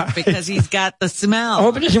things. Yeah, because he's got the smell. I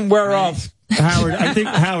hope it doesn't wear off. Howard, I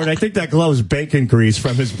think that glow is bacon grease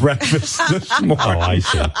from his breakfast this morning. Oh, I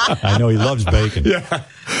see. I know he loves bacon. Yeah.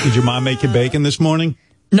 Did your mom make you bacon this morning?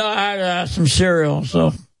 No, I had some cereal.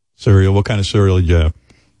 So Cereal? What kind of cereal did you have?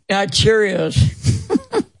 yeah, Cheerios.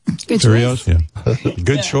 Good Cheerios? choice. Yeah.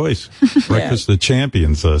 Good choice. Breakfast of the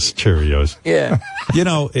Champions, Cheerios. Yeah.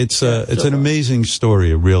 It's an amazing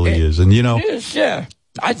story. It really is. And, It is, yeah.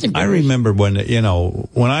 I remember when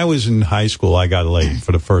I was in high school, I got laid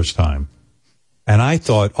for the first time. And I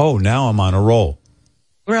thought, oh, now I'm on a roll.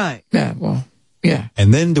 Right. Yeah, well, yeah.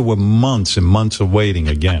 And then there were months and months of waiting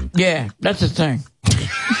again. Yeah, that's the thing.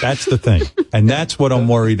 That's the thing. And that's what I'm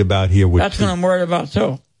worried about here with That's what I'm worried about,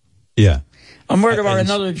 too. Yeah. I'm worried about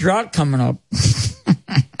another drought coming up.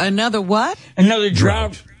 Another what? Another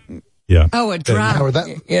drought. Yeah. Oh, a drought.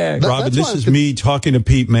 Yeah. Robin, this is me talking to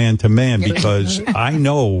Pete man to man because I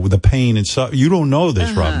know the pain and stuff. You don't know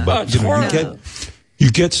this, Robin, but you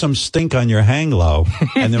get some stink on your hang low,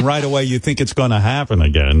 and then right away you think it's going to happen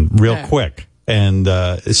again real quick. And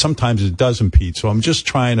sometimes it doesn't, Pete. So I'm just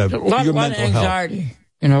trying to a lot of anxiety,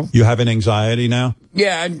 health. You have an anxiety now?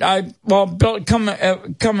 Yeah,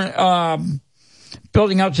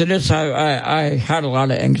 building up to this, I had a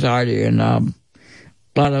lot of anxiety and a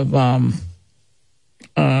lot of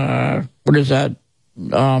what is that?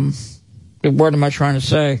 The word am I trying to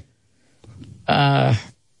say?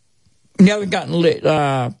 Never gotten lit.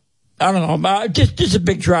 I don't know. But just a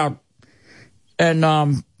big drought,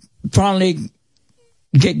 and finally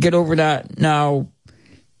get over that. Now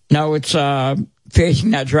it's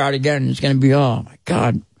facing that drought again. It's going to be, oh my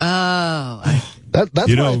God. Oh. That's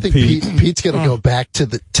why I think Pete's going to go back to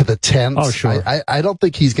the tents. Oh, sure. I don't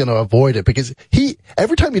think he's going to avoid it because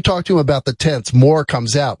every time you talk to him about the tents, more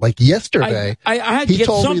comes out. Like yesterday, I had to get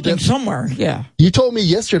something somewhere. Yeah. You told me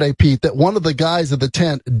yesterday, Pete, that one of the guys at the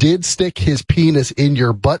tent did stick his penis in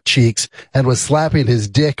your butt cheeks and was slapping his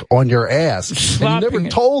dick on your ass. And you never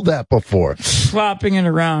told that before. Slapping it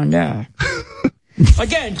around, yeah.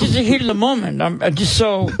 Again, just the heat of the moment. I'm just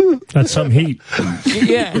so. That's some heat.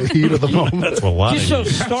 Yeah. The heat of the moment. That's a lot. Just so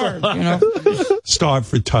starved, Starved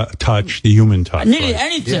for touch, the human touch. I needed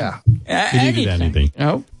anything. Yeah. You needed anything.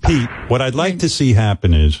 No. Pete, what I'd like to see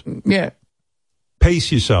happen is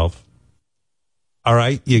pace yourself. All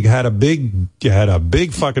right? You had a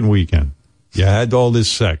big fucking weekend. You had all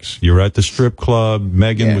this sex. You were at the strip club.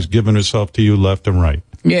 Megan was giving herself to you left and right.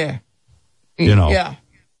 Yeah. Yeah.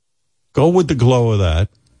 Go with the glow of that.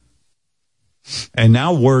 And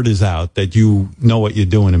now word is out that you know what you're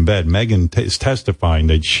doing in bed. Megan is testifying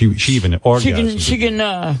that she even orgasms. She can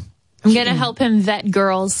I'm going to help him vet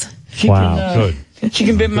girls. Good. She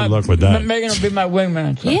can be Good luck with that. Megan will be my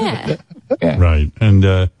wingman. So. Yeah. Right. And,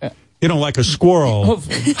 like a squirrel,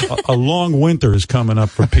 a long winter is coming up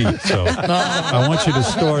for Pete. So I want you to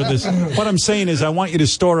store this. What I'm saying is I want you to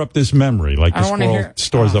store up this memory like the squirrel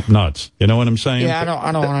stores up nuts. You know what I'm saying? Yeah,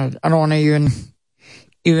 I don't want to even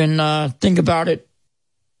think about it.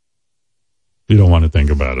 You don't want to think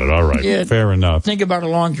about it. All right. Yeah, fair enough. Think about a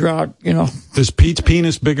long drought, Is Pete's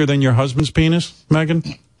penis bigger than your husband's penis, Megan?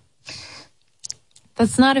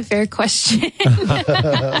 That's not a fair question.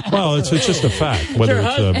 Well, it's just a fact. Whether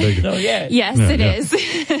it's bigger. No, yes, it is.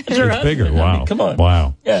 It's bigger. Wow. I mean, come on.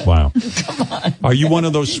 Wow. Yeah. Wow. Come on. Are you one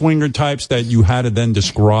of those swinger types that you had to then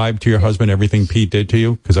describe to your husband everything Pete did to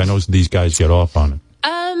you? Because I know these guys get off on it.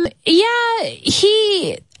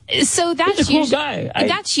 Yeah, so that's He's a cool guy.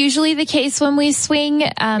 That's usually the case when we swing.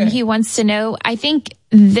 He wants to know. I think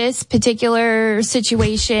this particular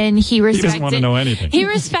situation, he doesn't want to know anything. He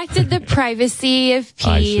respected the privacy of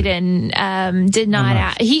Pete and did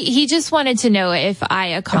not. He just wanted to know if I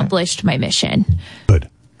accomplished my mission. Good.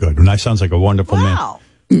 And that sounds like a wonderful man.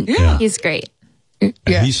 Yeah. He's great. And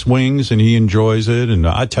he swings and he enjoys it. And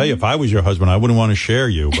I tell you, if I was your husband, I wouldn't want to share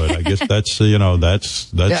you. But I guess that's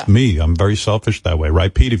that's me. I'm very selfish that way,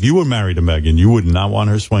 right, Pete? If you were married to Megan, you would not want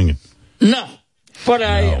her swinging. No, but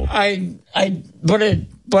No. I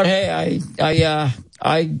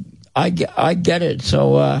get it.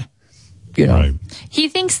 So, you know. Right. He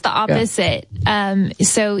thinks the opposite.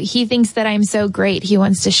 So he thinks that I'm so great, he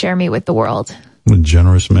wants to share me with the world. A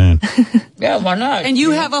generous man. Yeah, why not? And you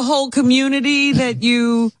have a whole community that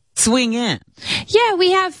you swing in. Yeah,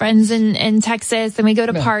 we have friends in Texas, and we go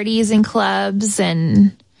to parties and clubs,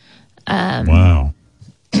 and Wow.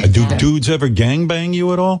 Do dudes ever gangbang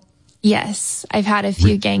you at all? yes, I've had a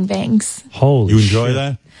few gangbangs. Holy You enjoy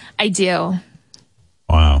that? I do.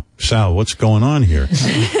 Wow. Sal, what's going on here?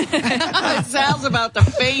 Sal's about to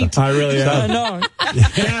faint. I really am. No.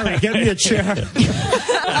 Gary, get me a chair.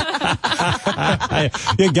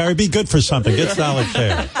 Yeah, Gary, be good for something. Get Sal a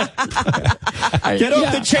chair. Get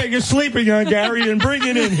off the chair you're sleeping on, Gary, and bring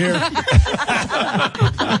it in here.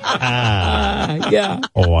 Yeah.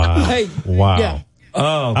 Oh, wow. Hey, Wow. yeah.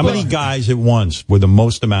 Oh, How many guys at once were the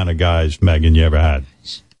most amount of guys, Megan, you ever had?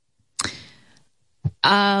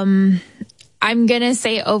 I'm going to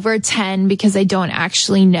say over 10 because I don't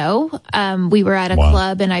actually know. We were at a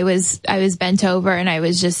club and I was bent over and I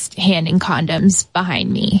was just handing condoms behind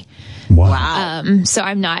me. Wow. So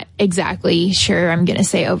I'm not exactly sure. I'm going to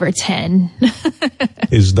say over 10.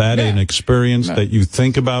 Is that an experience that you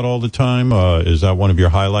think about all the time? Is that one of your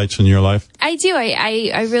highlights in your life? I do.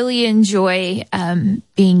 I really enjoy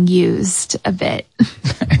being used a bit.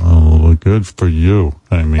 Oh, good for you.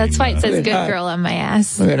 I mean, That's why it says good girl on my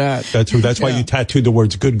ass. Look at that. That's why you tattooed the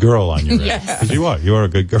words "good girl" on your ass. Yes. Because you are a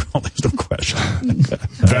good girl. There's no question.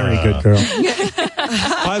 very good girl.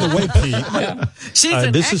 By the way, Pete, She's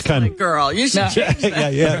an this is kind of girl. You should change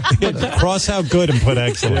that. yeah. Cross out good and put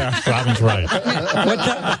excellent. Robin's right.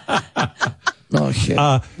 Oh, shit.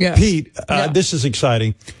 Pete, this is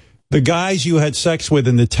exciting. The guys you had sex with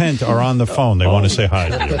in the tent are on the phone. They want to say hi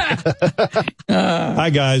to you. Hi,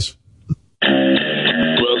 guys.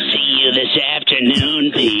 We'll see you this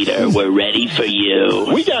afternoon, Peter. We're ready for you.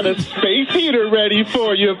 We got a space heater ready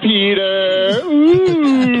for you, Peter.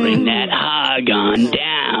 Ooh. Bring that hog on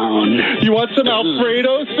down. You want some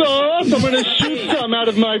Alfredo sauce? I'm going to shoot some out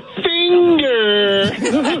of my finger.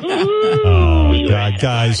 Oh, God,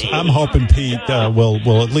 guys, I'm hoping Pete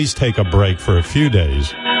will at least take a break for a few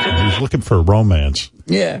days. He's looking for romance.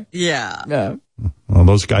 Yeah. Yeah. Well,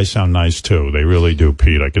 those guys sound nice, too. They really do,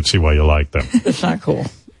 Pete. I can see why you like them. It's not cool.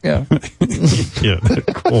 Yeah. Yeah, they're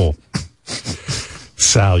cool.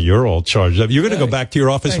 Sal, you're all charged up. You're going to go back to your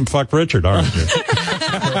office and fuck Richard, aren't you?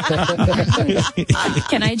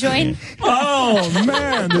 Can I join? Oh,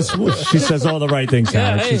 man. She says all the right things,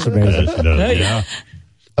 Howard. She's amazing. Yes, she does, yeah.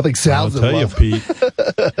 I think Sal's I'll tell you, Pete.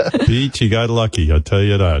 Pete, you got lucky. I'll tell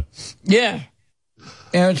you that. Yeah.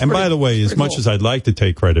 And by the way, as much as I'd like to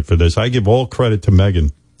take credit for this, I give all credit to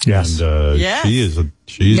Megan. Yes. And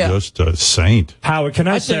she's just a saint. Howard, can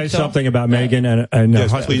I say something about Megan? And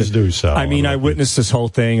yes, please do, Sal. I mean, I witnessed this whole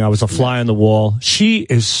thing. I was a fly on the wall. She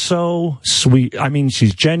is so sweet. I mean,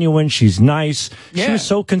 she's genuine. She's nice. She was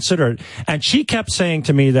so considerate. And she kept saying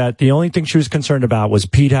to me that the only thing she was concerned about was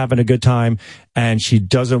Pete having a good time, and she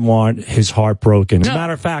doesn't want his heart broken. As a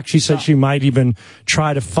matter of fact, she said she might even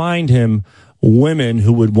try to find him women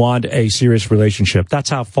who would want a serious relationship.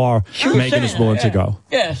 That's how far Megan is willing to go.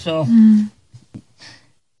 Yeah, so.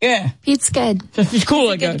 Yeah. Pete's good. He's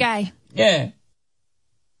cool. He's a good guy. Yeah.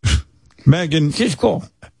 Megan. She's cool.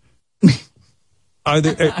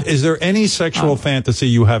 Is there any sexual fantasy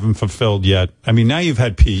you haven't fulfilled yet? I mean, now you've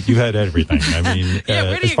had Pete, you've had everything. I mean,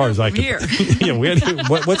 as far as I can.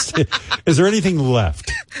 Is there anything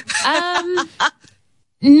left?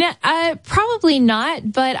 No, probably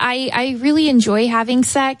not, but I really enjoy having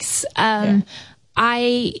sex.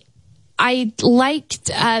 I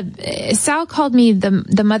liked, Sal called me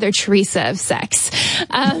the Mother Teresa of sex,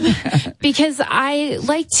 because I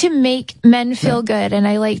like to make men feel good and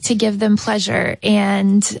I like to give them pleasure.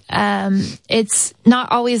 And, it's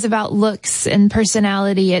not always about looks and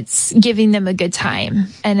personality. It's giving them a good time.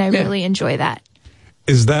 And I really enjoy that.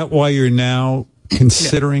 Is that why you're now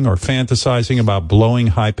considering or fantasizing about blowing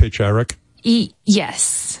high pitch Eric?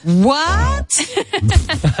 Yes. What?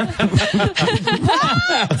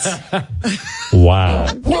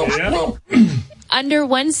 Wow. Under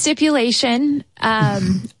one stipulation,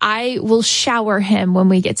 I will shower him when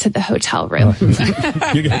we get to the hotel room.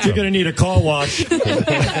 You're going to need a car wash.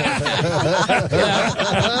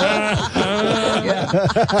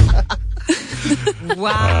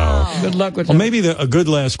 Wow. Good luck with Well, that. maybe a good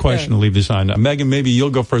last question to leave this on. Megan, maybe you'll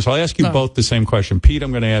go first. I'll ask you both the same question. Pete,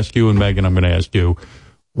 I'm going to ask you, and Megan, I'm going to ask you.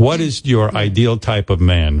 What is your ideal type of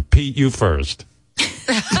man? Pete, you first.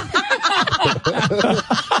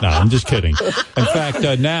 No, I'm just kidding. In fact,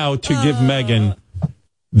 now to give Megan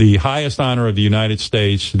the highest honor of the United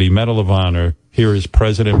States, the Medal of Honor, here is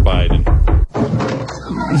President Biden.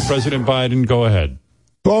 President Biden, go ahead.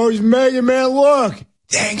 Boys, Megan, man, look.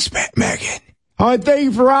 Thanks, Megan. I want to thank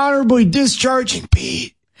you for honorably discharging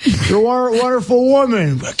Pete. You're a wonderful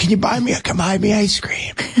woman. But can you buy me ice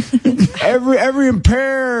cream? Every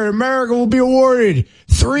impair in America will be awarded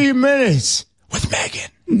 3 minutes with Megan.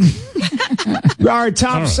 Our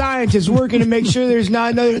top scientists working to make sure there's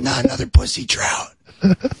not another pussy drought.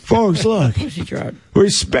 Folks, look. Pussy drought. We're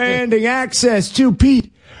expanding access to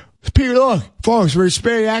Pete. Pete, look. Folks, we're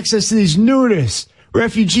expanding access to these nudist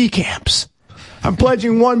refugee camps. I'm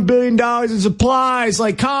pledging $1 billion in supplies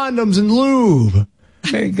like condoms and lube.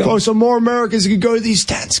 There you go. Folks, so more Americans can go to these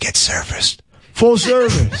tents, get serviced. Full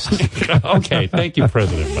service. Okay, thank you,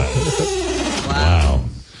 President Biden. Wow.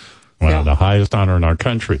 Wow, the highest honor in our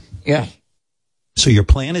country. Yeah. So your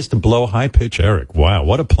plan is to blow high-pitch Eric. Wow,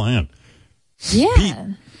 what a plan. Yeah. Pete,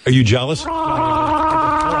 are you jealous? No.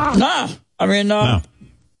 I mean, No.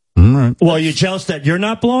 All right. Well, you're jealous that you're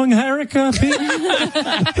not blowing Erica, Pete?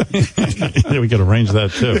 Yeah, we could arrange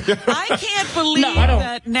that, too. I can't believe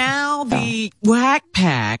that now the Whack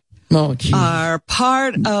Pack are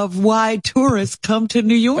part of why tourists come to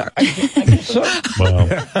New York. Well,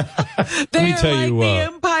 They're tell like you, the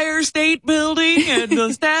Empire State Building and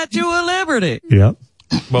the Statue of Liberty. Yep.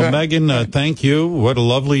 Well, Megan, thank you. What a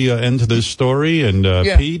lovely end to this story. And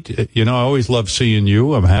Pete, I always love seeing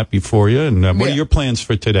you. I'm happy for you. And what are your plans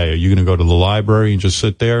for today? Are you going to go to the library and just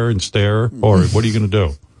sit there and stare? Or what are you going to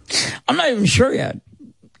do? I'm not even sure yet.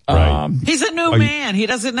 Right. He's a new man. He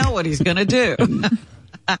doesn't know what he's going to do.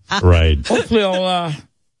 Right. Hopefully I'll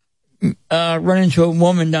run into a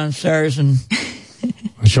woman downstairs and...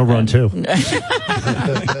 She'll run too.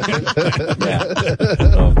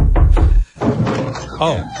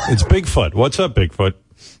 Oh, it's Bigfoot. What's up, Bigfoot?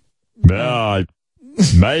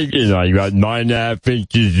 Megan, I got 9.5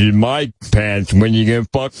 inches in my pants. When you gonna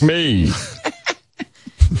fuck me?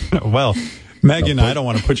 Well, Megan, I don't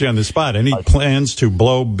want to put you on the spot. Any plans to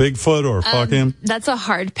blow Bigfoot or fuck him? That's a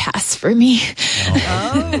hard pass for me.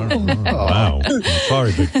 Wow.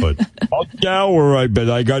 Sorry, Bigfoot. Yeah, all right, but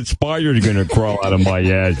I got spiders gonna crawl out of my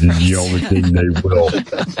ass, and the only thing they will.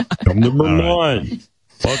 Come to Vermont.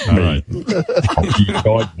 Fuck me. I'll keep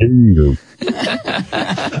talking to you.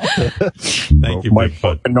 Thank you, my Bigfoot.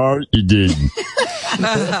 fucking heart, you did.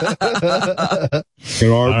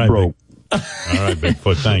 Your heart broke. All right,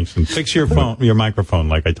 Bigfoot, thanks. And fix your your microphone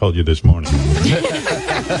like I told you this morning.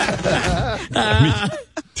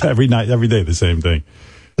 Every day, the same thing.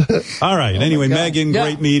 All right. Anyway, Megan,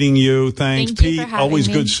 great meeting you. Thanks. Thank you Pete, for having always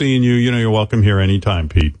me. good seeing you. You're welcome here anytime,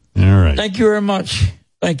 Pete. All right. Thank you very much.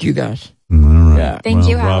 Thank you, guys. All right. Yeah. Thank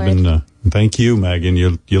you, Howard. Robin, thank you, Megan.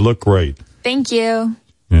 You look great. Thank you.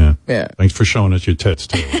 Yeah. Yeah. Thanks for showing us your tits,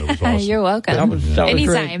 too. That was awesome. You're welcome. That was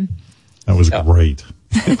Anytime. That was great.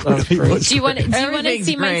 Do you want to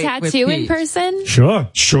see my tattoo in person? Sure.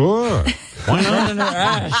 Why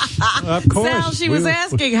not? Of course. Sal, she was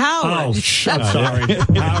asking Howard. Oh, I'm sorry.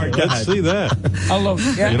 Howard, Let's see that. I love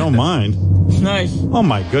it. You don't mind. It's nice. Oh,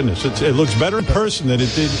 my goodness. It looks better in person than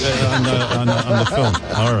it did on the film.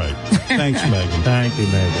 All right. Thanks, Megan. Thank you,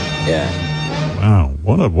 Megan. Yeah. Wow.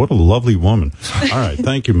 What a lovely woman. All right.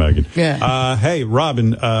 Thank you, Megan. Yeah. Hey,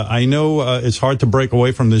 Robin, I know it's hard to break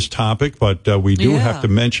away from this topic, but we do have to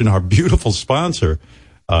mention our beautiful sponsor.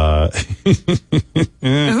 Who's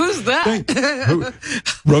that?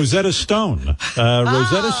 Rosetta Stone.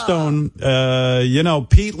 Rosetta Stone,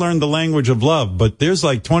 Pete learned the language of love, but there's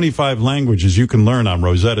like 25 languages you can learn on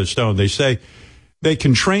Rosetta Stone. They say they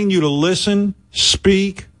can train you to listen,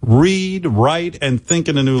 speak, read, write, and think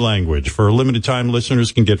in a new language. For a limited time,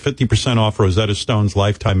 listeners can get 50% off Rosetta Stone's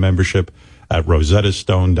lifetime membership at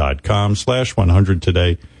rosettastone.com/100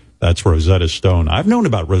 today. That's Rosetta Stone. I've known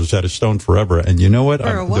about Rosetta Stone forever, and you know what?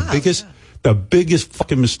 The biggest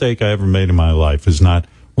fucking mistake I ever made in my life is not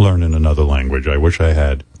learning another language. I wish I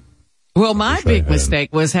had. Well, my big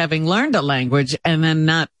mistake was having learned a language and then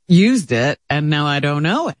not used it, and now I don't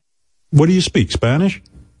know it. What do you speak, Spanish?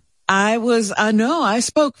 I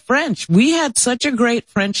spoke French. We had such a great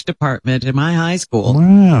French department in my high school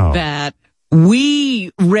that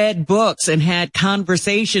we read books and had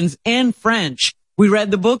conversations in French. We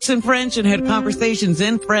read the books in French and had conversations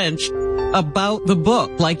in French about the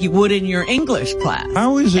book like you would in your English class.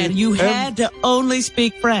 How is it? And you had to only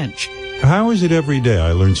speak French. How is it every day?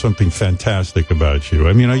 I learn something fantastic about you.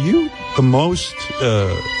 I mean, are you the most,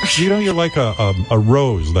 you're like a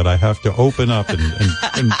rose that I have to open up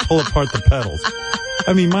and pull apart the petals.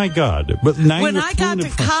 I mean, my God. But now when I got to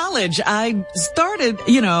college, I started,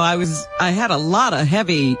 I had a lot of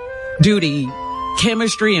heavy duty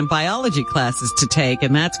chemistry and biology classes to take,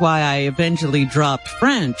 and that's why I eventually dropped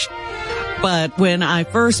French. But when I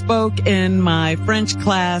first spoke in my French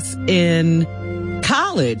class in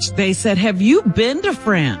college, they said, "Have you been to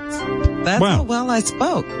France?" That's how well I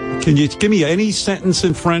spoke. Can you give me any sentence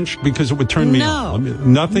in French? Because it would turn me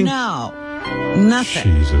on. Nothing? No. Nothing.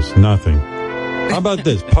 Jesus, nothing. How about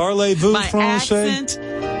this? Parlez-vous français?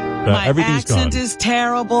 My everything's accent gone. is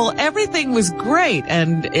terrible. Everything was great.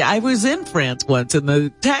 And I was in France once, and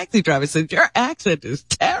the taxi driver said, "Your accent is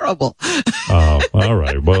terrible." Oh, all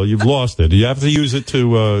right. Well, you've lost it. You have to use it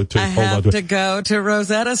to I have to go to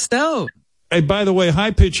Rosetta Stone. Hey, by the way,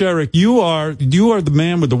 high pitch Eric, you are the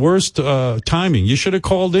man with the worst timing. You should have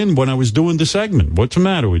called in when I was doing the segment. What's the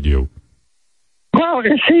matter with you? Well,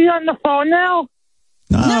 is she on the phone now?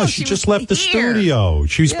 No, she just left the studio.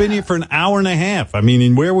 She's been here for an hour and a half. I mean,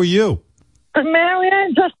 and where were you?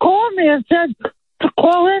 Marianne just called me and said to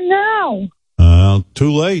call in now.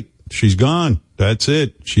 Too late. She's gone. That's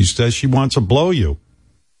it. She says she wants to blow you.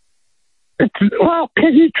 Well,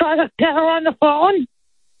 can you try to get her on the phone?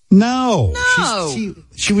 No.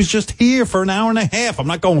 She was just here for an hour and a half. I'm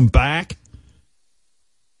not going back.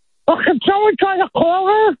 Well, can someone try to call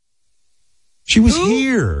her? She was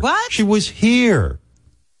here. What? She was here.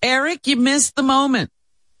 Eric, you missed the moment.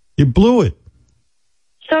 You blew it.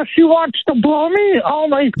 So she wants to blow me? Oh,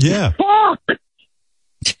 my fuck.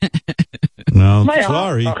 No,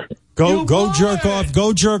 sorry. Go jerk off.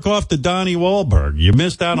 Go jerk off to Donnie Wahlberg. You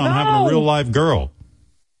missed out on having a real live girl.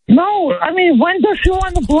 No, I mean, when does she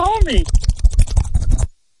want to blow me?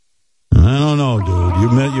 I don't know, dude. You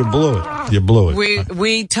blew it. You blew it.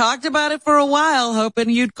 We talked about it for a while, hoping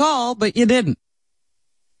you'd call, but you didn't.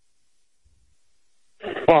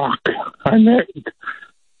 Fuck. I mean,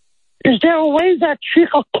 is there a way that she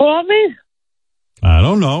could call me? I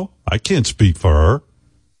don't know. I can't speak for her.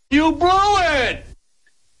 You blew it!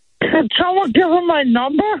 Can someone give her my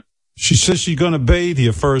number? She says she's going to bathe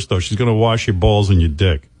you first, though. She's going to wash your balls and your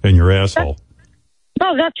dick and your asshole.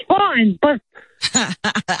 No, that's fine, but...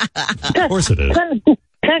 Of course it is.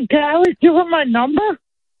 Can Gary give her my number?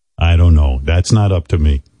 I don't know. That's not up to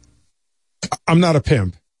me. I'm not a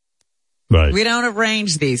pimp. Right. We don't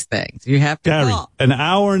arrange these things. You have to Gary, call. an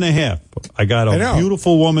hour and a half. I got a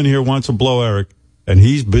beautiful woman here wants to blow Eric, and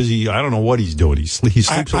he's busy. I don't know what he's doing. He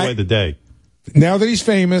sleeps away the day. Now that he's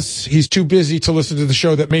famous, he's too busy to listen to the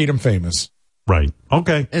show that made him famous. Right.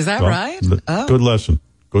 Okay. Is that right? Good lesson.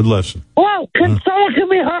 Good lesson. Well, can someone give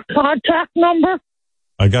me her contact number?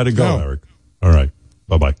 I got to go, Eric. All right.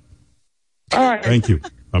 Bye-bye. All right. Thank you.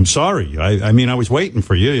 I'm sorry. I mean, I was waiting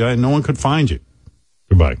for you. No one could find you.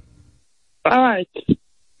 Goodbye. All right.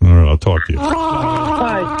 All right. I'll talk to you.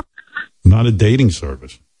 Bye. Not a dating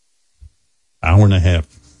service. Hour and a half.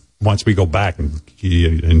 Once we go back and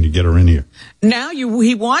you get her in here. Now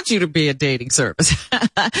he wants you to be a dating service.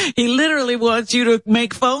 He literally wants you to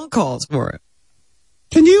make phone calls for him.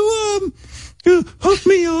 Can you hook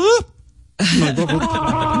me up?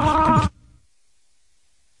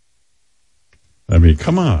 I mean,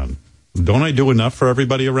 come on. Don't I do enough for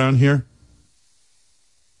everybody around here?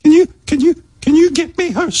 Can you get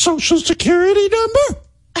me her social security number?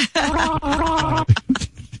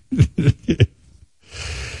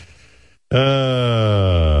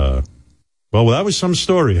 Well, that was some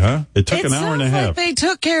story, huh? It took an hour and a half. Like they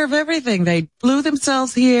took care of everything. They flew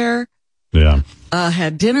themselves here. Yeah.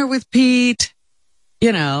 Had dinner with Pete,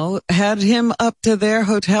 had him up to their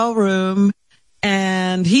hotel room,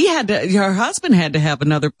 and her husband had to have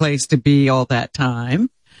another place to be all that time.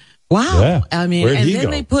 Wow. Yeah. I mean, Where'd he go?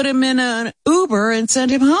 they put him in an Uber and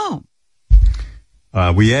sent him home.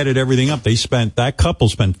 We added everything up. That couple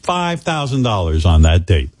spent $5,000 on that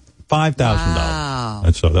date. $5,000. Wow.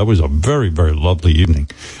 And so that was a very, very lovely evening.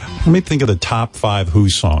 Let me think of the top 5 Who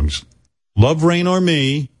songs. Love, Rain, or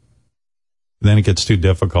Me. Then it gets too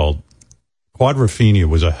difficult. Quadrophenia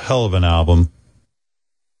was a hell of an album.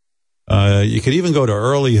 You could even go to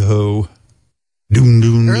early Who. Doom,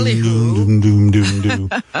 doom, Early doom, doom, doom, doom, doom.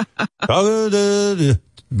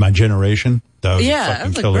 My Generation. That was a fucking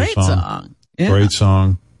that's a killer great song. Yeah. Great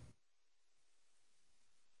song.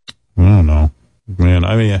 I don't know. Man,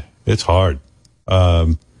 I mean, it's hard.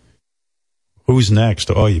 Who's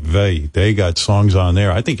next? Oh, they got songs on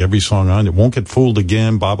there. I think every song on it. Won't Get Fooled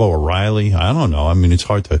Again, Bobo O'Reilly. I don't know. I mean, it's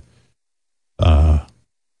hard to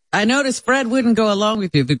I noticed Fred wouldn't go along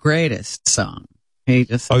with you, the greatest song. He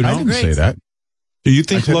just, I didn't say that. Do you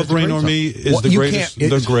think Love Rain on Me is the greatest?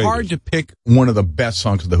 It's hard to pick one of the best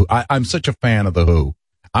songs of The Who. I'm such a fan of The Who.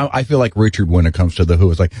 I feel like Richard when it comes to The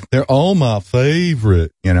Who. It's like, they're all my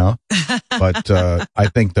favorite, you know? But I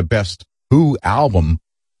think the best Who album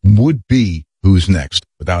would be Who's Next,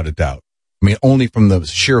 without a doubt. I mean, only from the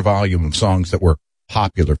sheer volume of songs that were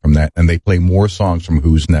popular from that, and they play more songs from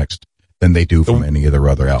Who's Next than they do from any of their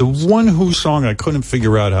other albums. The one Who song I couldn't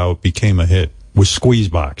figure out how it became a hit was Squeeze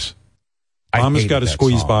Box. Mama's Got a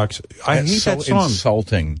Squeeze Box. I hate that song.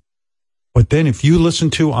 Insulting. But then if you listen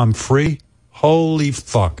to I'm Free, holy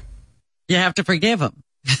fuck. You have to forgive him.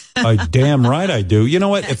 Damn right I do. You know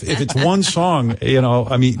what? If it's one song, you know,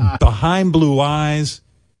 I mean, Behind Blue Eyes.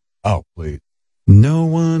 Oh, please. No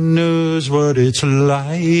one knows what it's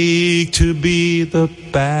like to be the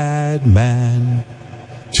bad man,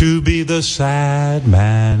 to be the sad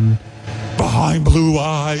man. Behind Blue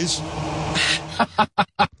Eyes.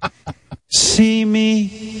 See me,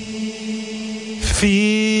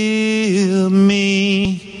 feel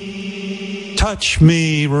me, touch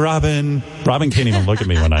me, Robin. Robin can't even look at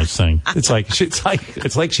me when I sing. It's like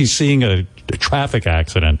she's seeing a traffic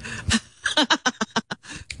accident.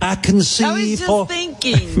 I can see. I was just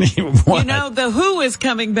thinking, you know, The Who is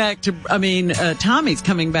coming back to, Tommy's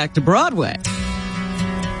coming back to Broadway.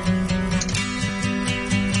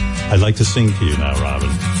 I'd like to sing to you now, Robin.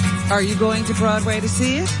 Are you going to Broadway to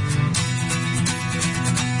see it?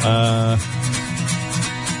 I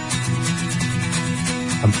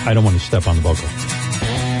don't want to step on the vocal.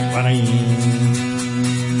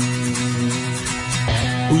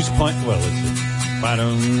 Who's playing? Well, let's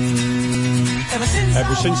see.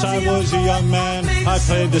 Ever since I was a young man, I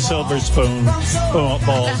played the silver spoon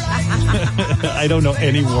balls. I don't know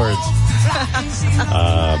any words.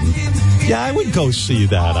 Yeah, I would go see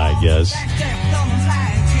that, I guess.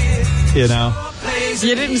 You know?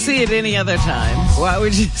 You didn't see it any other time. Why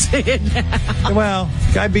would you see it now? Well,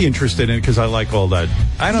 I'd be interested in it because I like all that.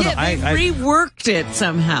 I don't know. They reworked it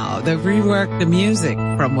somehow. They reworked the music,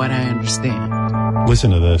 from what I understand.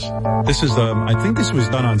 Listen to this. This is I think this was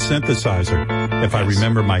done on synthesizer. If I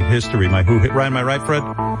remember my history, my Who hit. Am I right, Fred?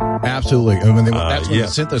 Absolutely. I mean, that's when the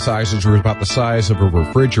synthesizers were about the size of a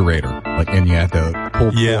refrigerator. And you had to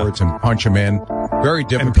pull cords and punch them in. Very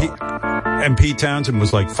difficult. And Pete Townsend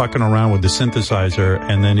was like fucking around with the synthesizer,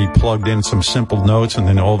 and then he plugged in some simple notes, and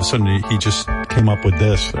then all of a sudden he just came up with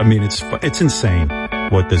this. I mean, it's insane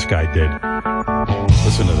what this guy did.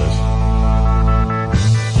 Listen to this.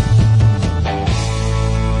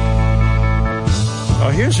 Oh,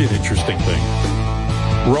 here's an interesting thing.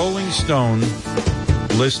 Rolling Stone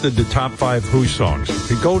listed the top 5 Who songs.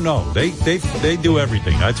 They do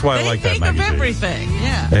everything. That's why I like that magazine. They think of everything,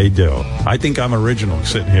 yeah. They do. I think I'm original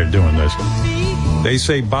sitting here doing this. They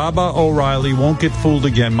say Baba O'Reilly, Won't Get Fooled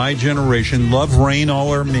Again, My Generation, Love Rain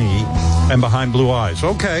O'er Me, and Behind Blue Eyes.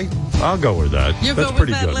 Okay, I'll go with that. That's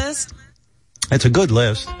pretty good. List? It's a good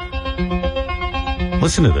list.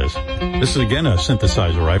 Listen to this. This is again a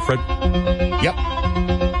synthesizer, right, Fred? Yep.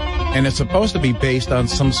 And it's supposed to be based on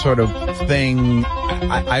some sort of thing.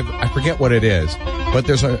 I forget what it is, but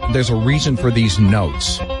there's a reason for these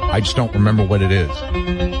notes. I just don't remember what it is.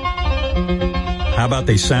 How about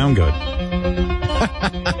they sound good?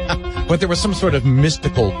 But there was some sort of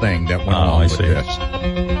mystical thing that went along with this.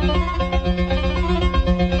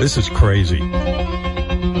 This is crazy.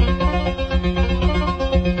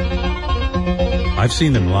 I've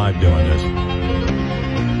seen them live doing this.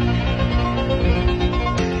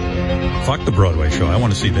 Fuck the Broadway show. I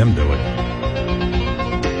want to see them do it.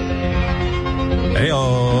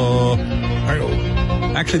 Hey-oh.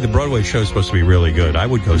 Actually, the Broadway show is supposed to be really good. I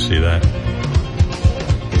would go see that.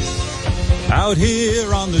 Out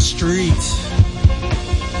here on the streets,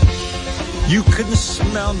 you couldn't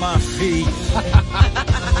smell my feet.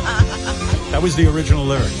 That was the original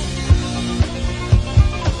lyric.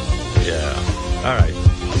 Yeah. All right.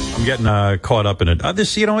 I'm getting caught up in it.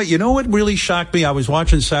 You know what really shocked me? I was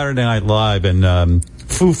watching Saturday Night Live, and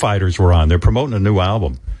Foo Fighters were on. They're promoting a new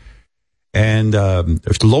album. And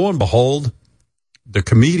lo and behold, the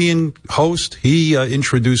comedian host, he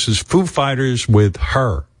introduces Foo Fighters with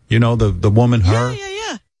Her. You know, the woman Her?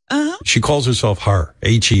 Yeah. Uh-huh. She calls herself Her,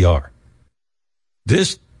 H-E-R.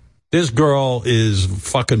 This girl is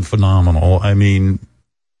fucking phenomenal. I mean,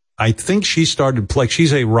 I think she started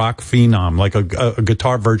she's a rock phenom, like a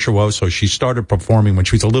guitar virtuoso. She started performing when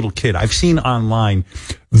she was a little kid. I've seen online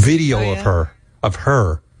video of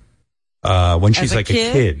her when she's like a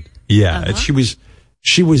kid. Yeah. Uh-huh. And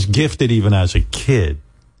she was gifted even as a kid.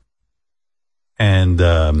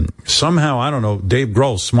 And somehow, I don't know, Dave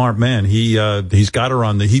Grohl, smart man, he's got her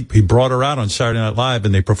on he brought her out on Saturday Night Live,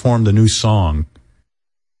 and they performed a new song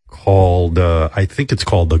called, I think it's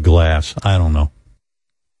called The Glass. I don't know.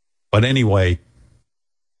 But anyway,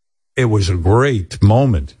 it was a great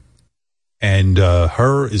moment. And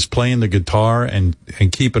her is playing the guitar and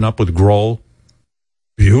keeping up with Grohl.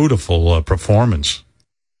 Beautiful performance.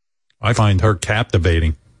 I find her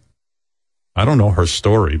captivating. I don't know her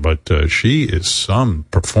story, but she is some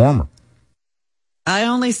performer. I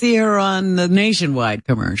only see her on the Nationwide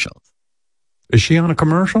commercials. Is she on a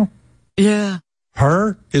commercial? Yeah.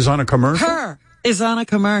 Her is on a commercial? Her is on a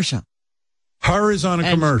commercial. Her is on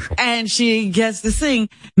a commercial. And she gets to sing,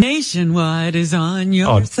 Nationwide is on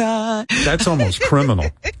your side. That's almost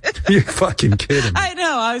criminal. You're fucking kidding me. I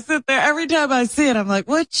know. I sit there every time I see it. I'm like,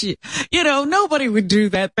 nobody would do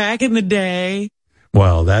that back in the day.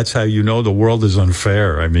 Well, that's how you know the world is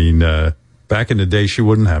unfair. I mean, back in the day, she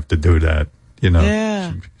wouldn't have to do that.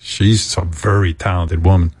 Yeah. She's a very talented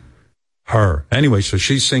woman. Her. Anyway, so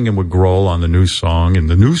she's singing with Grohl on the new song. And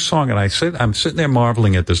I'm sitting there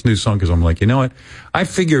marveling at this new song because I'm like, you know what? I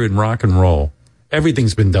figure in rock and roll,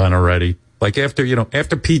 everything's been done already. Like after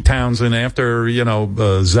Pete Townsend, after,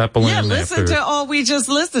 Zeppelin. Yeah, listen to all we just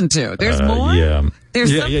listened to. There's more? Yeah.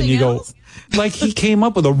 There's something and you else? Go, like he came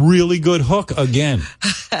up with a really good hook again.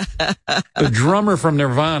 The drummer from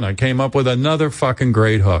Nirvana came up with another fucking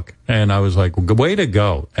great hook. And I was like, way to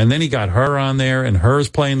go. And then he got her on there, and her's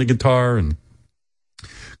playing the guitar, and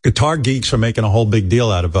guitar geeks are making a whole big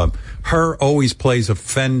deal out of them. Her always plays a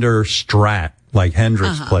Fender Strat like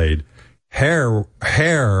Hendrix played. Her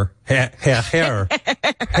was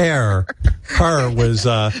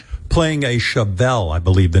playing a Chevelle, I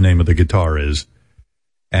believe the name of the guitar is.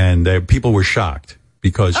 And people were shocked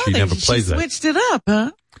because she never plays that. She switched it up,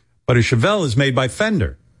 huh? But a Chevelle is made by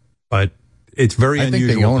Fender. But it's very unusual. I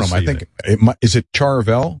think they own them. I think is it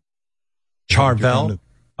Charvel? Charvel?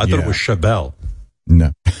 I thought it was Chevelle.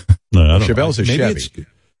 No. No, Chevelle's a Chevy.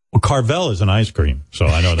 Carvel is an ice cream, so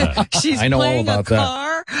I know that. I know all about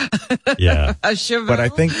that. Yeah. A Chevelle. But I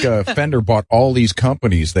think Fender bought all these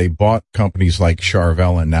companies. They bought companies like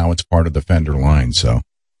Charvel, and now it's part of the Fender line. So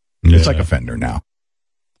it's like a Fender now.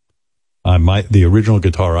 The original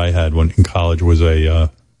guitar I had when in college was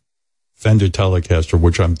a Fender Telecaster,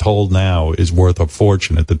 which I'm told now is worth a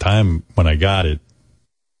fortune. At the time when I got it,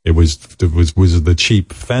 it was the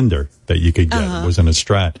cheap Fender that you could get. It wasn't a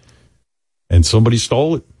Strat, and somebody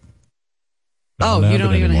stole it. You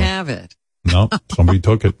don't even have it. No, somebody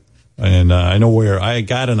took it, and I know where. I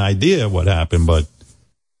got an idea what happened, but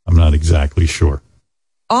I'm not exactly sure.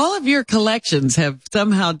 All of your collections have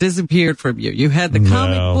somehow disappeared from you. You had the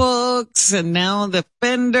comic books and now the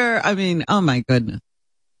Fender. I mean, oh my goodness.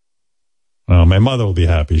 Well, my mother will be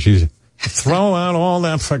happy. She's throw out all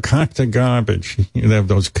that forgotten garbage. You have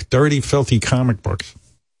those dirty, filthy comic books.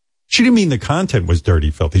 She didn't mean the content was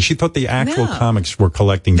dirty, filthy. She thought the actual comics were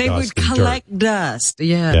collecting dust. They would collect dust.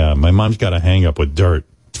 Yeah. Yeah. My mom's got a hang up with dirt.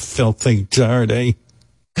 Filthy, dirty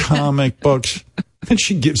comic books. And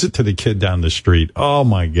she gives it to the kid down the street. Oh,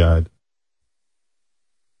 my God.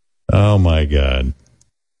 Oh, my God.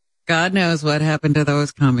 God knows what happened to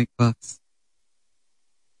those comic books.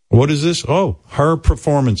 What is this? Oh, her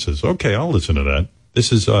performances. Okay, I'll listen to that.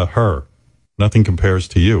 This is her. Nothing Compares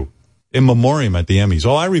to You. In memoriam at the Emmys.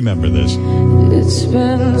 Oh, I remember this. It's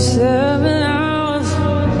been 7 hours,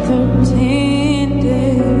 13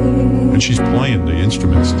 days. And she's playing the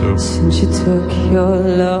instruments, too. Since you took your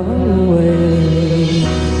love away.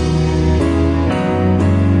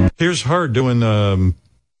 Here's her doing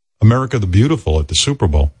America the Beautiful at the Super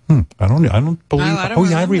Bowl. I don't believe. I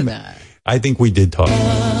remember that. I think we did talk.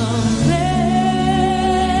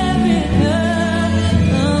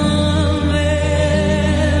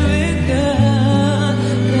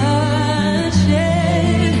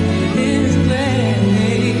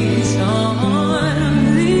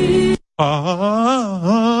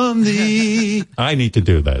 I need to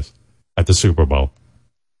do this at the Super Bowl.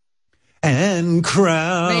 And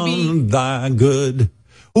crown thy good.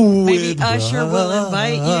 Maybe Usher will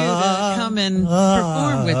invite you to come and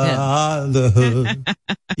perform with him.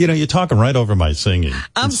 You're talking right over my singing.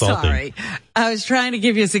 I'm sorry. I was trying to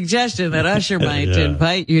give you a suggestion that Usher might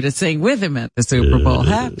invite you to sing with him at the Super Bowl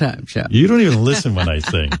halftime show. You don't even listen when I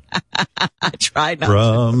sing. I try not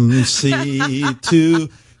From sea to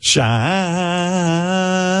shining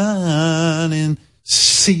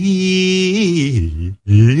sea.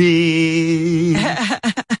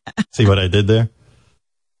 See what I did there?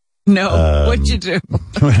 No, what'd you do?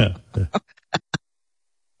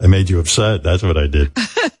 I made you upset. That's what I did.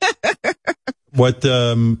 What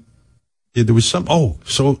Yeah, there was some. Oh,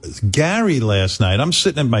 so Gary last night, I'm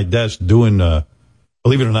sitting at my desk doing,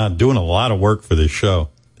 believe it or not, doing a lot of work for this show.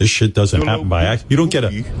 This shit doesn't happen by accident. You don't get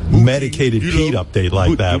a Medicated Pete update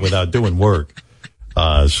like that without doing work.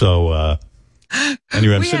 Anyway,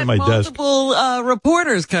 I'm sitting at my desk. Multiple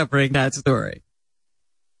reporters covering that story.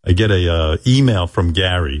 I get a email from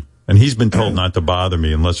Gary, and he's been told not to bother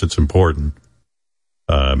me unless it's important.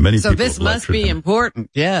 Many so people this must be him. important.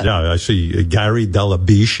 Yeah. Yeah, I see Gary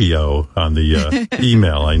Delabicio on the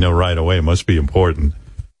email. I know right away it must be important.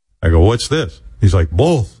 I go, what's this? He's like,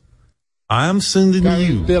 both. I'm sending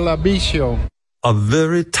you a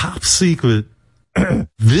very top secret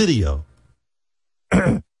video.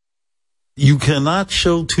 You cannot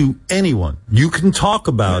show to anyone. You can talk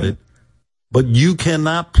about it, but you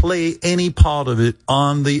cannot play any part of it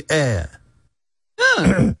on the air.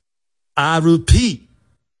 I repeat,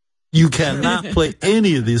 you cannot play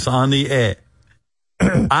any of this on the air.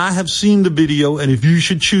 I have seen the video, and if you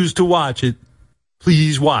should choose to watch it,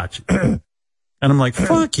 please watch it. And I'm like,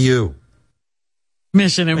 fuck you.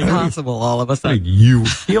 Mission Impossible all of a sudden.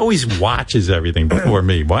 He always watches everything before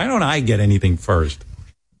me. Why don't I get anything first?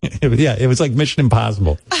 Yeah, it was like Mission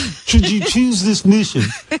Impossible. Should you choose this mission,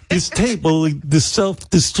 this tape will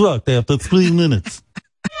self-destruct after 3 minutes.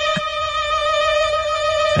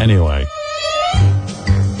 Anyway.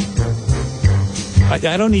 I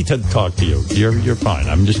don't need to talk to you. You're fine.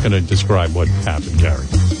 I'm just going to describe what happened, Gary.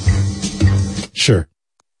 Sure.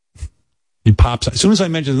 He pops on. As soon as I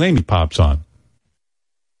mention the name, he pops on.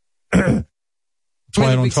 That's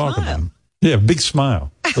why I don't talk about him. Yeah, big smile.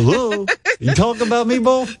 Hello? You talk about me,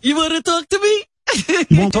 Bo? You want to talk to me?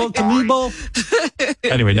 You want to talk to me, Bo?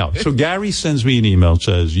 Anyway, no. So Gary sends me an email,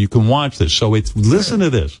 says, you can watch this. So listen to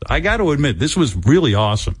this. I got to admit, this was really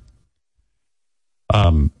awesome.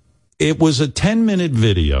 It was a 10-minute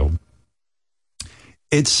video.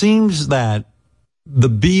 It seems that the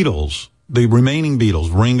Beatles, the remaining Beatles,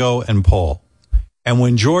 Ringo and Paul, and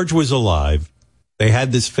when George was alive, they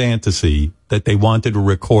had this fantasy that they wanted to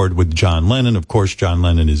record with John Lennon. Of course, John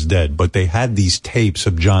Lennon is dead, but they had these tapes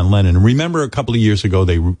of John Lennon. And remember a couple of years ago,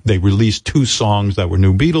 they released 2 songs that were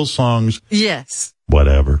new Beatles songs? Yes.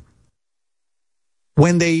 Whatever.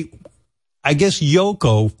 When I guess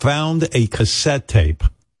Yoko found a cassette tape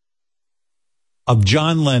of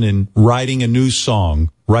John Lennon writing a new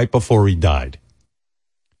song right before he died.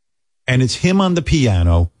 And it's him on the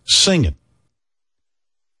piano singing.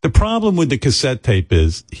 The problem with the cassette tape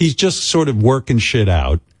is he's just sort of working shit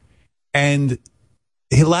out, and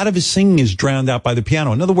a lot of his singing is drowned out by the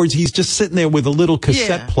piano. In other words, he's just sitting there with a little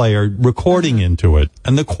cassette player recording into it,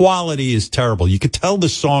 and the quality is terrible. You could tell the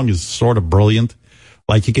song is sort of brilliant,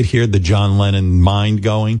 like you could hear the John Lennon mind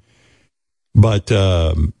going. But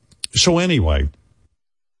so anyway,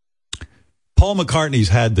 Paul McCartney's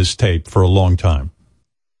had this tape for a long time,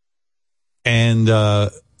 and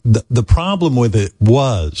the problem with it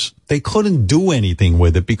was they couldn't do anything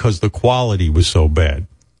with it because the quality was so bad.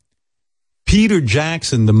 Peter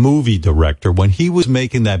Jackson, the movie director, when he was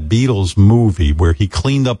making that Beatles movie where he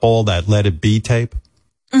cleaned up all that Let It Be tape,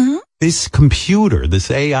 this computer, this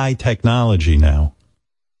AI technology now,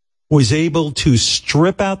 was able to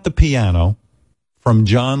strip out the piano from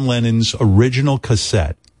John Lennon's original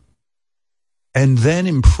cassette and then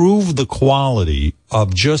improve the quality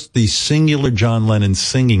of just the singular John Lennon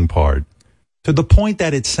singing part to the point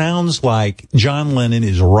that it sounds like John Lennon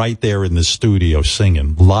is right there in the studio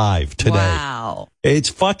singing live today. Wow. It's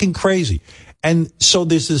fucking crazy. And so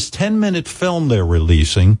there's this 10-minute film they're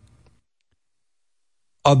releasing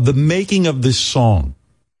of the making of this song.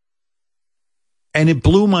 And it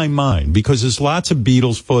blew my mind because there's lots of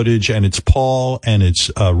Beatles footage, and it's Paul and it's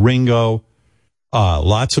Ringo.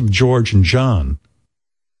 Lots of George and John.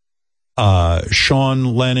 Sean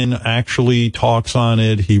Lennon actually talks on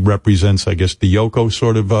it. He represents, I guess, the Yoko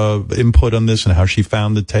sort of input on this and how she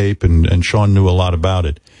found the tape, and Sean knew a lot about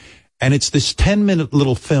it. And it's this 10-minute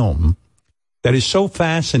little film that is so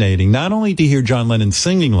fascinating, not only to hear John Lennon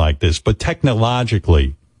singing like this, but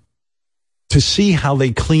technologically, to see how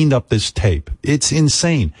they cleaned up this tape. It's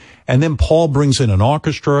insane. And then Paul brings in an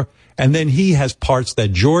orchestra, and then he has parts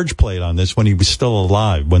that George played on this when he was still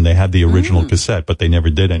alive, when they had the original cassette, but they never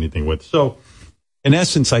did anything with. So, in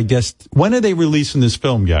essence, I guess, when are they releasing this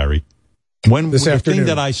film, Gary? When this afternoon. The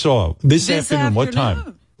thing that I saw this afternoon. What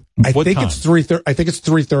time? I think it's 3:30. I think it's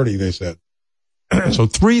 3:30. They said. So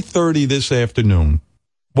 3:30 this afternoon.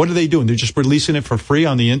 What are they doing? They're just releasing it for free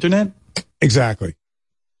on the internet? Exactly.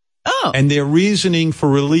 Oh. And their reasoning for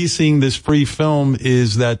releasing this free film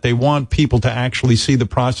is that they want people to actually see the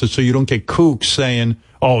process so you don't get kooks saying,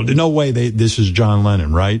 oh, no way this is John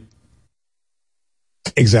Lennon, right?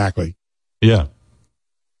 Exactly. Yeah.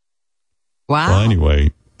 Wow. Well,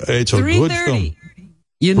 anyway, it's a good film.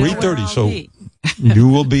 3:30. So you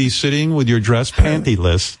will be sitting with your dress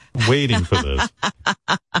pantyless, waiting for this.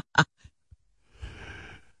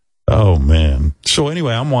 Oh man. So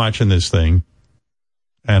anyway, I'm watching this thing,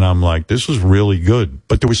 and I'm like, this was really good.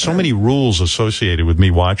 But there were so many rules associated with me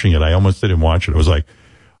watching it. I almost didn't watch it. I was like,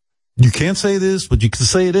 you can't say this, but you can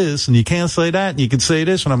say this, and you can't say that, and you can say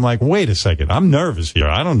this. And I'm like, wait a second, I'm nervous here.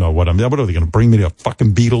 I don't know what are they going to bring me to a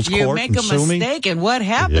fucking Beatles court and sue me? You make a mistake, and what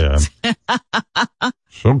happens? Yeah.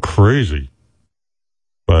 So crazy.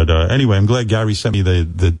 But anyway, I'm glad Gary sent me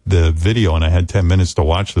the video, and I had 10 minutes to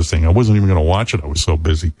watch this thing. I wasn't even going to watch it. I was so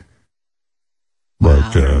busy.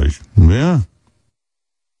 But, yeah.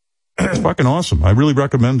 It's fucking awesome. I really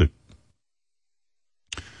recommend it.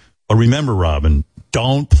 But remember, Robin,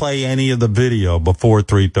 don't play any of the video before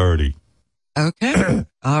 3:30. Okay.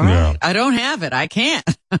 All right. Yeah. I don't have it. I can't.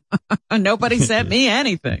 Nobody sent me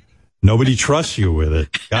anything. Nobody trusts you with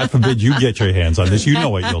it. God forbid you get your hands on this. You know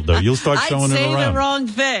what you'll do. You'll start showing it around. I'd say the wrong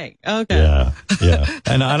thing. Okay. Yeah, yeah.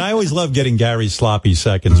 And I always love getting Gary's sloppy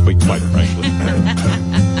seconds, but quite frankly.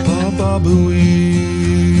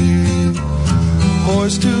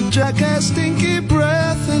 Horse to jackass, stinky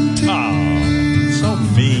breath and teeth. Oh, so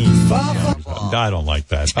mean. I don't like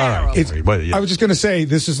that. All right. I was just going to say,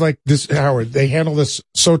 this is like this, Howard. They handle this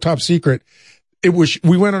so top secret.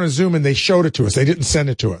 We went on a Zoom and they showed it to us. They didn't send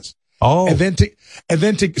it to us. Oh. And then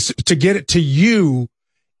to get it to you,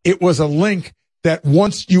 it was a link that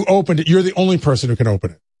once you opened it, you're the only person who can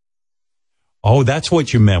open it. Oh, that's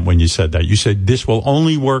what you meant when you said that. You said this will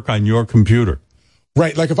only work on your computer.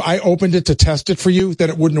 Right. Like if I opened it to test it for you, then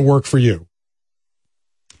it wouldn't have worked for you.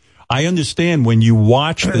 I understand when you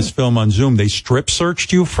watch this film on Zoom, they strip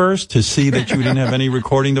searched you first to see that you didn't have any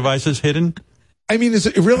recording devices hidden. I mean,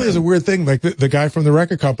 it really is a weird thing. Like the guy from the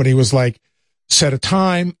record company was like, set a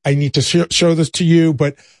time. I need to show this to you.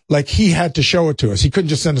 But like he had to show it to us. He couldn't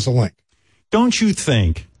just send us a link. Don't you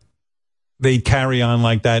think they carry on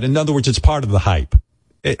like that? In other words, it's part of the hype.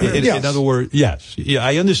 Yes. In other words, yes. Yeah,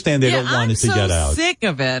 I understand they don't want it to get out. I'm so sick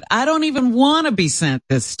of it. I don't even want to be sent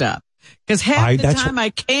this stuff. Because half the time I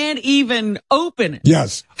can't even open it.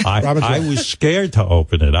 Yes. I was scared to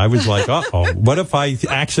open it. I was like, uh-oh, what if I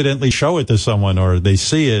accidentally show it to someone or they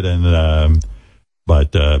see it? And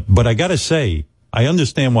but I got to say, I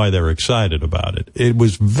understand why they're excited about it. It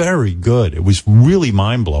was very good. It was really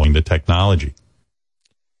mind-blowing, the technology.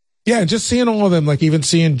 Yeah, and just seeing all of them, like even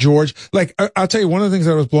seeing George. Like, I'll tell you, one of the things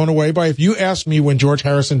that I was blown away by, if you asked me when George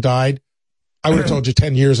Harrison died, I would have told you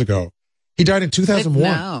 10 years ago. He died in 2001.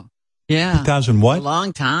 No. Yeah. 2000 what? A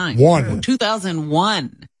long time.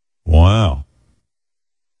 2001. Wow.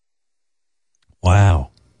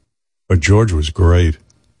 But George was great.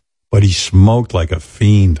 But he smoked like a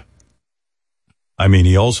fiend. I mean,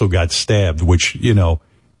 he also got stabbed, which,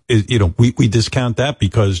 we discount that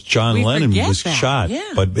because John Lennon was shot.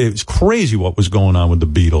 Yeah. But it's crazy what was going on with the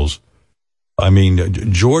Beatles. I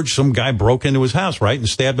mean, George, some guy broke into his house, right? And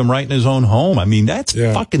stabbed him right in his own home. I mean, that's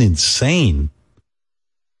fucking insane.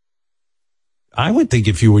 I would think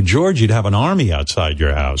if you were George, you'd have an army outside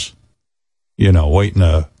your house, waiting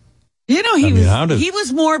to. He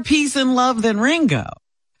was more peace and love than Ringo.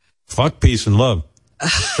 Fuck peace and love.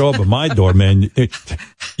 Show up at my door, man.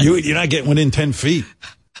 You're not getting within 10 feet.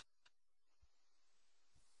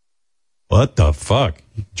 What the fuck?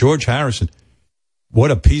 George Harrison.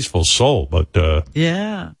 What a peaceful soul, but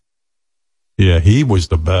yeah, he was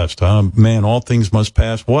the best. Man, All Things Must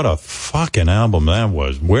Pass. What a fucking album that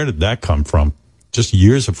was. Where did that come from? Just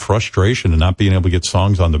years of frustration and not being able to get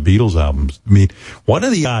songs on the Beatles albums. I mean, what are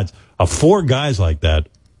the odds of 4 guys like that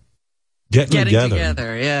getting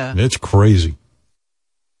together? Yeah, it's crazy.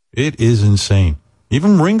 It is insane.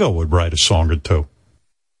 Even Ringo would write a song or two,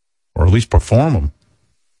 or at least perform them.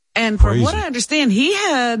 And from what I understand, he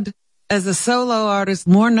had, as a solo artist,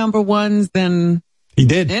 more number ones than he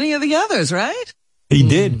did any of the others, right? He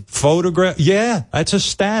did. Photograph. Yeah, that's a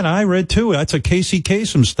stat I read too. That's a Casey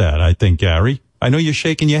Kasem stat, I think, Gary. I know you're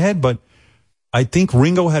shaking your head, but I think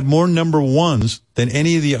Ringo had more number ones than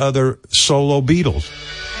any of the other solo Beatles.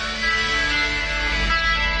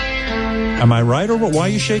 Am I right, or what? Why are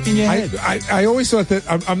you shaking your head? I always thought that,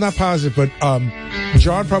 I'm not positive, but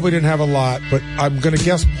John probably didn't have a lot, but I'm going to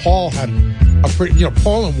guess Paul had a pretty,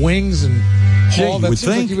 Paul and Wings and Paul, that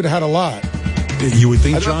seems like he would have had a lot. You would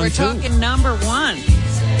think John, we're talking number one.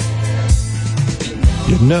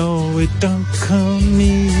 It don't come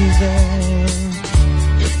easy.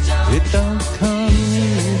 It don't come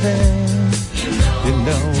easy. It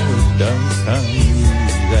don't come easy.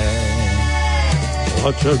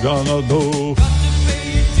 What you gonna do?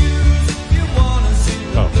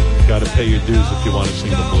 pay your dues if you want to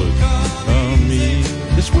sing the blues.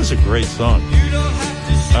 This was a great song. All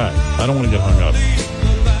right, I don't want to get hung up.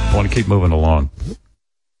 I want to keep moving along.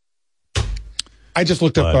 I just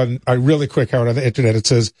looked up really quick, Howard, on the internet. It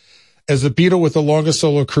says, as the Beatle with the longest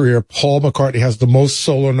solo career, Paul McCartney has the most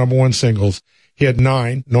solo number one singles. He had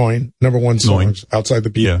nine number one songs outside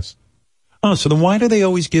the Beatles. Oh, so then why do they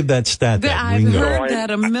always give that stat? I've heard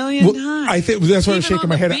that a million times. I think that's why I was shaking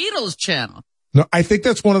my head. Beatles channel. No, I think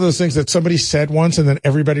that's one of those things that somebody said once and then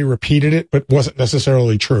everybody repeated it, but wasn't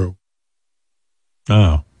necessarily true.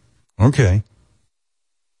 Oh, okay.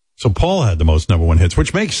 So Paul had the most number one hits,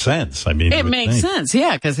 which makes sense. I mean, it makes sense,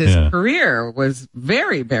 yeah, because his career was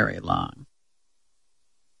very, very long.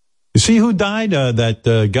 You see who died?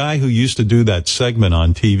 That guy who used to do that segment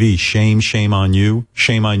on TV, Shame on You,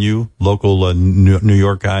 local New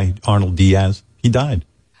York guy, Arnold Diaz. He died.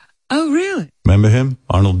 Oh, really? Remember him?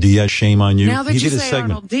 Arnold Diaz, Shame on You. Now that he you did a say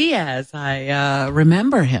segment. Arnold Diaz, I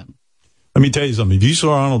remember him. Let me tell you something. If you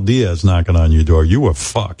saw Arnold Diaz knocking on your door, you were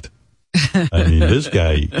fucked. I mean, this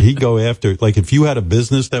guy, he'd go after, like, if you had a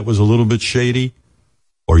business that was a little bit shady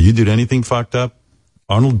or you did anything fucked up,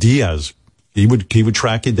 Arnold Diaz, he would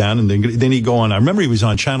track you down and then he'd go on. I remember he was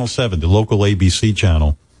on Channel 7, the local ABC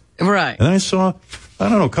channel. Right. And I saw, I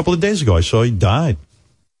don't know, a couple of days ago, I saw he died.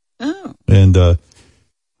 Oh. And,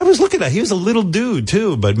 I was looking at that. He was a little dude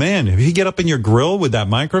too, but man, if he get up in your grill with that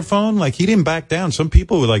microphone, like he didn't back down. Some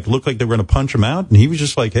people would like look like they were going to punch him out, and he was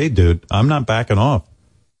just like, "Hey, dude, I'm not backing off."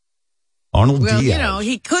 Arnold Diaz. You know,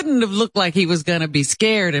 he couldn't have looked like he was going to be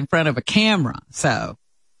scared in front of a camera. So,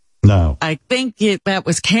 no, I think that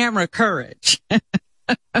was camera courage.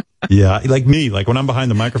 Yeah, like me. Like when I'm behind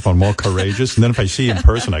the microphone, I'm all courageous, and then if I see you in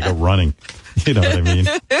person, I go running. You know what I mean?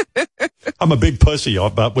 I'm a big pussy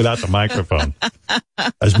without the microphone,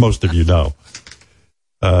 as most of you know.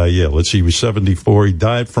 Yeah, let's see. He was 74. He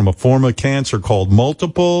died from a form of cancer called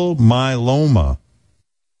multiple myeloma.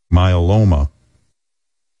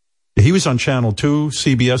 He was on Channel 2,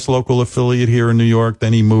 CBS local affiliate here in New York.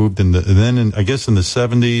 Then he moved I guess in the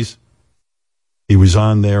 70s, he was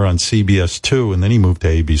on there on CBS 2, and then he moved to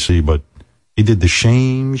ABC, but he did the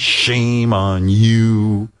Shame on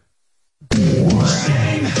You.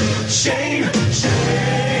 Shame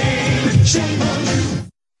on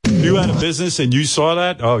you. You had a business and you saw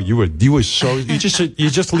that? Oh, you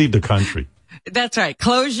just leave the country. That's right.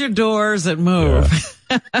 Close your doors and move.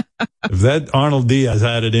 Yeah. If that Arnold Diaz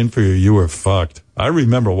had it in for you, you were fucked. I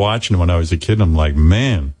remember watching him when I was a kid, and I'm like,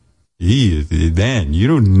 man, you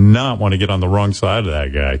do not want to get on the wrong side of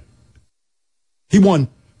that guy. He won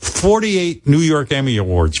 48 New York Emmy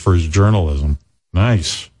Awards for his journalism.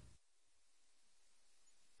 Nice.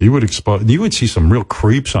 You would see some real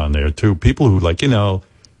creeps on there, too. People who, like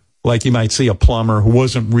you might see a plumber who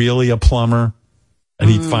wasn't really a plumber, and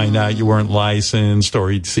he'd find out you weren't licensed, or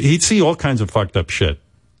he'd see all kinds of fucked up shit.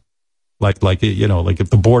 Like if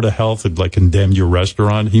the Board of Health had condemned your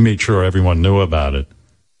restaurant, he made sure everyone knew about it.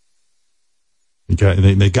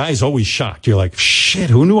 The guy's always shocked. You're like, shit,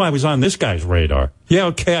 who knew I was on this guy's radar? Yeah,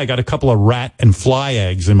 okay, I got a couple of rat and fly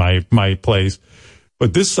eggs in my place,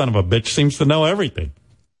 but this son of a bitch seems to know everything.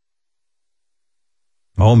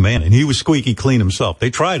 Oh, man, and he was squeaky clean himself.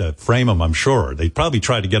 They tried to frame him, I'm sure. They probably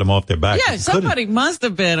tried to get him off their back. Yeah, somebody must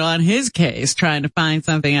have been on his case trying to find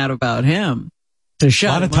something out about him to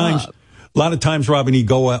shut him up. A lot of times, Robin, he'd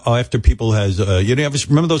go after people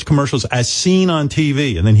remember those commercials as seen on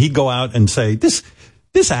TV, and then he'd go out and say, this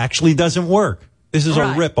actually doesn't work. This is a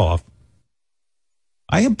ripoff.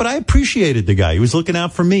 But I appreciated the guy. He was looking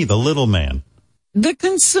out for me, the little man. The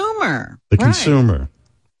consumer. The consumer.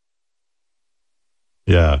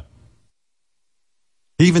 Yeah.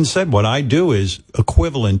 He even said what I do is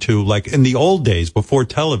equivalent to, like in the old days before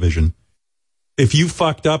television, if you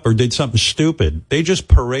fucked up or did something stupid, they just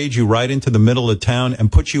parade you right into the middle of town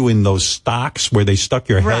and put you in those stocks where they stuck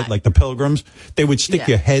your head like the Pilgrims. They would stick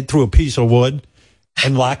your head through a piece of wood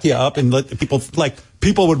and lock you up and let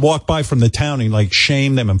people would walk by from the town and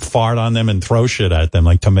shame them and fart on them and throw shit at them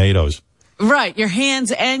like tomatoes. Right. Your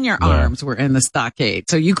hands and your arms were in the stockade,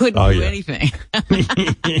 so you couldn't do anything.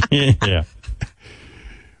 Yeah.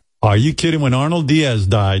 Are you kidding? When Arnold Diaz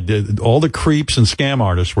died, all the creeps and scam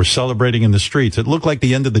artists were celebrating in the streets. It looked like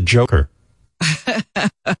the end of the Joker.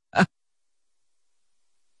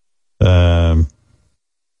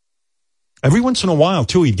 Every once in a while,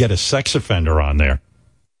 too, he'd get a sex offender on there.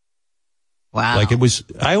 Wow.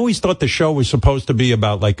 I always thought the show was supposed to be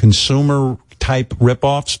about consumer type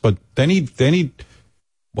ripoffs, but then he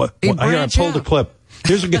I pulled a clip.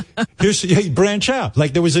 He'd branch out.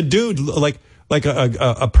 Like there was a dude, like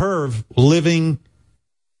a perv living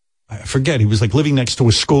I forget, he was like living next to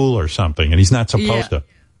a school or something, and he's not supposed to.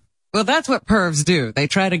 Well, that's what pervs do. They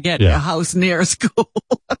try to get a house near a school.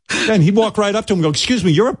 And he'd walk right up to him and go, excuse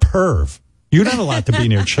me, you're a perv. You're not allowed to be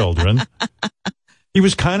near children. He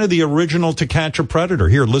was kind of the original To Catch a Predator.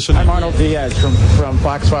 Here, listen. I'm Arnold Diaz from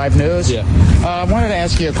Fox 5 News. Yeah. I wanted to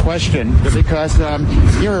ask you a question because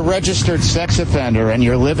you're a registered sex offender and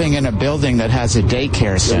you're living in a building that has a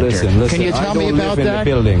daycare center. Listen, Can you tell me about that?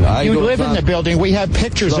 You live in the building. We have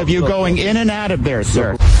pictures of you going in and out of there,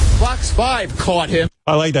 sir. Fox 5 caught him.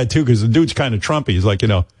 I like that, too, because the dude's kind of Trumpy. He's like,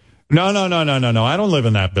 no. I don't live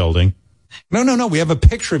in that building. No. We have a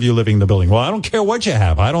picture of you living in the building. Well, I don't care what you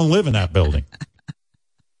have. I don't live in that building.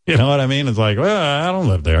 You know what I mean? It's like, well, I don't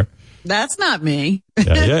live there. That's not me.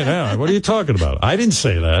 Yeah. What are you talking about? I didn't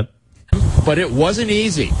say that. But it wasn't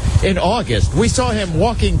easy. In August, we saw him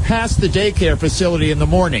walking past the daycare facility in the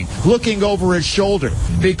morning, looking over his shoulder.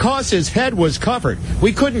 Because his head was covered,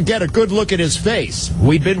 we couldn't get a good look at his face.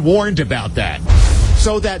 We'd been warned about that.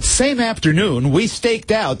 So that same afternoon, we staked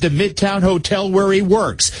out the Midtown Hotel where he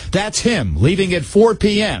works. That's him, leaving at 4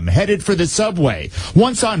 p.m., headed for the subway.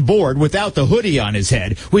 Once on board, without the hoodie on his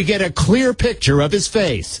head, we get a clear picture of his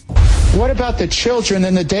face. What about the children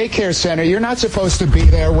in the daycare center? You're not supposed to be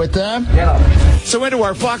there with them. Yeah. So into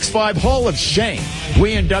our Fox 5 Hall of Shame,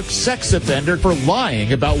 we induct sex offender for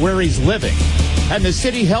lying about where he's living. And the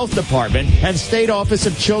City Health Department and State Office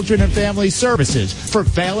of Children and Family Services for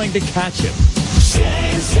failing to catch him.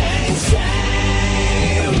 Shame.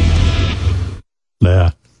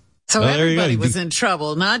 Yeah. So everybody was in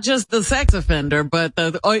trouble, not just the sex offender, but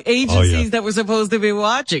the agencies that were supposed to be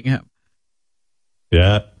watching him.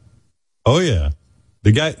 Yeah. Oh, yeah.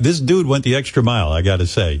 This dude went the extra mile, I got to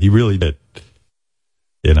say. He really did.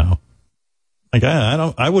 You know. Like,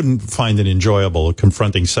 I wouldn't find it enjoyable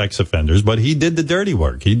confronting sex offenders, but he did the dirty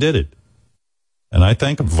work. He did it. And I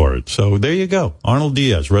thank him for it. So there you go. Arnold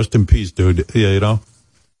Diaz, rest in peace, dude. You know,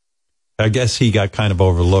 I guess he got kind of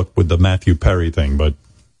overlooked with the Matthew Perry thing, but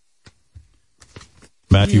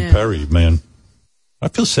Matthew Perry, man, I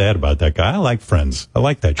feel sad about that guy. I like Friends. I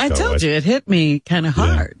like that show. I told you, it hit me kind of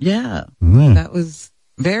hard. Yeah. That was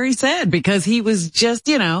very sad because he was just,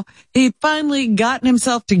 he'd finally gotten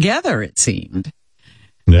himself together, it seemed.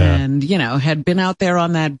 Yeah. And, had been out there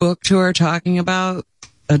on that book tour talking about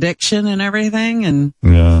addiction and everything, and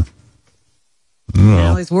now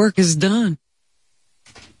his work is done.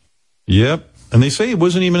 Yep. And they say it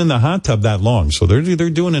wasn't even in the hot tub that long, so they're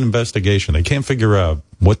doing an investigation. They can't figure out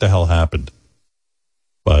what the hell happened,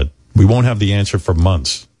 but we won't have the answer for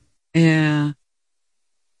months. Yeah.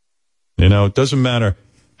 It doesn't matter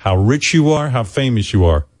how rich you are, how famous you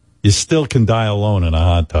are, you still can die alone in a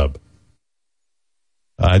hot tub.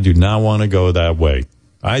 I do not want to go that way.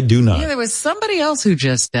 I do not. Yeah, there was somebody else who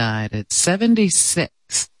just died at 76,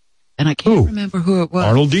 and I can't remember who it was.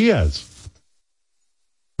 Arnold Diaz.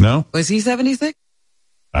 No? Was he 76?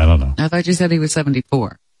 I don't know. I thought you said he was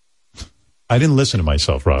 74. I didn't listen to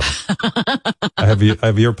myself, Robin. I have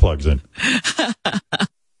earplugs in.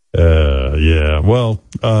 Yeah. Well,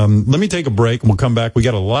 let me take a break, and we'll come back. We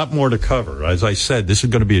got a lot more to cover. As I said, this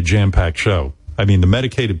is going to be a jam-packed show. I mean, the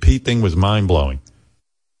Medicated Pete thing was mind-blowing.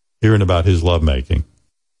 Hearing about his lovemaking.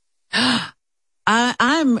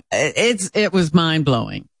 It was mind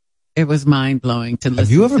blowing. It was mind blowing to listen.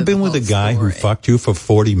 Have you ever to been with a guy who fucked you for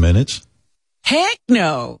 40 minutes? Heck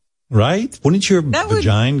no. Right? Wouldn't your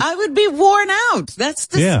vagina? I would be worn out. That's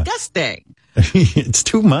disgusting. Yeah. It's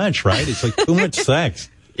too much, right? It's like too much sex.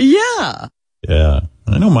 Yeah. Yeah.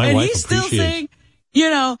 I know my and wife he's still saying,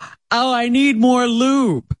 I need more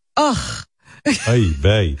lube. Ugh. Hey,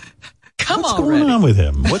 babe. What's going on with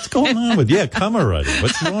him? What's going on with you? Come already.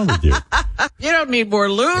 What's wrong with you? You don't need more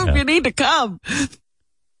lube. Yeah. You need to come.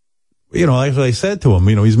 Like I said to him,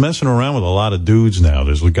 he's messing around with a lot of dudes now.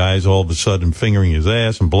 There's guys all of a sudden fingering his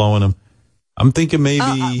ass and blowing him. I'm thinking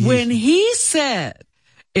maybe... when he said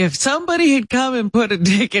if somebody had come and put a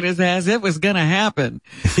dick in his ass, it was going to happen.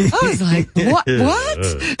 I was like, what?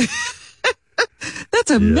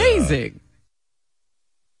 That's amazing.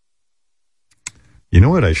 You know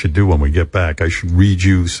what I should do when we get back? I should read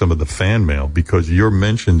you some of the fan mail because you're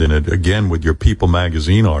mentioned in it again with your People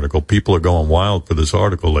magazine article. People are going wild for this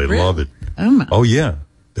article. They love it. Oh, yeah.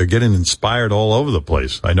 They're getting inspired all over the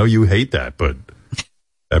place. I know you hate that, but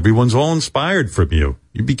everyone's all inspired from you.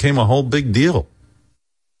 You became a whole big deal.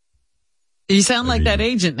 You sound like that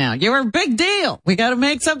agent now. You're a big deal. We got to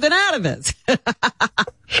make something out of this.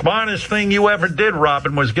 Smartest thing you ever did,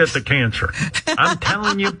 Robin, was get the cancer. I'm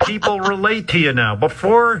telling you, people relate to you now.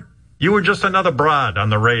 Before, you were just another broad on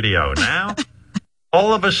the radio. Now,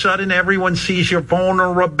 All of a sudden, everyone sees your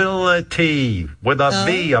vulnerability with a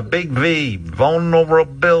V, a big V,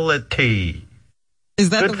 vulnerability. Is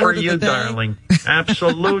that good the for word of you, the day? darling?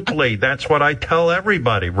 Absolutely. That's what I tell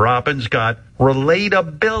everybody. Robin's got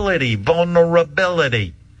relatability,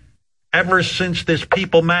 vulnerability. Ever since this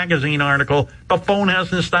People magazine article, the phone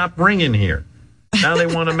hasn't stopped ringing here. Now they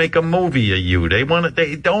want to make a movie of you. They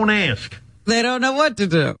don't ask. They don't know what to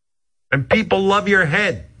do. And people love your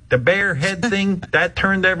head. The bare head thing, that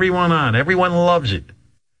turned everyone on. Everyone loves it.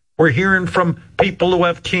 We're hearing from people who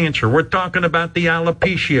have cancer. We're talking about the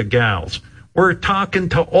alopecia gals. We're talking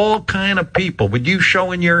to all kind of people. With you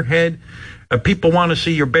showing your head, people want to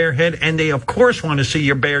see your bare head, and they, of course, want to see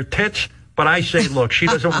your bare tits. But I say, look, she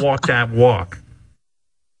doesn't walk that walk.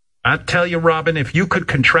 I tell you, Robin, if you could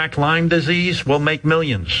contract Lyme disease, we'll make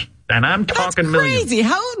millions. And I'm talking millions. Crazy.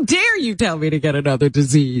 How dare you tell me to get another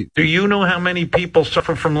disease? Do you know how many people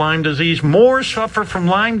suffer from Lyme disease? More suffer from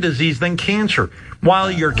Lyme disease than cancer. While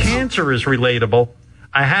your cancer is relatable,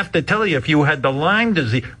 I have to tell you, if you had the Lyme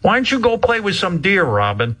disease, why don't you go play with some deer,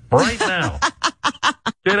 Robin, right now?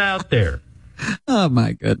 Get out there. Oh,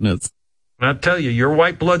 my goodness. I'll tell you, your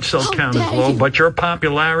white blood cell count is low, but your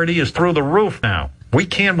popularity is through the roof now. We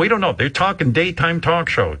don't know. They're talking daytime talk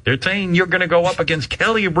show. They're saying you're going to go up against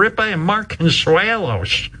Kelly Ripa and Mark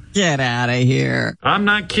Consuelos. Get out of here. I'm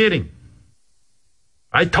not kidding.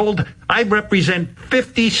 I represent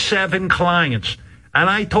 57 clients, and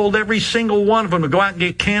I told every single one of them to go out and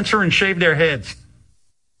get cancer and shave their heads.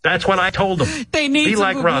 That's what I told them. They need Be some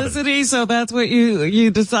like publicity, Robin. so that's what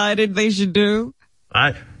you decided they should do?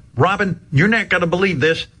 Robin, you're not going to believe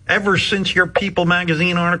this. Ever since your People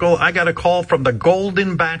magazine article, I got a call from the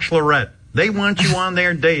Golden Bachelorette. They want you on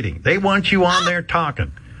there dating. They want you on there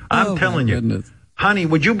talking. I'm telling you. Honey,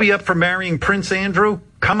 would you be up for marrying Prince Andrew?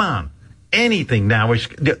 Come on. Anything now.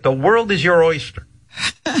 The world is your oyster.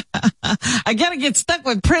 I got to get stuck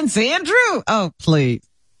with Prince Andrew? Oh, please.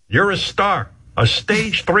 You're a star. A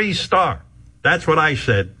stage 3 star. That's what I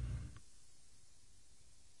said.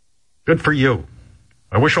 Good for you.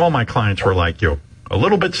 I wish all my clients were like you. A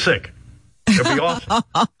little bit sick. It'd be awesome.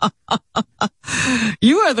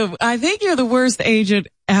 I think you're the worst agent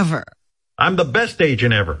ever. I'm the best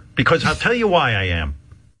agent ever, because I'll tell you why I am.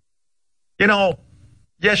 You know,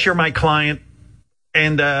 yes, you're my client,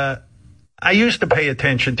 and I used to pay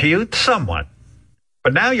attention to you somewhat,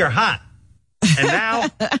 but now you're hot, and now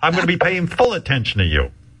I'm going to be paying full attention to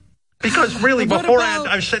you. Because really, beforehand,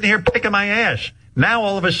 I was sitting here picking my ass. Now,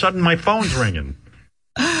 all of a sudden, my phone's ringing.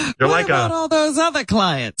 You're what about all those other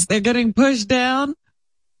clients? They're getting pushed down?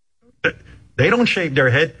 They don't shave their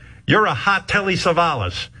head. You're a hot Telly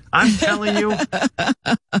Savalas. I'm telling you,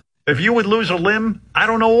 if you would lose a limb, I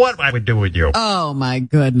don't know what I would do with you. Oh, my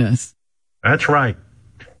goodness. That's right.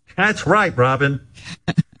 That's right, Robin.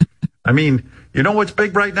 I mean, you know what's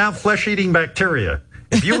big right now? Flesh-eating bacteria.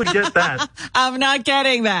 If you would get that. I'm not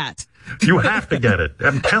getting that. You have to get it.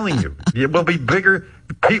 I'm telling you. It will be bigger.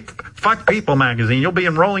 Fuck People magazine. You'll be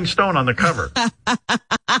in Rolling Stone on the cover.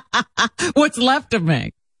 What's left of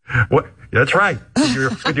me? What? That's right.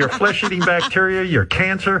 With your flesh-eating bacteria, your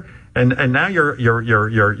cancer, and now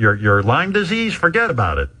your Lyme disease, forget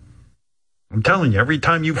about it. I'm telling you, every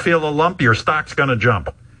time you feel a lump, your stock's going to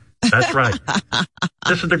jump. That's right.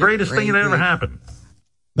 This is the greatest thing that ever happened.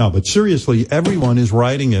 No, but seriously, everyone is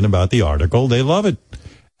writing in about the article. They love it.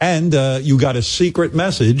 And you got a secret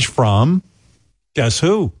message from, guess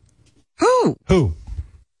who? Who?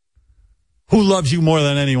 Who loves you more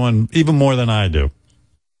than anyone, even more than I do?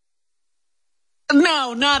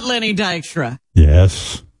 No, not Lenny Dykstra.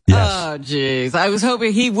 Yes. Oh, jeez. I was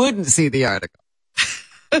hoping he wouldn't see the article.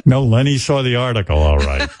 No, Lenny saw the article, all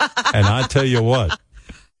right. And I tell you what,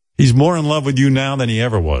 he's more in love with you now than he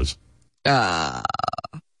ever was.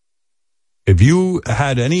 If you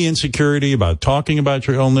had any insecurity about talking about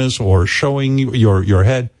your illness or showing your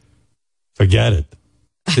head, forget it.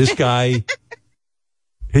 This guy,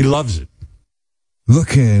 he loves it.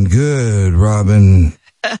 Looking good, Robin.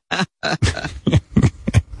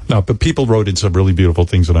 No, but people wrote in some really beautiful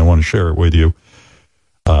things, and I want to share it with you,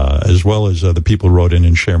 as well as the people wrote in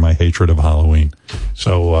and share my hatred of Halloween.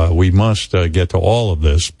 So we must get to all of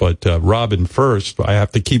this. But Robin, first, I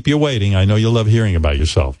have to keep you waiting. I know you love hearing about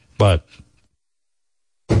yourself, but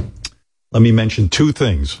let me mention two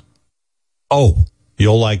things. Oh,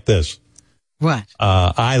 you'll like this. What?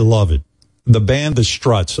 I love it. The band The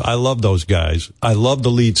Struts. I love those guys. I love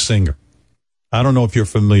the lead singer. I don't know if you're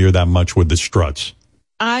familiar that much with The Struts.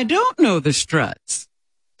 I don't know The Struts.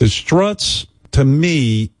 The Struts, to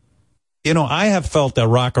me, you know, I have felt that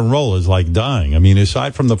rock and roll is like dying. I mean,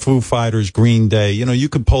 aside from the Foo Fighters, Green Day, you know, you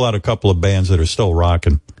could pull out a couple of bands that are still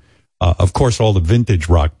rocking. Of course, all the vintage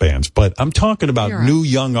rock bands. But I'm talking about new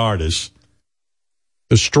young artists.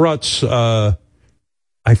 The Struts,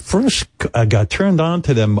 I first got turned on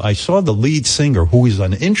to them. I saw the lead singer, who is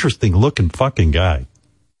an interesting looking fucking guy.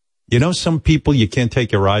 You know, some people, you can't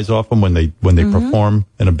take your eyes off them when they perform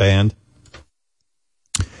in a band.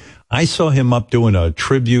 I saw him up doing a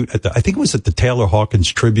tribute I think it was at the Taylor Hawkins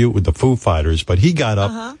tribute with the Foo Fighters, but he got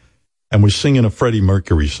up and was singing a Freddie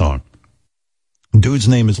Mercury song. Dude's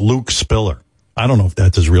name is Luke Spiller. I don't know if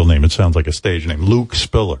that's his real name. It sounds like a stage name. Luke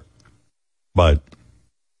Spiller. But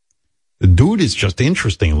the dude is just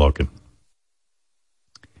interesting looking.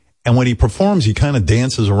 And when he performs, he kind of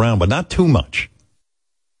dances around, but not too much.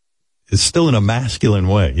 It's still in a masculine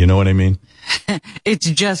way. You know what I mean? It's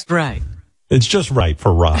just right. It's just right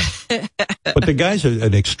for rock. But the guy's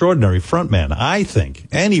an extraordinary frontman, I think.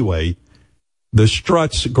 Anyway, the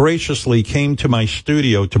Struts graciously came to my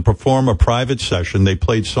studio to perform a private session. They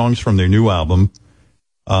played songs from their new album.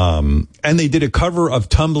 And they did a cover of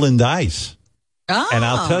Tumblin' Dice. Oh. And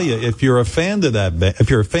I'll tell you, if you're a fan of that band, if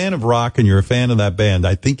you're a fan of rock and you're a fan of that band,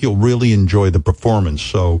 I think you'll really enjoy the performance.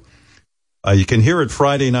 So you can hear it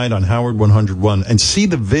Friday night on Howard 101 and see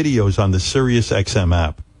the videos on the Sirius XM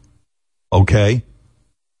app. Okay?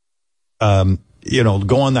 You know,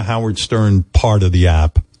 go on the Howard Stern part of the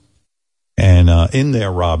app. And in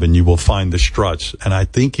there, Robin, you will find the Struts. And I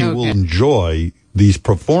think you will enjoy these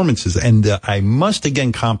performances. And I must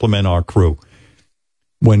again compliment our crew.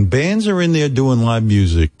 When bands are in there doing live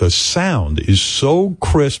music, the sound is so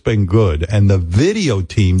crisp and good. And the video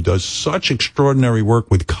team does such extraordinary work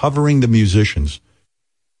with covering the musicians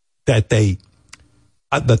that the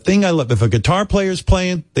thing I love, if a guitar player's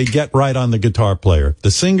playing, they get right on the guitar player.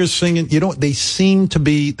 The singer's singing, you know,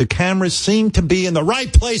 the cameras seem to be in the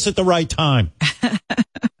right place at the right time.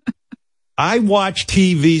 I watch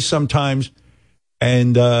TV sometimes,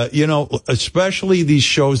 and, you know, especially these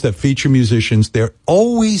shows that feature musicians, they're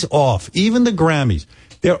always off. Even the Grammys.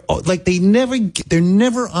 They're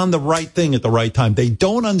never on the right thing at the right time. They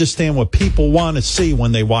don't understand what people want to see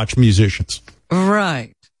when they watch musicians.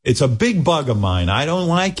 Right. It's a big bug of mine. I don't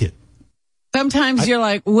like it. Sometimes you're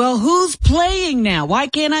like, well, who's playing now? Why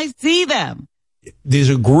can't I see them? There's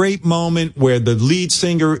a great moment where the lead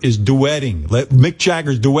singer is duetting. Mick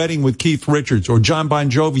Jagger's duetting with Keith Richards, or John Bon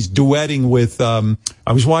Jovi's duetting with,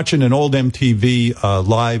 I was watching an old MTV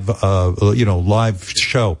live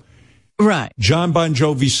show. Right. John Bon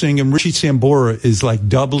Jovi singing. Richie Sambora is like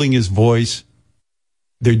doubling his voice.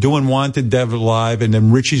 They're doing Wanted, Dead or Alive, and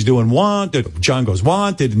then Richie's doing Wanted. John goes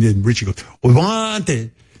Wanted, and then Richie goes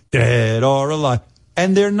Wanted, Dead or Alive.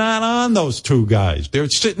 And they're not on those two guys. They're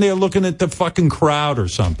sitting there looking at the fucking crowd or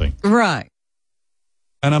something. Right.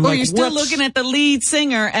 And I'm like, you're still looking at the lead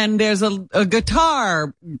singer, and there's a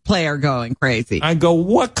guitar player going crazy. I go,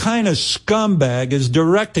 what kind of scumbag is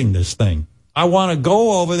directing this thing? I want to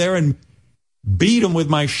go over there and beat him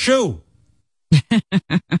with my shoe.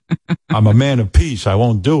 I'm a man of peace. I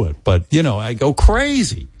won't do it. But, you know, I go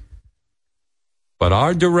crazy. But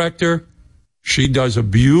our director, she does a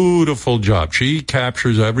beautiful job. She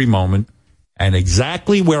captures every moment. And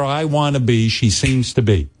exactly where I want to be, she seems to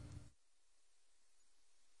be.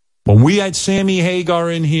 When we had Sammy Hagar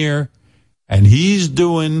in here, and he's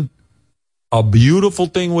doing a beautiful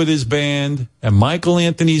thing with his band, and Michael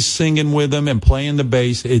Anthony's singing with him and playing the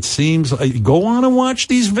bass, it seems like, go on and watch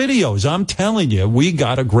these videos. I'm telling you, we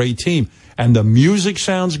got a great team, and the music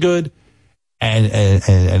sounds good, and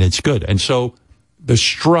it's good. And so the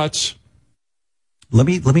Struts, let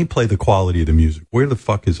me play the quality of the music. Where the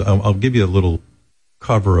fuck is, I'll give you a little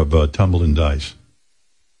cover of Tumblin' Dice.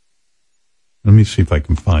 Let me see if I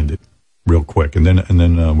can find it real quick, and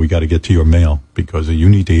then we got to get to your mail, because you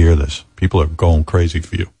need to hear this. People are going crazy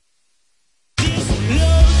for you. You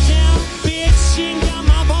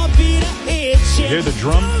hear the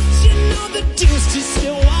drum?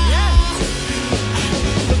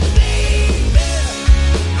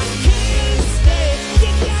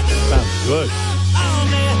 Sounds good.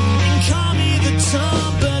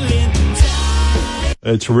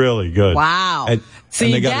 It's really good. Wow.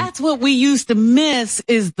 See, that's what we used to miss,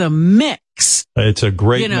 is the mix. It's a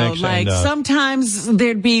great mix. You know, like sometimes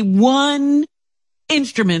there'd be one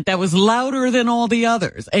instrument that was louder than all the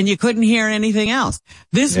others, and you couldn't hear anything else.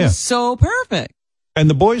 This was so perfect. And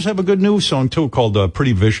the boys have a good new song, too, called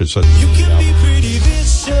Pretty Vicious. You can be pretty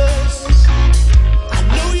vicious. I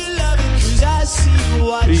know you love it 'cause I see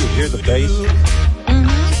what you hear the bass?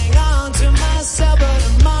 Hang on to myself, but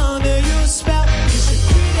I'm under your spell.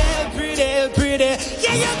 You're pretty, pretty, pretty.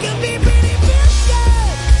 Yeah, you can be pretty.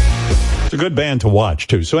 good band to watch,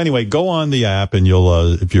 too. So anyway, go on the app and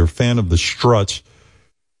you'll, if you're a fan of the Struts,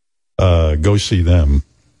 go see them.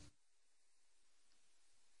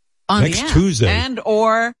 On next the app. Tuesday. And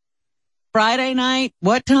or Friday night,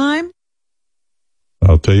 what time?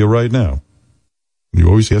 I'll tell you right now. You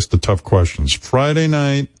always ask the tough questions. Friday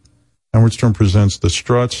night, Howard Stern presents the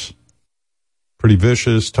Struts, Pretty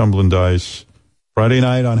Vicious, Tumbling Dice. Friday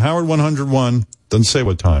night on Howard 101. Doesn't say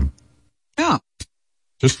what time. Oh.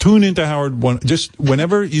 Just tune into Howard one. Just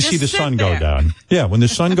whenever you see the sun go down. Yeah, when the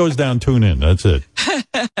sun goes down, tune in. That's it.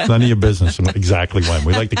 None of your business exactly when.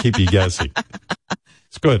 We like to keep you guessing.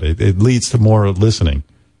 It's good. It leads to more listening.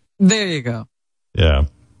 There you go. Yeah.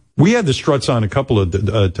 We had the Struts on a couple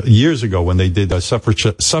of years ago when they did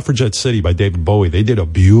Suffragette City by David Bowie. They did a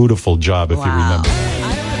beautiful job, if you remember.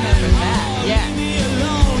 I remember that, yeah.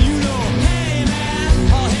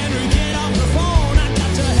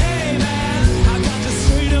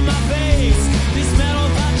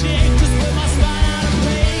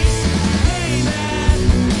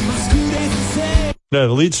 Yeah,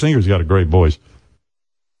 the lead singer's got a great voice.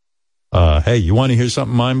 Hey, you want to hear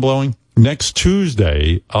something mind-blowing? Next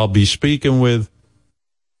Tuesday, I'll be speaking with...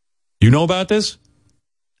 You know about this?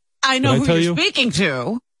 I know Did I who you're speaking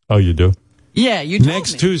to. Oh, you do? Yeah, you told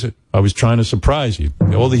Next me. Tuesday. I was trying to surprise you.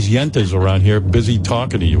 All these yentas around here busy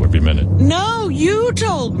talking to you every minute. No, you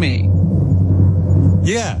told me.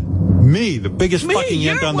 Yeah, me, the biggest fucking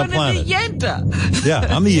yenta on the planet. You're one of the yenta. Yeah,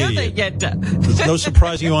 I'm the You're idiot. the yenta. There's no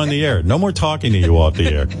surprising you on the air. No more talking to you off the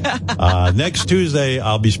air. Next Tuesday,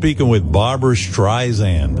 I'll be speaking with Barbara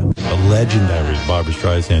Streisand, the legendary Barbara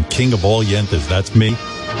Streisand, king of all yentas. That's me.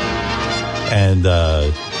 And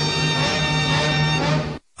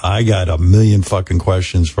I got a million fucking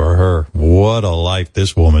questions for her. What a life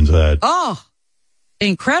this woman's had. Oh,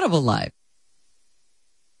 incredible life.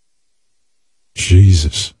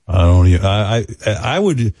 Jesus. I'd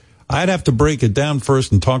have to break it down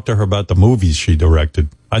first and talk to her about the movies she directed.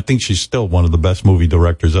 I think she's still one of the best movie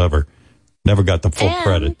directors ever. Never got the full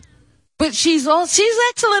credit. But she's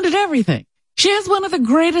excellent at everything. She has one of the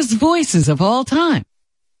greatest voices of all time.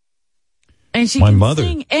 And she can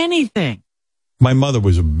sing anything. My mother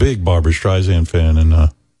was a big Barbara Streisand fan, and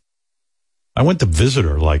I went to visit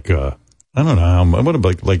her like I don't know,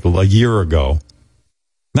 like a year ago.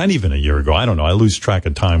 Not even a year ago. I don't know. I lose track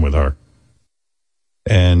of time with her.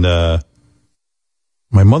 And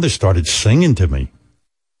my mother started singing to me.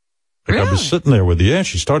 Like I was sitting there with her. Yeah,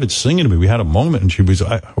 she started singing to me. We had a moment, and she was.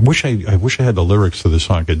 I wish I had the lyrics to the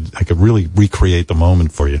song. I could really recreate the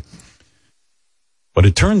moment for you. But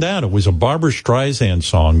it turned out it was a Barbara Streisand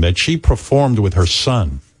song that she performed with her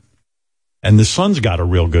son, and the son's got a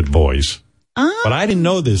real good voice. But I didn't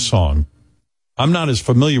know this song. I'm not as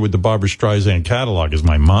familiar with the Barbara Streisand catalog as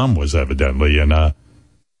my mom was, evidently, and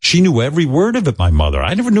she knew every word of it, my mother.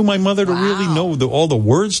 I never knew my mother to really know all the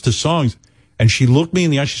words to songs, and she looked me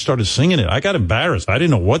in the eye, she started singing it. I got embarrassed. I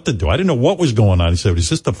didn't know what to do. I didn't know what was going on. I said, is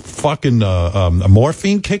this the fucking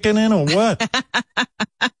morphine kicking in or what?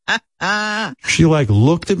 She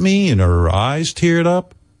looked at me and her eyes teared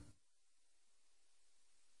up.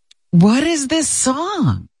 What is this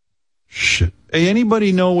song? Shit. Hey,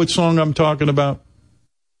 anybody know what song I'm talking about?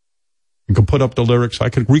 You can put up the lyrics. I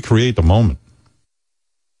could recreate the moment.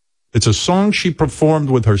 It's a song she performed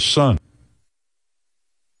with her son.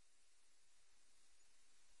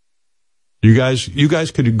 You guys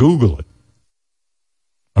could Google it.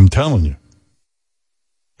 I'm telling you.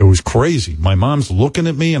 It was crazy. My mom's looking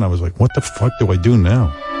at me and I was like, what the fuck do I do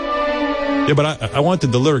now? Yeah, but I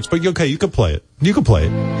wanted the lyrics. But okay, you can play it. You can play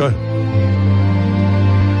it. Go ahead.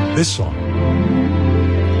 This song.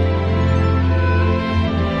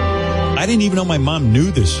 I didn't even know my mom knew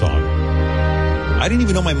this song. I didn't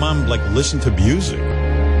even know my mom listened to music.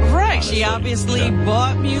 Right. Honestly. She obviously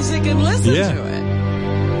bought music and listened to it.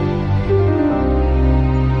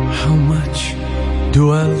 How much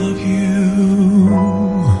do I love you?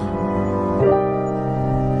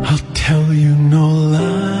 I'll tell you no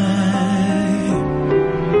lie.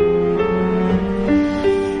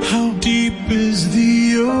 How deep is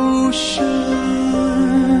the ocean?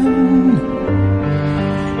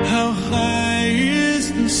 How high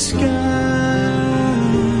is the sky?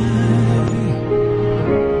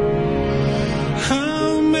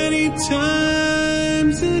 How many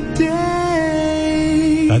times a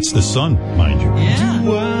day? That's the sun, mind you. Yeah.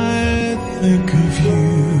 Do I think of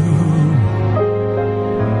you?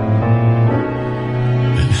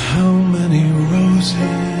 And how many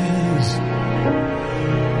roses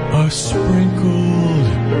are sprinkled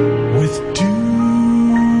with dew?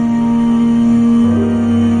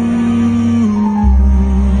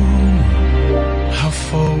 How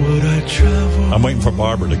far would I travel I'm waiting for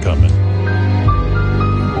Barbara to come in.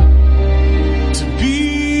 To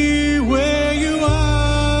be where you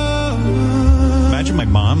are. Imagine my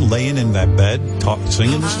mom laying in that bed,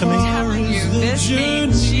 singing this to me. I'm telling you, this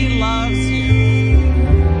means she loves you.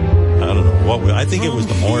 I don't know what. I think it was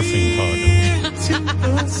the morphine talking.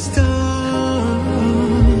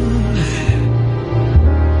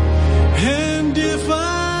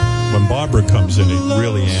 When Barbara comes in, it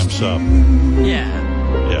really amps up. Yeah.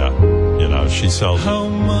 Yeah. You know, she sells it. How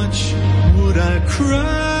much would I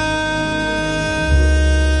cry?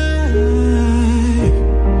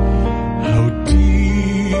 How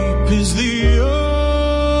deep is the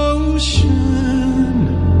ocean?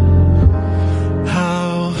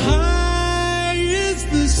 How high is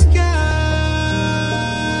the sky?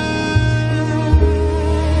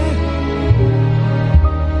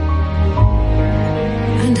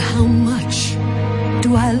 And how much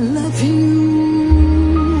do I love you?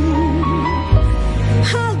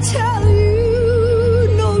 I'll tell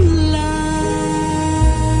you no lie.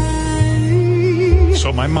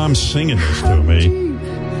 So my mom's singing this to me,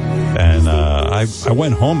 and I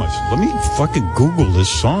went home. I said, let me fucking Google this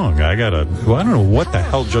song. I don't know what the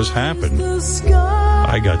hell just happened.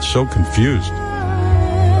 I got so confused.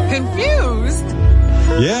 Confused?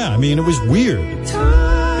 Yeah, I mean, it was weird.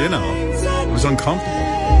 You know, it was uncomfortable.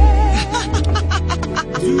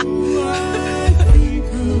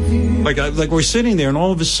 Like we're sitting there, and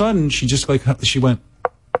all of a sudden, she went,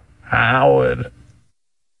 Howard,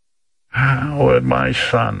 my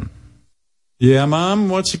son. Yeah, Mom,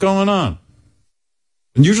 what's going on?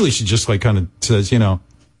 And usually she just kind of says,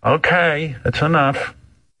 okay, it's enough.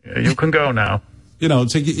 You can go now.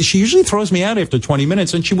 It's like she usually throws me out after 20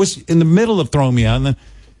 minutes, and she was in the middle of throwing me out, and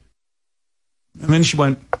then she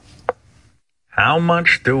went, how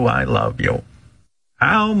much do I love you?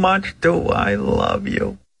 How much do I love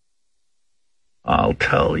you? I'll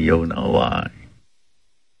tell you no lie.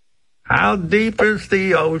 How deep is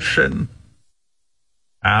the ocean?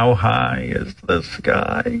 How high is the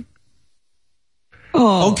sky?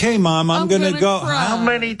 Oh, okay, Mom, I'm gonna go. How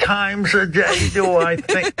many times a day do I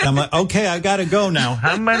think? I'm like, okay, I gotta go now.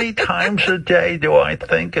 How many times a day do I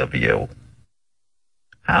think of you?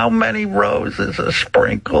 How many roses are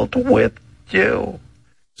sprinkled with you?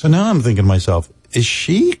 So now I'm thinking to myself, is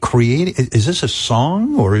she creating, is this a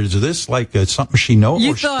song, or is this like something she knows?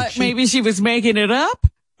 You thought maybe she was making it up?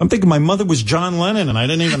 I'm thinking my mother was John Lennon and I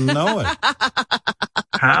didn't even know it.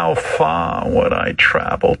 How far would I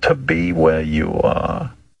travel to be where you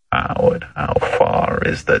are? Howard, how far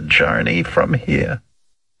is the journey from here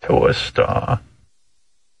to a star?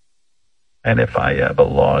 And if I ever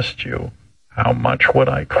lost you, how much would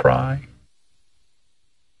I cry?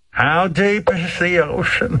 How deep is the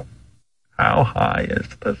ocean? How high is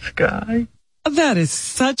the sky? That is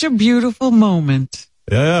such a beautiful moment.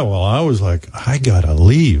 Yeah, well, I was like, I gotta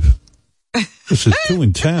leave. This is too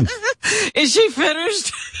intense. Is she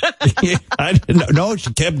finished? Yeah, I didn't know. No,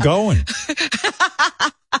 she kept going.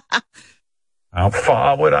 How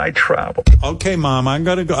far would I travel? Okay, Mom, I'm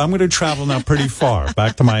gonna go. I'm gonna travel now pretty far,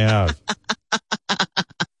 back to my house.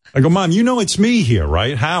 I go, Mom, you know it's me here,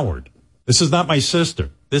 right? Howard. This is not my sister.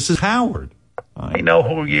 This is Howard. I know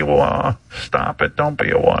who you are. Stop it. Don't be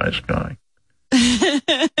a wise guy.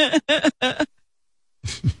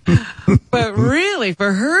 But really,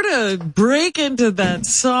 for her to break into that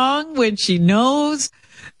song when she knows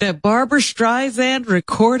that Barbara Streisand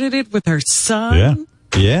recorded it with her son.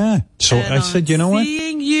 Yeah. So I said, you know what?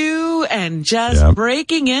 Seeing you and just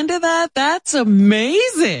breaking into that's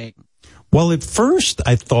amazing. Well, at first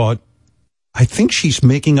I thought, I think she's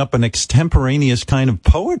making up an extemporaneous kind of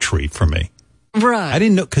poetry for me. Right. I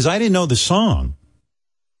didn't know, because I didn't know the song.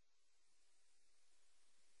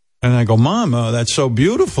 And I go, Mom, that's so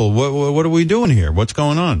beautiful. What are we doing here? What's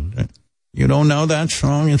going on? You don't know that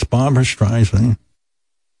song? It's Barbra Streisand.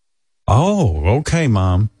 Oh, okay,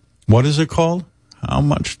 Mom. What is it called? How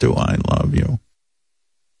much do I love you?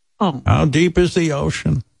 Oh. How deep is the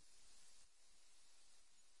ocean?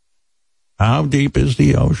 How deep is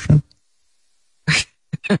the ocean?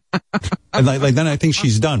 And like then I think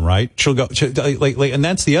she's done, right? She'll go, and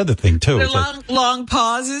that's the other thing too. Long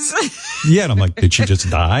pauses. Yeah, and I'm like, did she just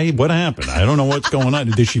die? What happened? I don't know what's going on.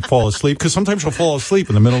 Did she fall asleep? Because sometimes she'll fall asleep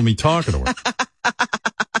in the middle of me talking to her.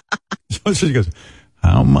 So she goes,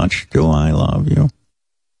 how much do I love you?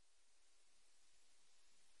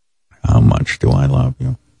 How much do I love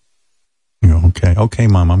you? You go, okay,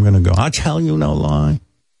 Mom, I'm going to go. I'll tell you no lie.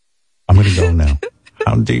 I'm going to go now.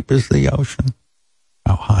 How deep is the ocean?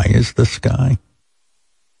 How high is the sky?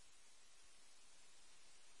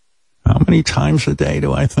 How many times a day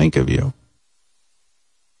do I think of you?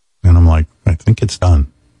 And I'm like, I think it's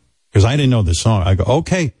done. Because I didn't know the song. I go,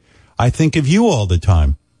 okay, I think of you all the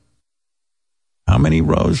time. How many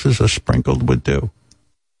roses are sprinkled with dew?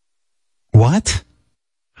 What?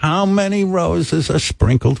 How many roses are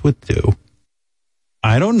sprinkled with dew?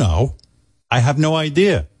 I don't know. I have no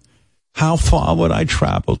idea. How far would I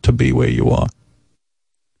travel to be where you are?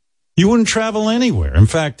 You wouldn't travel anywhere. In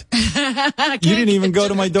fact, you didn't even go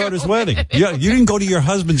to my daughter's wedding. Yeah, you didn't go to your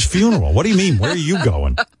husband's funeral. What do you mean? Where are you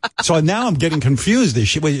going? So now I'm getting confused. Is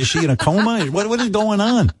she in a coma? What is going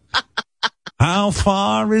on? How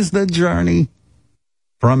far is the journey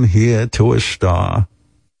from here to a star?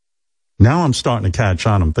 Now I'm starting to catch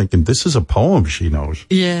on. I'm thinking, this is a poem she knows.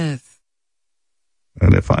 Yes.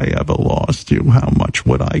 And if I ever lost you, how much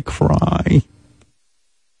would I cry?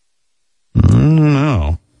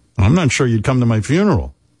 No. I'm not sure you'd come to my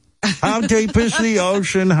funeral. How deep is the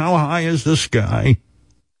ocean? How high is the sky?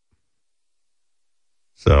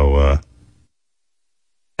 So,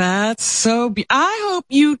 that's so I hope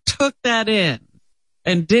you took that in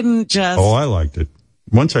and didn't just... Oh, I liked it.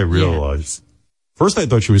 Once I realized. Yeah. First I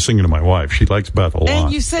thought she was singing to my wife. She likes Beth a lot.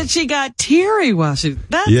 And you said she got teary while she...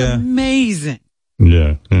 That's amazing.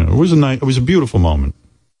 Yeah. It was a beautiful moment.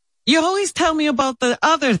 You always tell me about the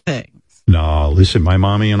other things. No, listen, my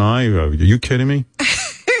mommy and I, are you kidding me?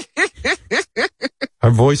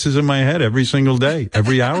 Her voice is in my head every single day,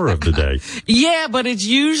 every hour of the day. Yeah, but it's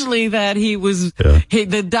usually that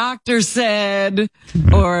the doctor said,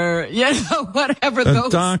 or, whatever the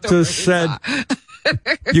those doctor said,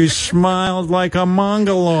 you smiled like a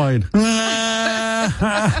mongoloid.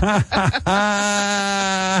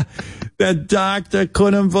 The doctor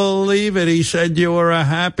couldn't believe it. He said you were a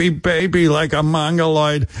happy baby like a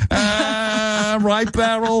mongoloid. Right,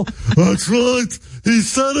 Beryl? That's right. He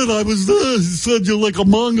said it. I was there. He said you're like a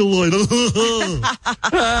mongoloid.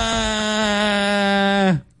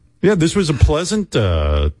 Yeah, this was a pleasant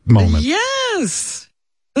moment. Yes.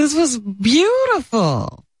 This was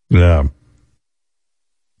beautiful. Yeah.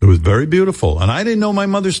 It was very beautiful. And I didn't know my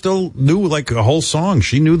mother still knew like a whole song.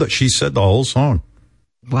 She knew that she said the whole song.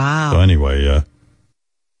 Wow. So anyway,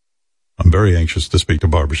 I'm very anxious to speak to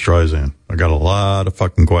Barbra Streisand. I got a lot of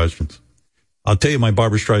fucking questions. I'll tell you my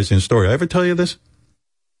Barbra Streisand story. I ever tell you this?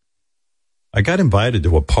 I got invited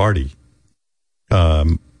to a party.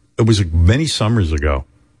 It was many summers ago.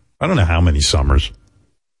 I don't know how many summers.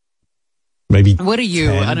 Maybe what are you,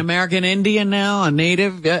 10? an American Indian now, a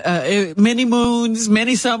native, many moons,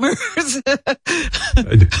 many summers?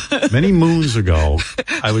 Many moons ago,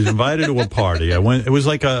 I was invited to a party. I went. It was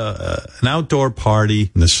like an outdoor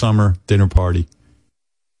party in the summer, dinner party.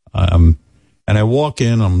 And I walk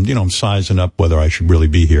in. I'm sizing up whether I should really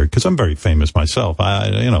be here because I'm very famous myself.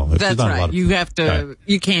 That's right. You have to.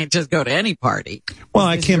 You can't just go to any party. Well,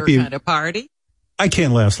 I can't be kind of party. I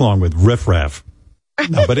can't last long with riffraff.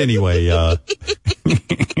 No, but anyway,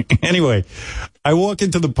 anyway, I walk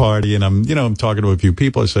into the party and I'm talking to a few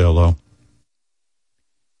people. I say hello.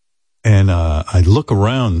 And, I look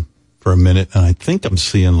around for a minute and I think I'm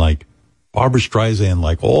seeing like Barbra Streisand,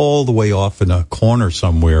 like all the way off in a corner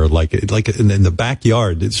somewhere, like in the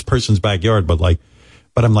backyard, this person's backyard, but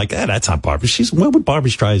I'm like, that's not Barbra. Where would Barbra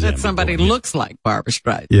Streisand That somebody looks like Barbra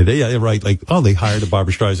Streisand. Yeah, right. Like, they hired a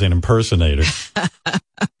Barbra Streisand impersonator,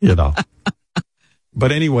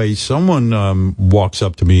 But anyway, someone walks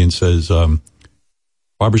up to me and says,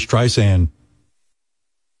 Barbra Streisand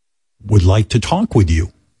would like to talk with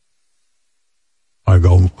you. I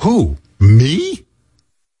go, who? Me?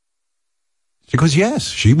 She goes, yes,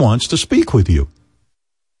 she wants to speak with you.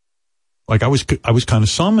 Like I was kind of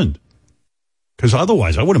summoned. Because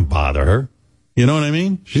otherwise I wouldn't bother her. You know what I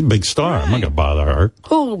mean? She's a big star. Right. I'm not going to bother her.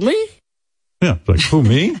 Who, me? Yeah, like, who,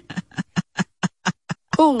 me?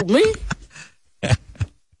 Who, me?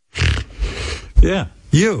 Yeah,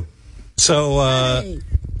 you. So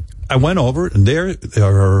I went over, and there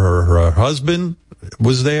her husband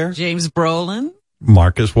was there. James Brolin.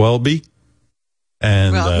 Marcus Welby.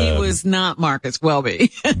 And he was not Marcus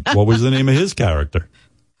Welby. What was the name of his character?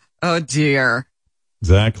 Oh, dear.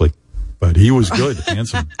 Exactly. But he was good,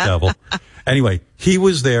 handsome devil. Anyway, he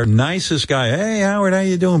was there, nicest guy. Hey, Howard, how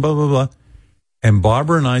you doing? Blah, blah, blah. And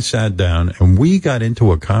Barbara and I sat down, and we got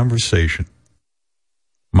into a conversation.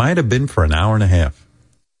 Might have been for an hour and a half.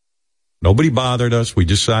 Nobody bothered us. We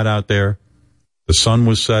just sat out there. The sun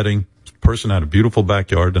was setting. The person had a beautiful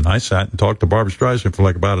backyard, and I sat and talked to Barbra Streisand for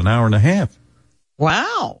like about an hour and a half.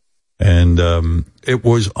 Wow. And it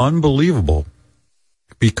was unbelievable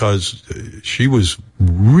because she was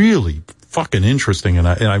really fucking interesting. And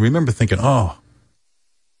I remember thinking, I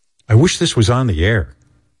wish this was on the air.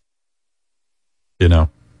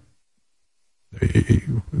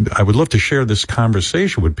 I would love to share this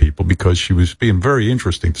conversation with people because she was being very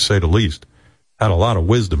interesting, to say the least. Had a lot of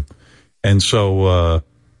wisdom. And so,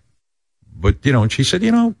 but, you know, and she said,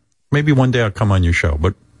 you know, maybe one day I'll come on your show.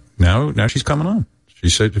 But now she's coming on. She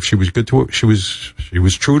said if she was good to her, she was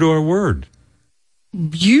true to her word.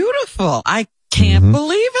 Beautiful. I can't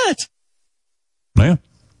believe it. Yeah.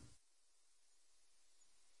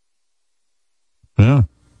 Yeah.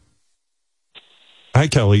 Hi,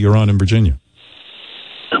 Kelly. You're on in Virginia.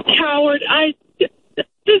 Howard, this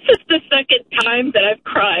is the second time that I've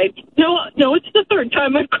cried. No, it's the third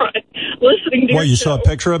time I've cried listening to What, you your saw show. a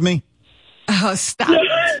picture of me? Oh, stop.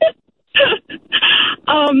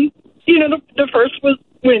 You know, the first was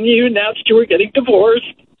when you announced you were getting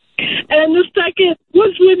divorced. And the second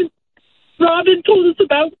was when Robin told us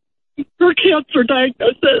about her cancer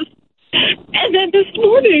diagnosis. And then this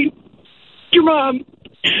morning, your mom,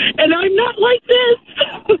 and I'm not like this,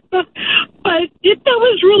 but that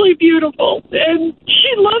was really beautiful. And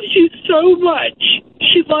she loves you so much.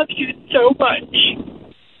 She loves you so much.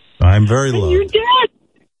 I'm very loved.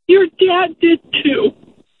 Your dad did too.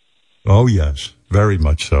 Oh, yes. Very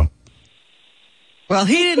much so. Well,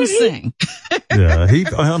 he didn't sing. Yeah,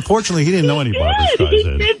 unfortunately, he didn't know any Barbra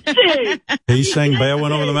Streisand. He did sing. He sang Bear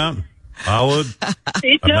Went Over the Mountain. Howard,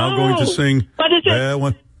 I'm now going to sing What is it? Bear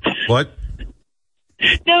Went... What?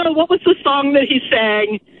 No, what was the song that he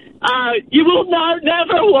sang? You will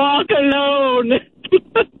never walk alone.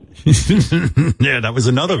 Yeah, that was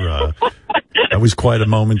another... that was quite a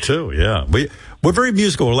moment, too, yeah. We're very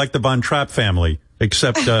musical. We're like the Von Trapp family,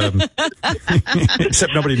 except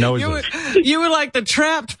except nobody knows us. You were like the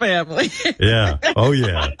Trapped family. Yeah. Oh,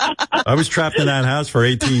 yeah. I was trapped in that house for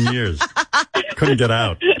 18 years. Couldn't get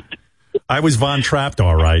out. I was Von Trapped,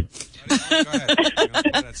 all right.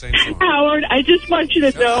 Howard, I just want you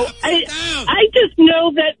to know, I just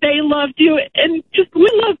know that they loved you, and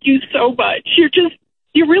we loved you so much.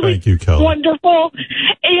 You're really Thank you, Kelly. wonderful.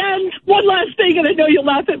 And one last thing, and I know you'll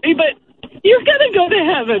laugh at me, but you're going to go to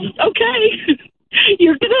heaven, okay?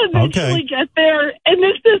 You're going to eventually get there, and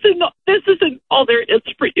this isn't all there is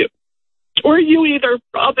for you. Or you either,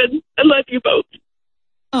 Robin. I love you both.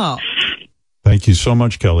 Oh. Thank you so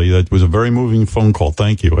much, Kelly. That was a very moving phone call.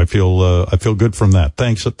 Thank you. I feel good from that.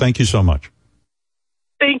 Thanks. Thank you so much.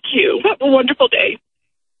 Thank you. Have a wonderful day.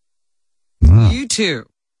 You too.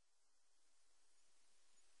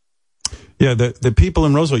 Yeah, the people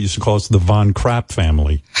in Roseville used to call us the Von Trapp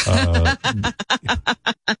family.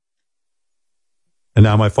 And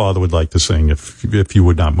now my father would like to sing, if you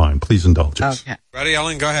would not mind. Please indulge us. Okay. Ready,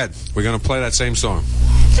 Ellen? Go ahead. We're going to play that same song.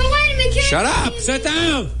 So wait a minute, kid. Shut up. Sit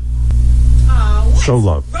down. So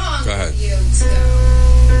love. Go ahead.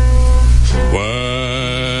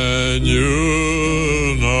 When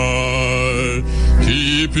you not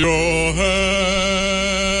keep your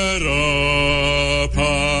head up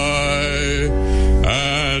high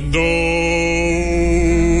and don't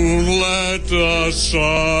let the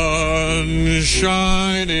sun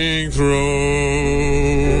shining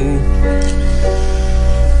through.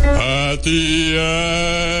 At the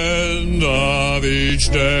end of each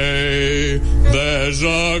day, there's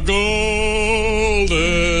a golden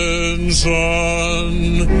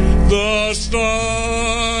sun. The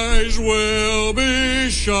stars will be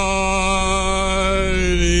shining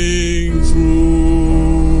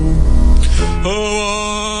through.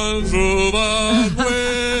 On through the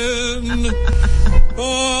wind,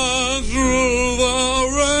 on through the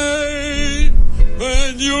rain,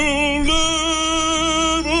 and you'll never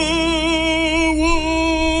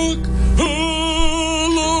walk alone.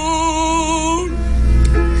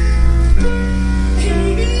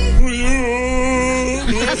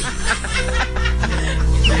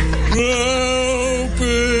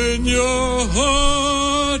 Open your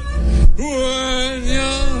heart when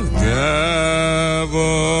you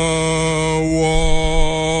never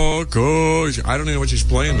walk. Oh, I don't even know what she's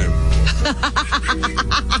playing there.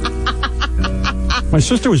 My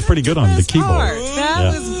sister was pretty good on the keyboard.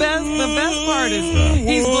 That was best. The best part is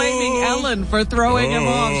he's blaming Ellen for throwing him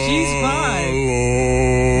off. She's fine.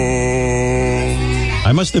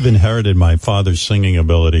 I must have inherited my father's singing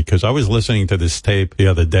ability because I was listening to this tape the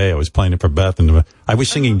other day. I was playing it for Beth, and I was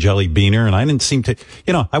singing Jelly Beaner, and I didn't seem to,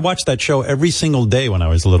 I watched that show every single day when I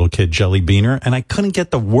was a little kid, Jelly Beaner, and I couldn't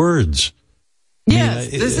get the words. Yes,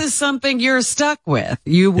 this is something you're stuck with.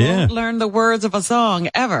 You won't learn the words of a song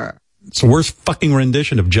ever. It's the worst fucking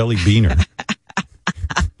rendition of Jelly Beaner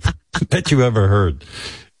that you ever heard.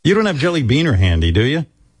 You don't have Jelly Beaner handy, do you?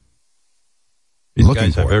 These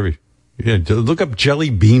guys have every. Yeah, look up Jelly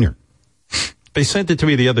Beaner. They sent it to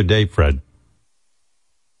me the other day, Fred.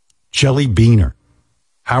 Jelly Beaner.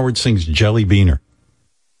 Howard sings Jelly Beaner.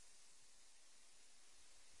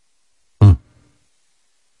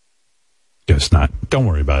 Guess not. Don't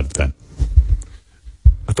worry about it then.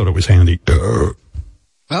 I thought it was handy. Oh.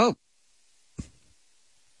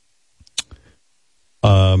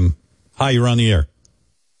 Hi, you're on the air.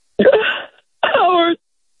 Howard,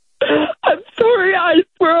 I'm sorry. I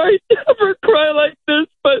swear I never cry like this,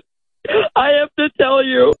 but I have to tell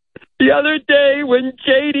you, the other day when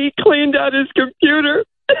JD cleaned out his computer,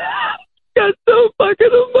 got so fucking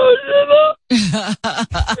emotional.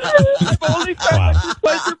 I've only cried like this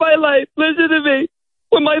twice in my life. Listen to me.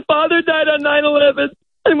 When my father died on 9/11,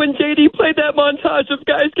 and when JD played that montage of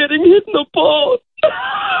guys getting hit in the balls.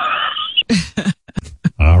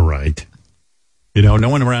 All right. You know, no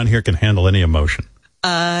one around here can handle any emotion.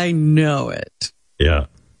 I know it. Yeah.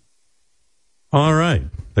 All right.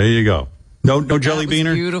 There you go. No Jelly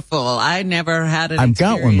Beaner? Beautiful. I never had it. I've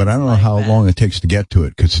got one, but I don't know how long it takes to get to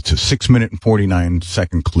it because it's a 6-minute and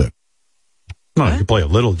 49-second clip. No, you can play a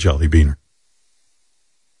little Jelly Beaner.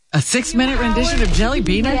 A 6-minute rendition of Jelly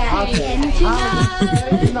Beaner? No,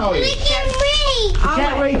 Look at me. you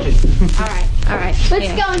can't reach it. All right. Let's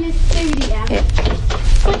go in the studio.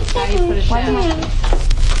 Let's go in the studio.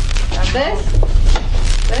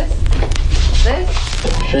 This.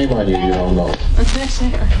 Shame on you, you don't know.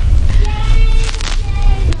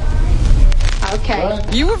 Okay.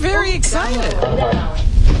 You were very excited.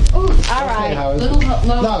 All right. Little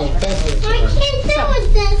lower. I can't do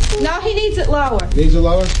with this. No, he needs it lower. Needs it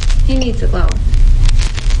lower? He needs it lower.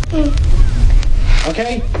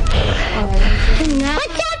 Okay.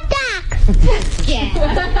 What's up, Doc? Yeah.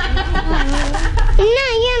 No,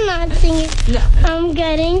 you're not singing. No. I'm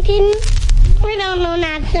getting to. We don't know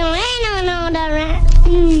that song. I don't know the rest.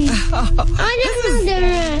 I don't know the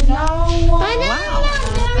rest. No. I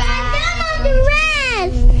don't know the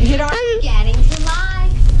rest. You don't. I'm Getting to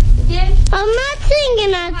like. Yeah. I'm not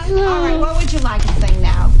singing that song. All right. What would you like to sing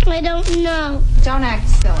now? I don't know. Don't act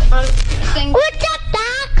silly. Sing. What's up,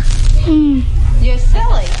 Doc? You're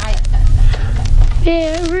silly.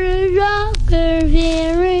 Very rocker,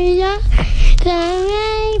 very rock. Some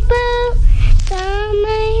rainbow, some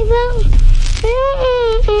rainbow.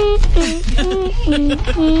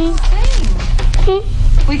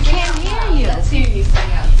 We can't hear you. Let's hear you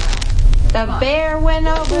sing outside. The bear went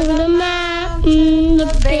over the mountain. The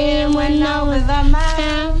bear went over the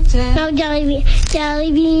mountain. No, Jelly Bean,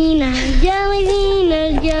 Jelly Bean, Jelly Bean,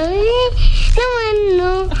 Jelly Bean. No one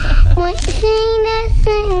knows what to sing that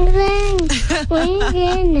sing. When you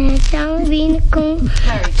get that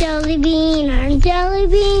Jelly Bean, Jelly Bean, Jelly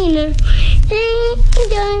Bean. Sing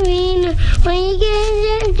Jelly Bean. When you get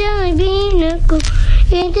that Jelly Bean,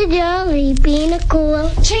 get the Jelly Bean, cool.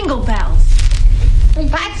 Jingle bells.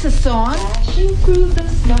 That's a song.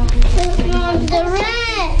 The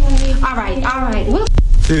red. All right. We'll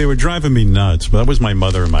See, they were driving me nuts, but that was my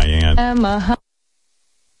mother and my aunt.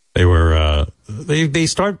 They were, they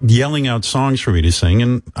start yelling out songs for me to sing,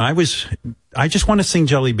 and I just want to sing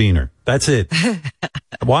Jelly Beaner. That's it.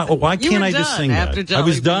 Why can't I just sing that? I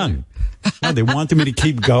was done. No, they wanted me to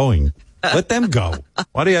keep going. Let them go.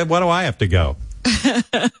 Why do I have to go?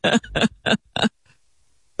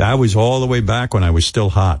 That was all the way back when I was still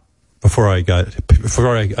hot, before I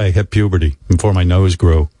hit puberty, before my nose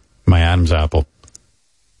grew, my Adam's apple.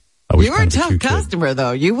 You were a tough customer,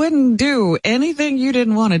 though. You wouldn't do anything you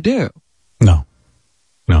didn't want to do. No.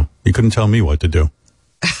 You couldn't tell me what to do.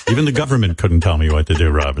 Even the government couldn't tell me what to do,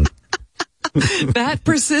 Robin. That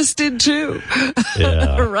persisted, too.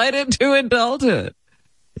 Yeah. Right into adulthood.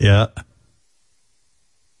 Yeah.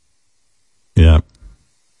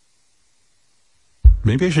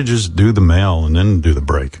 Maybe I should just do the mail and then do the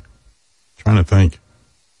break. Trying to think.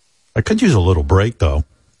 I could use a little break, though.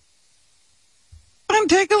 And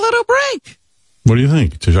take a little break. What do you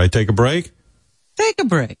think? Should I take a break? Take a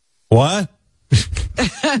break. What?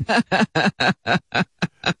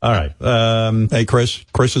 All right. Hey, Chris.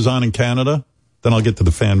 Chris is on in Canada. Then I'll get to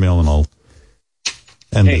the fan mail and I'll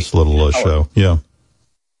end this little show. Yeah.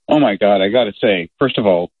 Oh, my God. I got to say, first of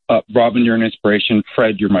all, Robin, you're an inspiration.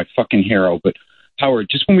 Fred, you're my fucking hero. But, Howard,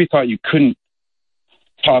 just when we thought you couldn't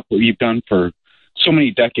top what you've done for so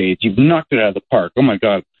many decades, you've knocked it out of the park. Oh, my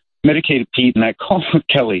God. Medicated Pete and that call with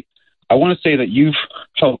Kelly. I want to say that you've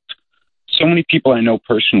helped so many people I know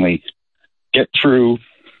personally get through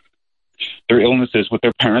their illnesses with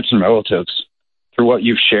their parents and relatives through what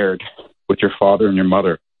you've shared with your father and your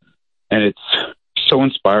mother. And it's so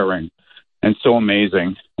inspiring and so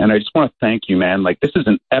amazing. And I just want to thank you, man. Like, this is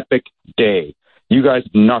an epic day. You guys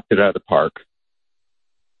knocked it out of the park.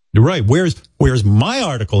 You're right. Where's my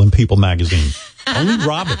article in People magazine? Only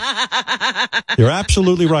Robin. You're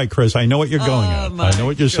absolutely right, Chris. I know what you're going at. I know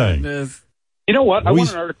what you're saying. You know what? I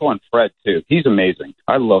want an article on Fred, too. He's amazing.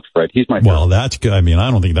 I love Fred. He's my favorite. Well, that's good. I mean,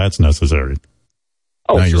 I don't think that's necessary.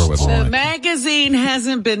 Oh, now you're with The magazine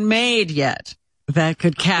hasn't been made yet that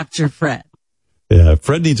could capture Fred. Yeah,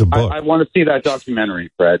 Fred needs a book. I want to see that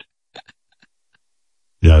documentary, Fred.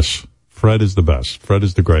 Yes, Fred is the best. Fred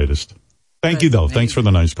is the greatest. Thank you, though. Thanks for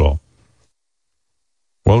the nice call.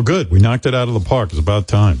 Well, good. We knocked it out of the park. It's about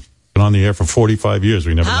time. Been on the air for 45 years.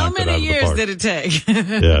 We never knocked it out of the park. How many years did it take?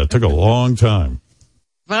 Yeah, it took a long time.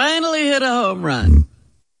 Finally hit a home run.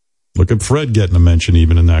 Look at Fred getting a mention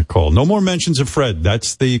even in that call. No more mentions of Fred.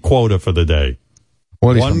 That's the quota for the day.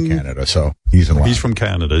 Well, he's from Canada, so he's in line. He's from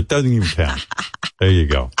Canada. It doesn't even count. There you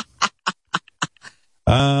go.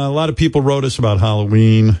 A lot of people wrote us about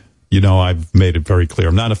Halloween. You know, I've made it very clear.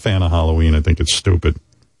 I'm not a fan of Halloween. I think it's stupid.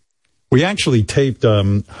 We actually taped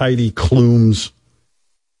Heidi Klum's.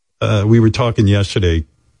 We were talking yesterday.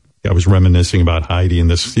 I was reminiscing about Heidi and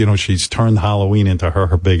this. You know, she's turned Halloween into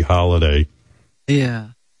her big holiday. Yeah.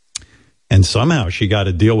 And somehow she got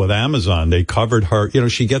a deal with Amazon. They covered her. You know,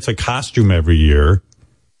 she gets a costume every year.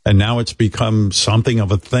 And now it's become something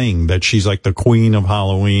of a thing that she's like the queen of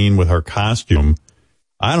Halloween with her costume.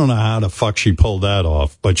 I don't know how the fuck she pulled that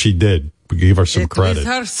off, but she did. We gave her some credit. With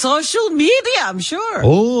her social media, I'm sure.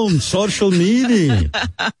 Oh, social media.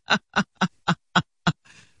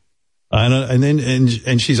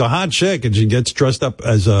 And she's a hot chick, and she gets dressed up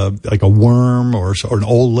as a worm or an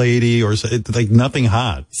old lady or like nothing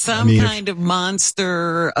hot. Some kind of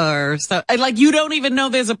monster or stuff. Like you don't even know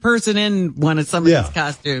there's a person in one of some of these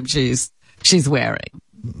costumes she's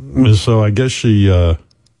wearing. So I guess she, I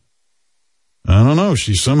don't know.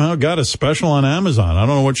 She somehow got a special on Amazon. I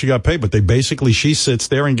don't know what she got paid, but she sits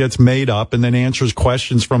there and gets made up and then answers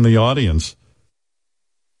questions from the audience.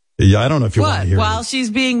 Yeah, I don't know if you want to hear while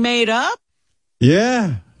she's being made up?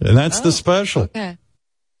 Yeah, and that's the special. Okay.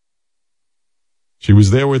 She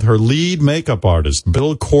was there with her lead makeup artist,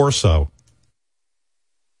 Bill Corso.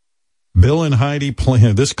 Bill and Heidi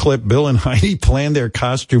planned their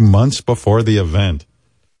costume months before the event.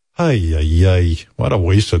 Ay, what a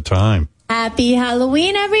waste of time. Happy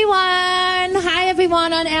Halloween, everyone. Hi,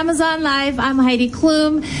 everyone on Amazon Live. I'm Heidi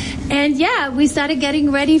Klum. And yeah, we started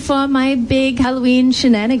getting ready for my big Halloween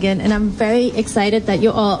shenanigan. And I'm very excited that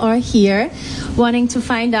you all are here, wanting to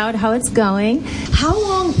find out how it's going. How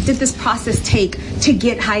long did this process take to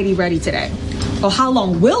get Heidi ready today? Or how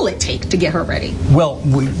long will it take to get her ready? Well,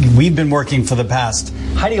 we've been working for the past.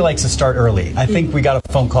 Heidi likes to start early. I think we got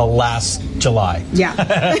a phone call last July.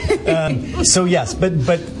 Yeah. So yes, but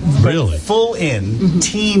really full in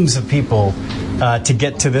teams of people to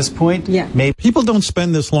get to this point. Yeah. Maybe people don't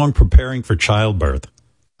spend this long preparing for childbirth.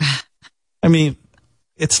 I mean,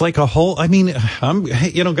 it's like a whole. I mean,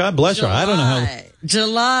 God bless her. I don't know how.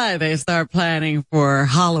 July they start planning for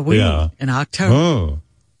Halloween in October. Oh.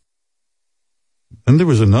 And there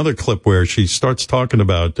was another clip where she starts talking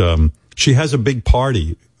about she has a big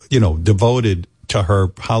party, devoted to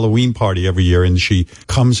her Halloween party every year, and she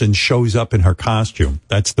comes and shows up in her costume.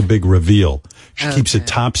 That's the big reveal. She keeps it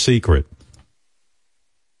top secret.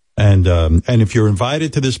 And if you're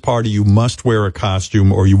invited to this party, you must wear a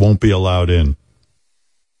costume or you won't be allowed in.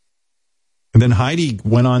 And then Heidi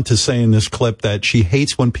went on to say in this clip that she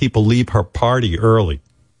hates when people leave her party early.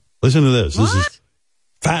 Listen to this. This is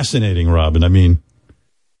fascinating, Robin. I mean,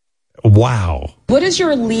 wow. What is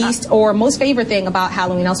your least or most favorite thing about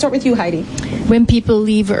Halloween? I'll start with you, Heidi. When people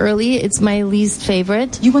leave early, it's my least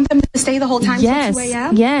favorite. You want them to stay the whole time yes, till 2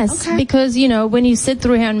 a.m.? Yes, okay. Because, when you sit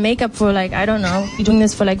through hair and makeup for I don't know, you're doing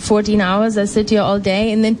this for 14 hours, I sit here all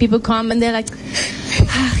day, and then people come and they're like,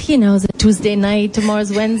 it's a Tuesday night,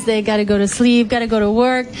 tomorrow's Wednesday, gotta go to sleep, gotta go to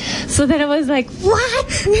work. So then I was like,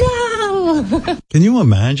 what? No! Can you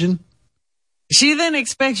imagine? She then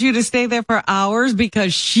expects you to stay there for hours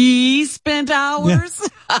because she spent hours?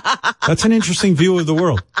 Yeah. That's an interesting view of the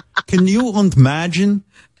world. Can you imagine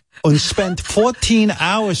and spend 14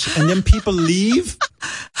 hours and then people leave?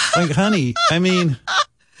 Like, honey, I mean,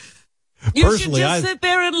 you personally, should just sit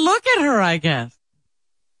there and look at her, I guess.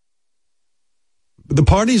 The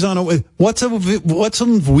party's on what's a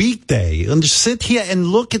weekday? And just sit here and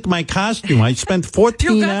look at my costume. I spent 14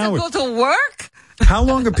 hours. You got to go to work? How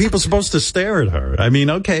long are people supposed to stare at her? I mean,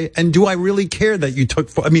 okay. And do I really care that you took,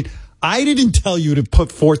 I didn't tell you to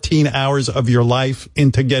put 14 hours of your life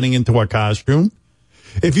into getting into a costume.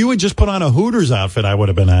 If you had just put on a Hooters outfit, I would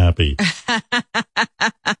have been happy.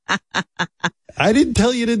 I didn't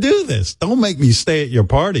tell you to do this. Don't make me stay at your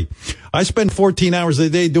party. I spend 14 hours a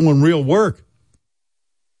day doing real work.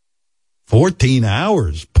 14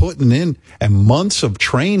 hours putting in and months of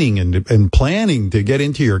training and planning to get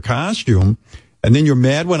into your costume. And then you're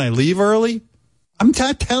mad when I leave early? I'm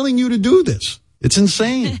not telling you to do this. It's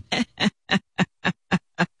insane.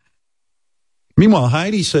 Meanwhile,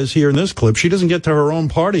 Heidi says here in this clip, she doesn't get to her own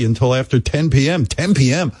party until after 10 p.m. 10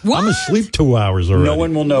 p.m. What? I'm asleep 2 hours already. No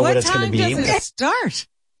one will know what it's going to be. What time does it start?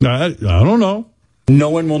 I don't know.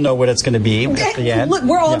 No one will know what it's going to be at the end. Look,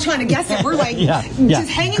 we're all trying to guess it. We're like just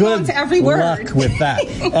hanging Good on to every word. luck with that.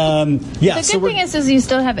 The good thing is you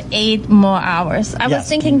still have 8 more hours. I was Yes.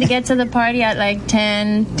 thinking to get to the party at like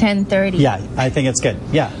 10:30. Yeah, I think it's good.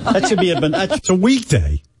 Yeah, that should be It's a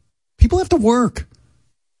weekday. People have to work.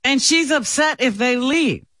 And she's upset if they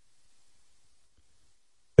leave.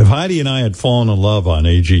 If Heidi and I had fallen in love on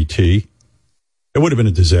AGT, it would have been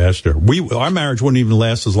a disaster. Our marriage wouldn't even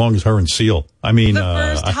last as long as her and Seal. I mean, The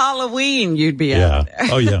first Halloween you'd be out there.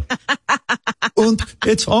 Oh, yeah. And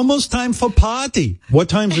it's almost time for party. What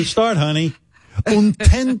time does it start, honey?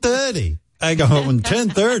 10:30. I go,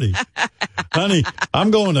 10:30. Honey, I'm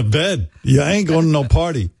going to bed. You ain't going to no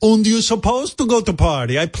party. And you're supposed to go to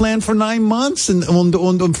party. I planned for 9 months and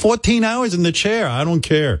 14 hours in the chair. I don't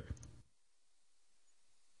care.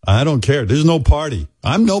 I don't care. There's no party.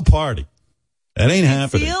 I'm no party. That ain't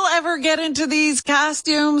happening. Seal ever get into these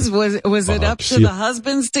costumes? Was it up to the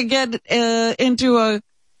husbands to get into a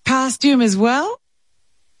costume as well?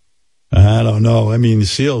 I don't know. I mean,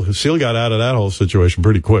 Seal got out of that whole situation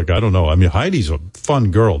pretty quick. I don't know. I mean, Heidi's a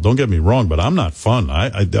fun girl. Don't get me wrong, but I'm not fun.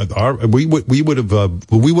 We would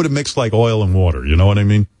have mixed like oil and water. You know what I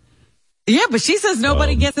mean? Yeah, but she says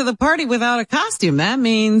nobody gets to the party without a costume. That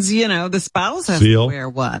means, the spouse has Seal? to wear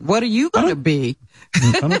one. What are you going to be?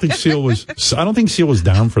 I don't think Seal was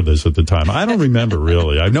down for this at the time. I don't remember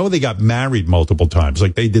really. I know they got married multiple times.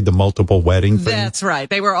 Like they did the multiple wedding thing. That's right.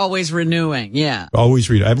 They were always renewing. Yeah.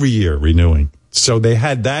 Every year renewing. So they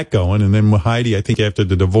had that going. And then Heidi, I think after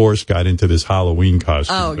the divorce, got into this Halloween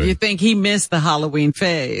costume. Oh, thing. you think he missed the Halloween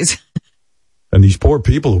phase? And these poor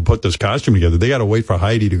people who put this costume together, they got to wait for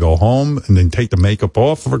Heidi to go home and then take the makeup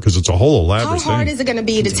off of her because it's a whole elaborate How hard thing. is it going to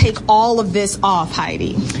be to take all of this off,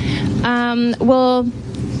 Heidi? Well,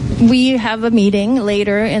 we have a meeting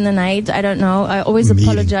later in the night. I don't know. I always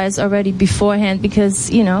apologize already beforehand because,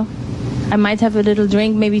 I might have a little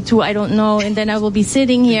drink, maybe 2, I don't know, and then I will be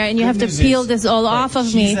sitting here, and you have to peel this all off of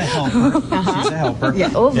me. She's a helper. She's a helper.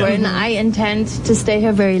 Yeah, and I intend to stay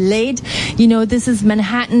here very late. This is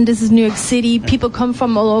Manhattan, this is New York City. People come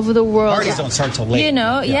from all over the world. Parties don't start till late.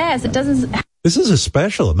 Yes, it doesn't. This is a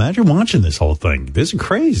special. Imagine watching this whole thing. This is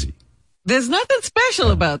crazy. There's nothing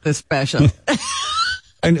special about this special.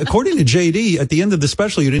 And according to JD, at the end of the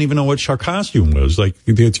special, you didn't even know what her costume was. Like,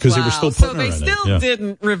 it's because they were still putting her in it. So they still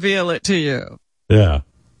didn't reveal it to you. Yeah.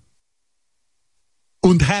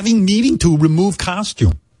 And needing to remove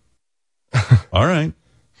costume. All right.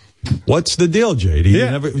 What's the deal,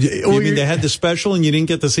 JD? You mean they had the special and you didn't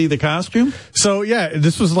get to see the costume? So,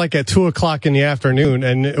 this was like at 2:00 in the afternoon,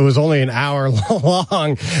 and it was only an hour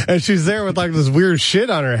long, and she's there with like this weird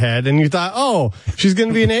shit on her head, and you thought, oh, she's going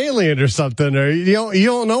to be an alien or something, or you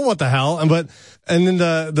don't know what the hell, and then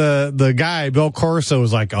the guy, Bill Corso,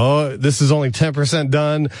 was like, oh, this is only 10%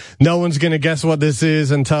 done. No one's going to guess what this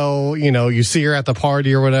is until, you see her at the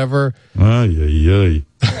party or whatever. Ay.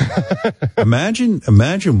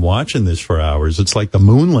 Imagine watching this for hours. It's like the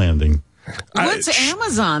moon landing. What's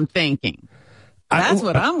Amazon thinking? That's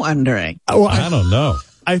what I'm wondering. I don't know.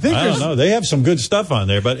 I don't know. They have some good stuff on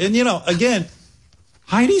there, but again,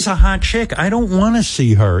 Heidi's a hot chick. I don't want to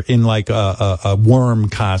see her in like a worm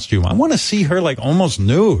costume. I want to see her like almost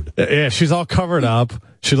nude. Yeah, she's all covered up.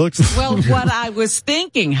 She looks. Well, what I was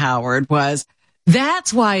thinking, Howard, was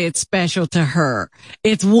that's why it's special to her.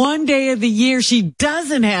 It's one day of the year she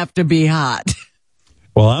doesn't have to be hot.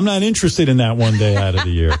 Well, I'm not interested in that one day out of the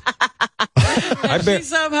year. She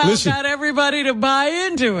somehow got everybody to buy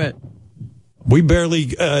into it. We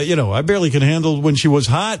barely, I barely can handle when she was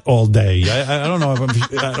hot all day. I don't know.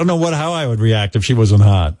 I don't know how I would react if she wasn't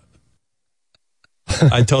hot.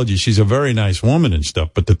 I told you she's a very nice woman and stuff,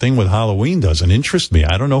 but the thing with Halloween doesn't interest me.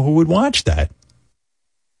 I don't know who would watch that.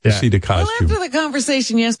 To see the costume. Well, after the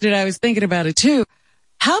conversation yesterday, I was thinking about it too.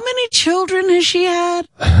 How many children has she had?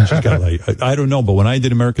 She's got I don't know, but when I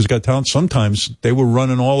did America's Got Talent, sometimes they were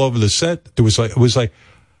running all over the set. It was like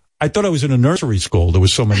I thought I was in a nursery school. There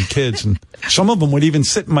was so many kids, and some of them would even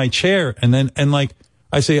sit in my chair, and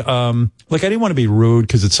I say, I didn't want to be rude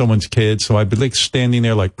because it's someone's kid, so I'd be like standing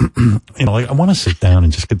there like, I want to sit down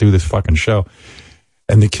and just do this fucking show.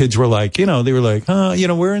 And the kids were like, they were like,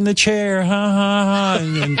 we're in the chair, ha, ha, ha.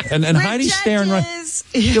 And Heidi's staring right.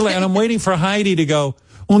 And I'm waiting for Heidi to go,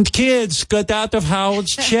 Und kids, get out of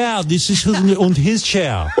Howard's chair. This is his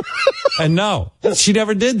chair. And no, she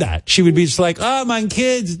never did that. She would be just like, oh, my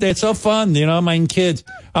kids, they're so fun, my kids.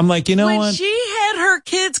 I'm like, you know when what? she had her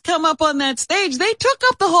kids come up on that stage, they took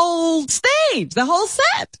up the whole stage, the whole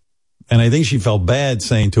set. And I think she felt bad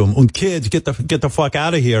saying to him, "Und kids, get the fuck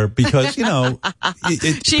out of here," because she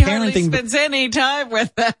parenting hardly spends any time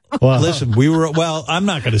with them. Well, listen, I'm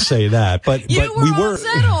not going to say that, but we were on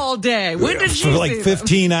set all day. When did she for like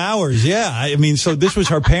 15 hours? Yeah, I mean, so this was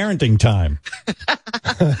her parenting time.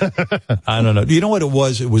 I don't know. You know what it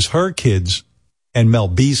was? It was her kids and Mel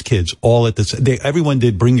B's kids all at the. Everyone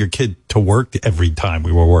did bring your kid to work every time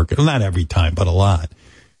we were working. Well, not every time, but a lot.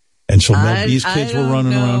 And so Mel B's kids were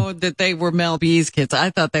running around. I don't know that they were Mel B's kids. I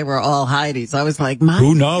thought they were all Heidi's. I was like, my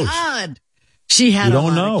Who knows? God. She had a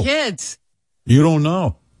lot of kids. You don't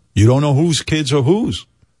know. You don't know whose kids are whose.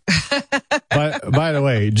 By the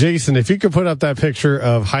way, Jason, if you could put up that picture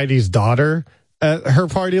of Heidi's daughter at her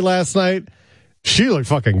party last night, she looked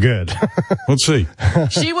fucking good. Let's see.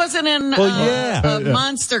 She wasn't in a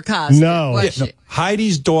monster costume, was she? No.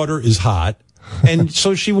 Heidi's daughter is hot. And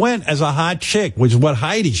so she went as a hot chick, which is what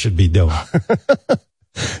Heidi should be doing.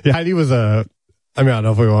 Yeah, Heidi was I don't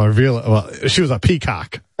know if we want to reveal it. Well, she was a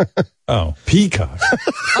peacock. Oh, peacock.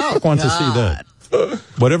 Oh, wants to see that.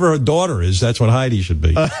 Whatever her daughter is, that's what Heidi should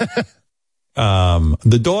be.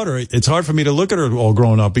 The daughter, it's hard for me to look at her all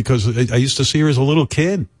grown up because I used to see her as a little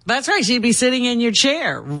kid. That's right. She'd be sitting in your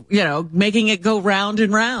chair, making it go round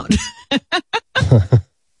and round.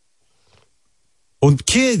 Und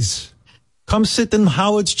kids, come sit in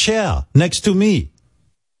Howard's chair next to me.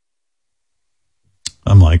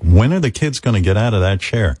 I'm like, when are the kids going to get out of that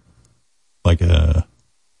chair? Like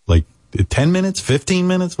 10 minutes, 15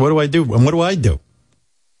 minutes? What do I do? And what do I do?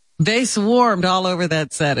 They swarmed all over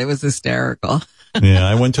that set. It was hysterical. Yeah,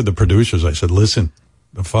 I went to the producers. I said, listen,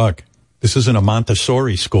 the fuck. This isn't a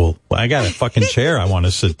Montessori school. I got a fucking chair I want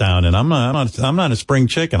to sit down in. I'm not a spring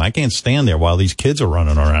chicken. I can't stand there while these kids are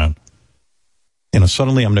running around.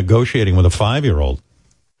 Suddenly I'm negotiating with a 5-year-old.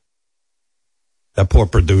 That poor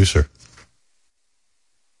producer.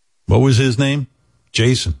 What was his name?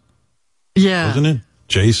 Jason. Yeah. Wasn't it?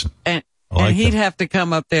 Jason. And he'd have to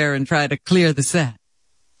come up there and try to clear the set.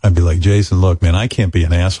 I'd be like, Jason, look, man, I can't be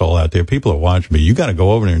an asshole out there. People are watching me. You got to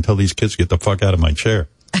go over there and tell these kids to get the fuck out of my chair.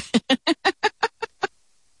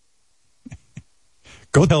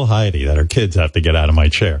 Go tell Heidi that her kids have to get out of my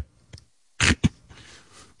chair.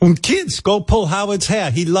 And kids, go pull Howard's hair.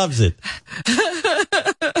 He loves it.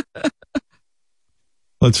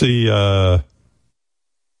 Let's see.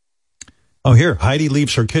 Here. Heidi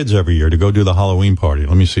leaves her kids every year to go do the Halloween party.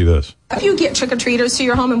 Let me see this. If you get trick-or-treaters to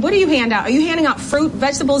your home, and what do you hand out? Are you handing out fruit,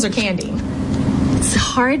 vegetables, or candy? It's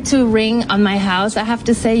hard to ring on my house. I have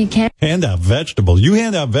to say you can't hand out vegetables. You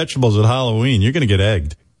hand out vegetables at Halloween, you're going to get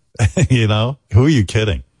egged. Who are you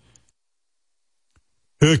kidding?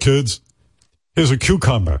 Here, kids. Here's a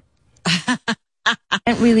cucumber.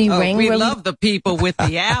 Can't really ring. We love the people with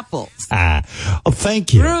the apples.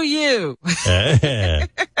 Thank you. Through you.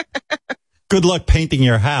 Good luck painting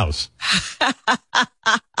your house.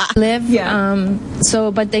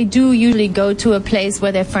 But they do usually go to a place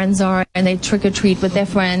where their friends are and they trick or treat with their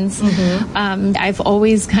friends. Mm-hmm. I've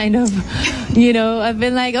always kind of, I've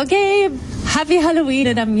been like, okay, happy Halloween,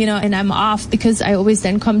 and I'm off because I always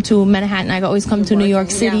then come to Manhattan. I always come to New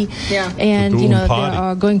York City, and they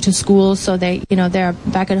are going to school, so they're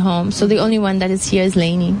back at home. So the only one that is here is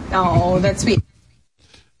Lainey. Oh, that's sweet.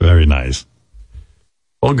 Very nice.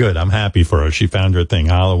 Well, good. I'm happy for her. She found her thing,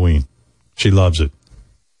 Halloween. She loves it.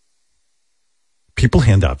 People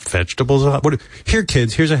hand out vegetables. Here,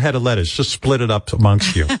 kids, here's a head of lettuce. Just split it up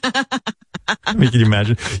amongst you. I mean, can you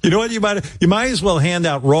imagine? You know what? You might as well hand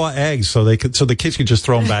out raw eggs so the kids can just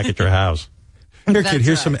throw them back at your house. Here, kid,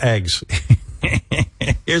 here's some eggs.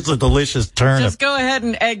 Here's a delicious turnip. Just go ahead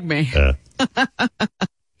and egg me.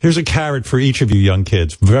 Here's a carrot for each of you young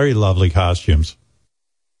kids. Very lovely costumes.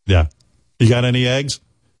 Yeah. You got any eggs?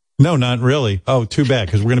 No, not really. Oh, too bad,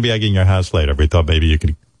 because we're going to be egging your house later. We thought maybe you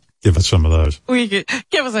could give us some of those. We could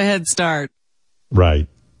give us a head start. Right.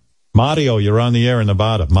 Mario, you're on the air in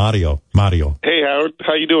Nevada. Mario. Hey, Howard.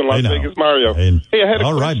 How you doing? Las Vegas Mario. Hey, I had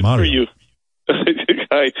a question for you.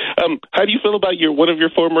 Hi. How do you feel about one of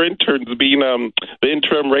your former interns being the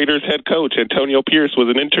interim Raiders head coach? Antonio Pierce was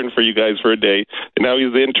an intern for you guys for a day, and now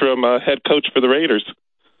he's the interim head coach for the Raiders.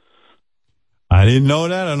 I didn't know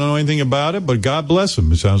that. I don't know anything about it, but God bless him.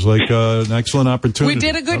 It sounds like an excellent opportunity. We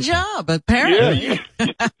did a good job, apparently. Yeah.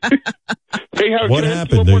 Hey, Howard, what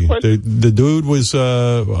happened? The dude was,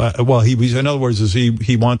 he was, in other words,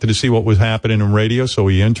 he wanted to see what was happening in radio, so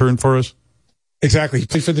he interned for us? Exactly. He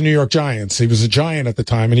played for the New York Giants. He was a Giant at the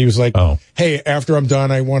time, and he was like, hey, after I'm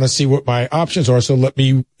done, I want to see what my options are, so let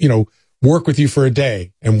me, work with you for a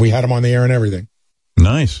day. And we had him on the air and everything.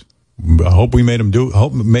 Nice. I hope we made him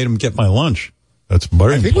get my lunch. That's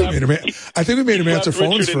very important. I think we made him answer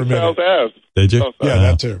phones for a minute. Did you? Yeah,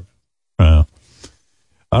 that too. All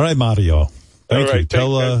right, Mario. Thank you.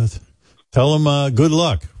 Thanks, Tell him good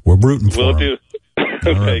luck. We're rooting for him. Will do.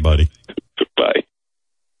 All right, buddy. Bye.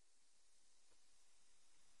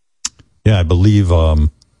 Yeah, I believe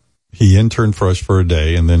he interned for us for a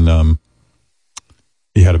day, and then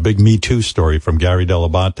he had a big Me Too story from Gary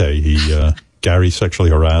Delabate. Gary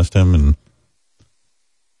sexually harassed him, and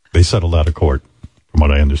they settled out of court, from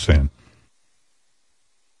what I understand.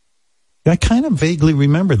 Yeah, I kind of vaguely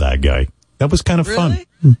remember that guy. That was kind of fun.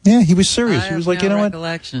 Yeah, he was serious. He was like, you know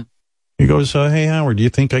what? He goes, hey, Howard, do you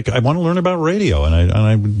think I want to learn about radio? And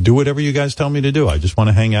I do whatever you guys tell me to do. I just want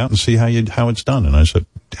to hang out and see how it's done. And I said,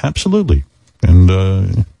 absolutely.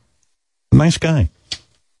 And nice guy,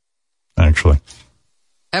 actually.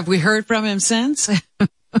 Have we heard from him since?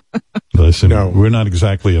 Listen, we're not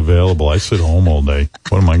exactly available. I sit home all day.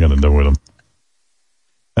 What am I going to do with him?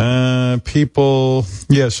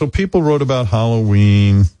 So people wrote about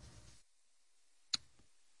Halloween.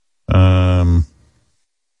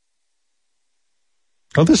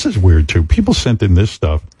 This is weird, too. People sent in this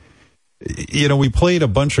stuff. We played a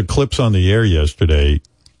bunch of clips on the air yesterday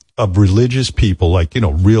of religious people, like,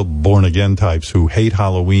 real born-again types who hate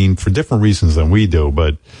Halloween for different reasons than we do.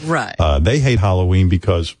 But they hate Halloween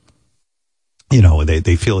because,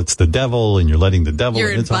 they feel it's the devil and you're letting the devil...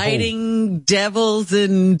 You're inviting devils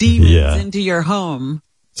and demons into your home.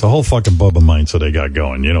 It's a whole fucking Bubba mindset they got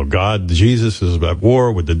going. God, Jesus is at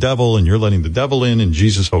war with the devil, and you're letting the devil in, and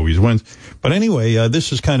Jesus always wins. But anyway,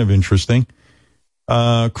 this is kind of interesting.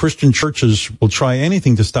 Christian churches will try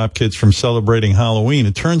anything to stop kids from celebrating Halloween.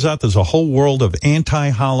 It turns out there's a whole world of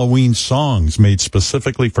anti-Halloween songs made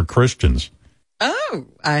specifically for Christians. Oh,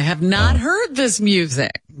 I have not heard this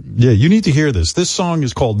music. Yeah, you need to hear this. This song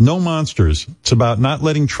is called No Monsters. It's about not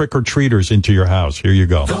letting trick-or-treaters into your house. Here you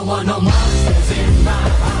go. Don't want no monsters in my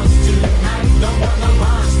house tonight. Don't want no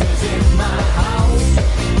monsters in my house.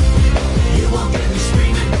 You won't get me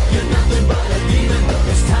screaming. You're nothing but a demon.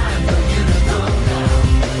 It's time for you to go now.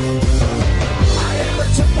 I am a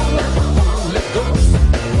temple of my Holy Ghost,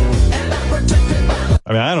 and I'm protected by...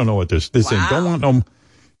 I don't know what this is. Don't want no...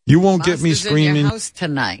 You won't get me screaming. In your house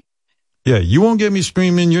tonight. Yeah, you won't get me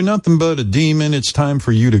screaming. You're nothing but a demon. It's time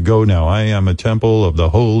for you to go now. I am a temple of the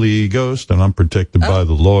Holy Ghost, and I'm protected by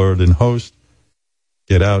the Lord and host.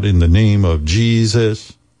 Get out in the name of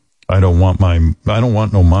Jesus. I don't want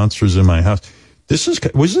no monsters in my house. This is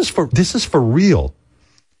for real.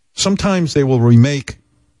 Sometimes they will remake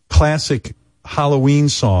classic Halloween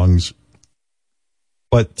songs,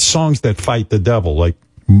 but songs that fight the devil, like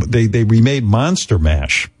they remade Monster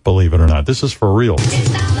Mash, believe it or not. This is for real.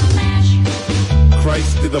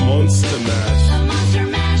 Christ did the Monster Mash,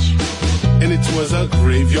 and it was a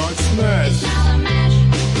graveyard smash,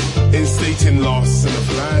 and Satan lost in a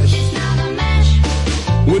flash.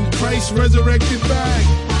 When Christ resurrected back,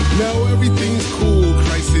 now everything's cool.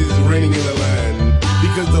 Christ is reigning in the land,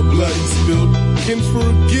 because the blood he spilled can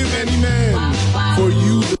forgive any man. For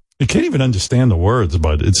you... You can't even understand the words,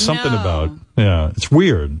 but it's something about, it's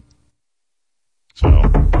weird. So,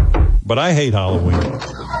 but I hate Halloween.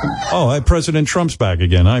 Oh, hi, President Trump's back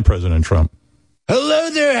again. Hi, President Trump.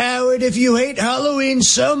 Hello there, Howard. If you hate Halloween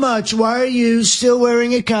so much, why are you still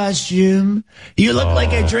wearing a costume? You look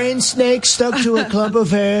like a drain snake stuck to a clump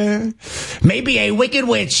of hair. Maybe a wicked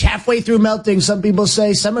witch halfway through melting, some people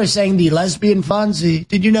say. Some are saying the lesbian Fonzie.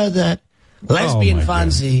 Did you know that? Lesbian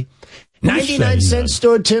Fonzie. 99-cent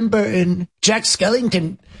store Tim Burton. Jack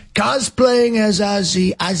Skellington cosplaying as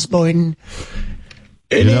Ozzy Osbourne.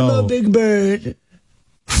 Enema Big Bird.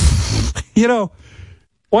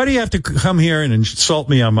 Why do you have to come here and insult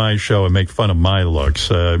me on my show and make fun of my looks?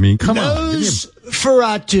 Come on.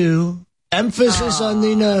 Nosferatu. Emphasis on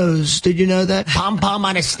the nose. Did you know that? Pom-pom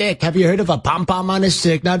on a stick. Have you heard of a pom-pom on a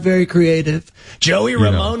stick? Not very creative. Joey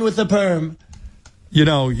Ramone with the perm.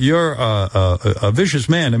 You're a vicious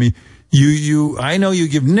man. I know you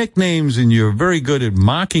give nicknames and you're very good at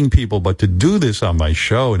mocking people, but to do this on my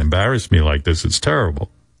show and embarrass me like this, it's terrible.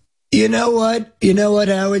 You know what,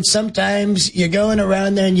 Howard? Sometimes you're going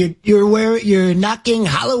around there and you're knocking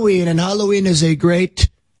Halloween, and Halloween is a great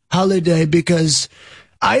holiday because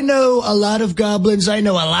I know a lot of goblins, I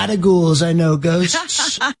know a lot of ghouls, I know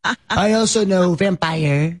ghosts, I also know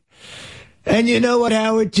vampire. And you know what,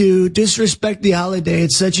 Howard? To disrespect the holiday,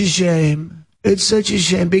 it's such a shame. It's such a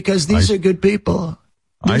shame because these are good people.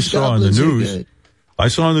 I saw on the news I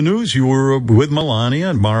saw on the news you were with Melania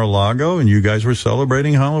at Mar-a-Lago, and you guys were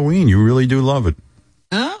celebrating Halloween. You really do love it.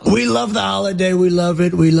 Oh. We love the holiday. We love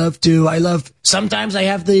it. We love to. Sometimes I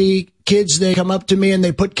have the kids, they come up to me and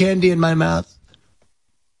they put candy in my mouth.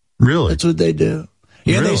 Really? That's what they do.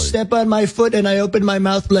 Yeah, really? They step on my foot and I open my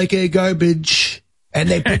mouth like a garbage and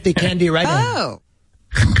they put the candy right in.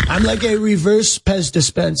 I'm like a reverse Pez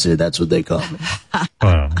dispenser. That's what they call me.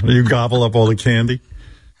 You gobble up all the candy?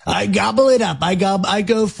 I gobble it up. I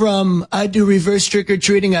do reverse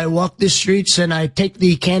trick-or-treating. I walk the streets and I take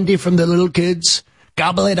the candy from the little kids,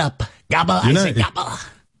 gobble it up. Gobble, gobble.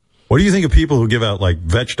 What do you think of people who give out, like,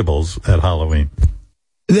 vegetables at Halloween?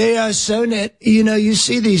 They are so net. You know, you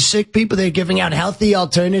see these sick people, they're giving out healthy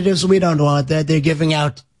alternatives. We don't want that. They're giving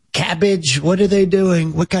out cabbage. What are they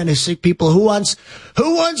doing? What kind of sick people? Who wants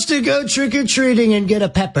to go trick-or-treating and get a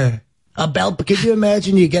pepper? A bell? Could you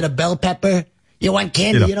imagine you get a bell pepper? You want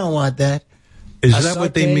candy? You don't want that. Is that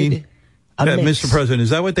what they mean? Mr. President, is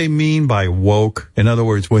that what they mean by woke? In other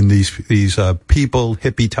words, when these people,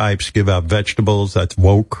 hippie types, give out vegetables, that's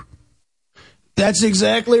woke? That's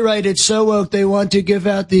exactly right. It's so woke. They want to give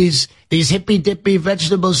out these hippy-dippy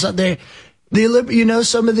vegetables. Some of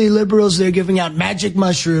the liberals, they're giving out magic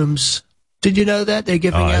mushrooms. Did you know that? They're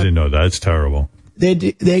giving out... I didn't know that. It's terrible.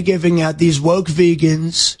 They're giving out these woke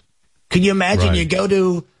vegans. Can you imagine you go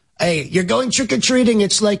to... Hey, you're going trick-or-treating.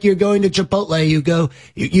 It's like you're going to Chipotle. You go,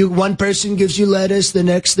 one person gives you lettuce, the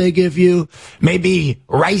next they give you maybe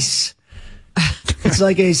rice. It's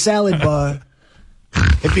like a salad bar.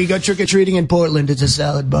 If you go trick-or-treating in Portland, it's a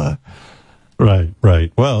salad bar. Right.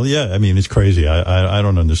 Well, yeah, I mean, it's crazy. I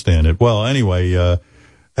don't understand it. Well, anyway,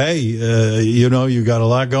 hey, you got a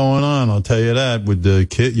lot going on. I'll tell you that. With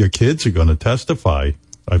your kids are going to testify.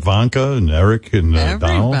 Ivanka and Eric and Donald.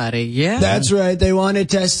 Everybody, yeah. That's right. They want to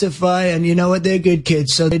testify, and you know what? They're good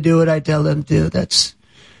kids, so they do what I tell them to. They're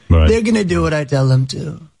going to do what I tell them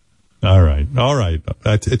to. All right.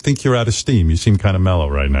 I think you're out of steam. You seem kind of mellow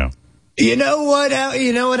right now. You know what?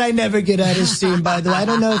 I never get out of steam, by the way. I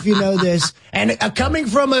don't know if you know this. And coming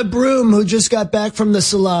from a broom who just got back from the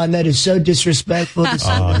salon, that is so disrespectful to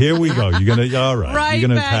someone. Here we go. You're going to, all right. Right you're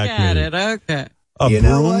going to back attack at me. it. Okay. A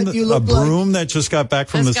broom that just got back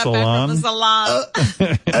from the salon?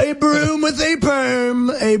 A broom with a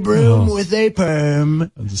perm. A broom with a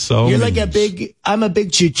perm. You're like I'm a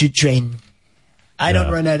big choo-choo train. I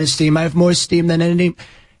don't run out of steam. I have more steam than any.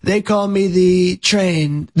 They call me the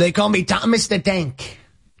train. They call me Thomas the Tank.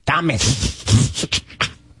 Thomas.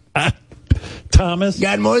 Thomas?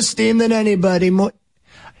 Got more steam than anybody.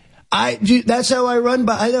 That's how I run,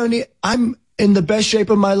 but I'm in the best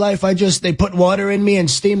shape of my life. They put water in me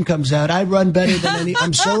and steam comes out. I run better than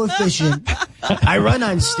I'm so efficient. I run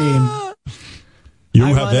on steam. You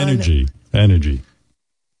have energy.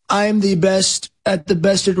 I am the best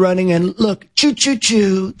at running. And look,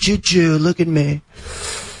 choo-choo-choo, choo-choo, look at me.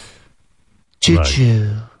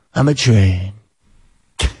 Choo-choo. I'm a train.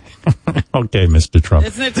 Okay, Mr. Trump.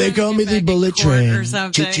 They call me the bullet train.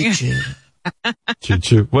 Choo-choo-choo.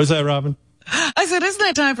 Choo-choo. What's that, Robin? I said, isn't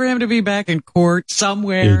it time for him to be back in court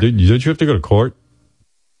somewhere? Did you have to go to court?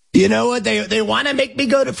 You know what? They want to make me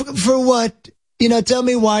go to, for what? Tell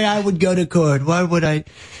me why I would go to court. Why would I?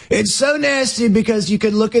 It's so nasty because you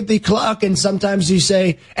can look at the clock and sometimes you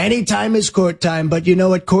say any time is court time, but you know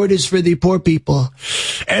what? Court is for the poor people.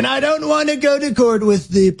 And I don't want to go to court with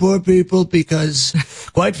the poor people because,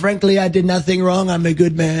 quite frankly, I did nothing wrong. I'm a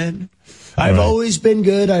good man. I've always been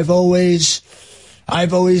good. I've always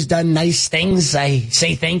done nice things. I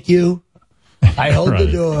say thank you. I hold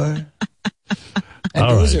the door. And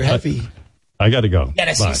doors are heavy. I got to go. You got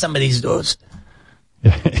to see some of these doors.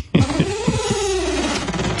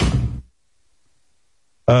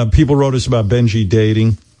 People wrote us about Benji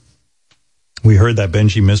dating. We heard that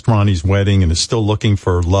Benji missed Ronnie's wedding and is still looking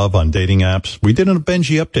for love on dating apps. We did a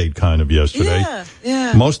Benji update kind of yesterday.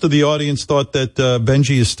 Yeah. Most of the audience thought that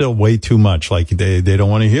Benji is still way too much. Like they don't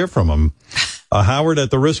want to hear from him. Howard, at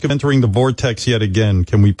the risk of entering the vortex yet again,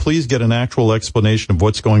 can we please get an actual explanation of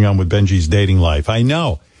what's going on with Benji's dating life? I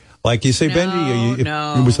know. Like you say, Benji,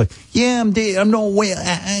 it was like, yeah, I'm no way.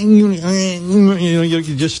 You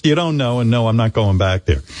don't know, and no, I'm not going back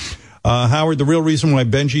there. Howard, the real reason why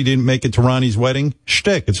Benji didn't make it to Ronnie's wedding,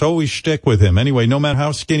 shtick. It's always shtick with him. Anyway, no matter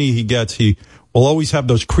how skinny he gets, he will always have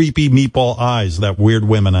those creepy meatball eyes that weird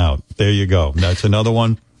women out. There you go. That's another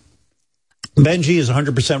one. Benji is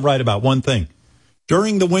 100% right about one thing.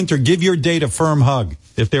 During the winter, give your date a firm hug.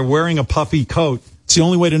 If they're wearing a puffy coat, it's the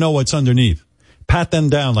only way to know what's underneath. Pat them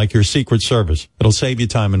down like your Secret Service. It'll save you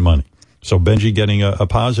time and money. So Benji getting a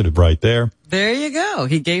positive right there. There you go.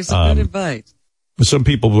 He gave some good advice. Some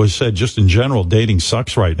people have said just in general, dating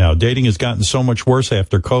sucks right now. Dating has gotten so much worse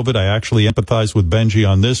after COVID. I actually empathize with Benji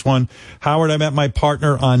on this one. Howard, I met my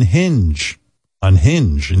partner on Hinge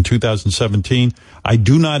in 2017. I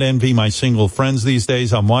do not envy my single friends these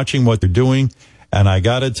days. I'm watching what they're doing, and I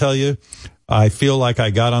got to tell you, I feel like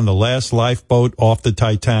I got on the last lifeboat off the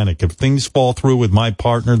Titanic. If things fall through with my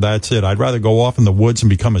partner, that's it. I'd rather go off in the woods and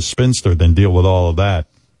become a spinster than deal with all of that.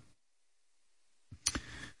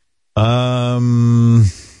 On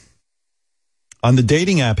the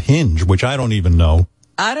dating app Hinge, which I don't even know.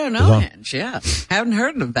 I don't know Hinge, yeah. Haven't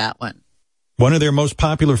heard of that one. One of their most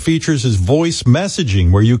popular features is voice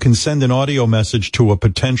messaging, where you can send an audio message to a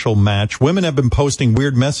potential match. Women have been posting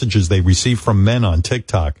weird messages they receive from men on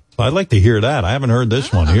TikTok. I'd like to hear that. I haven't heard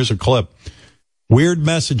this one. Here's a clip. Weird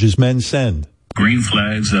messages men send. Green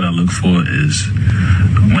flags that I look for is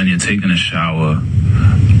when you're taking a shower,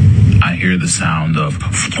 I hear the sound of,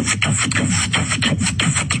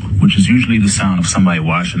 which is usually the sound of somebody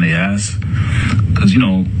washing their ass. Because, you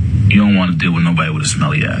don't want to deal with nobody with a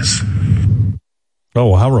smelly ass.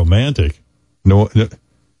 Oh, how romantic. No,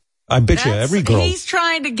 I bet you every girl. He's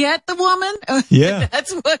trying to get the woman? Yeah.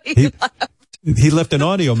 That's what he left. He left an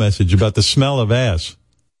audio message about the smell of ass.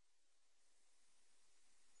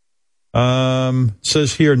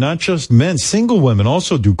 Says here, not just men, single women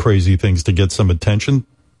also do crazy things to get some attention.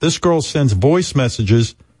 This girl sends voice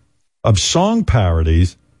messages of song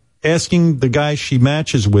parodies asking the guy she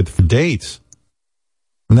matches with for dates.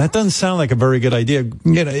 And that doesn't sound like a very good idea.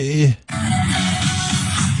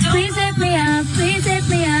 Please hit me up,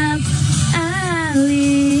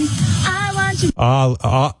 Ali. I want you.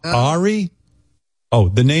 Ari? Oh,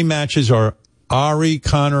 the name matches are Ari,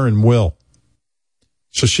 Connor, and Will.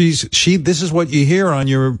 So this is what you hear on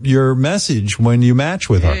your message when you match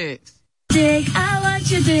with her. Dick, I want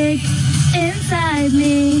your dick inside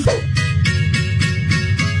me.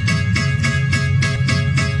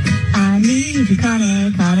 I need you,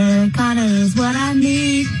 Connor, Connor is what I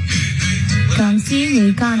need. Come see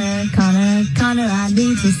me, Connor, I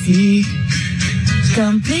need to see.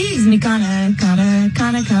 Come please me, Connor,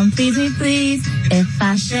 come please me, please. If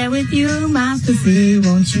I share with you my pussy,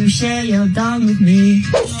 won't you share your dong with me?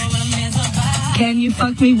 Can you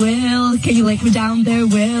fuck me, Will? Can you lay me down there,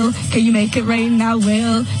 Will? Can you make it rain now,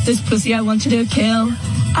 Will? This pussy I want you to kill.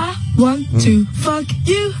 I want to fuck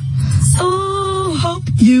you. Oh, hope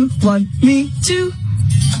you want me to.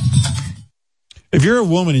 If you're a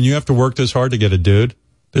woman and you have to work this hard to get a dude,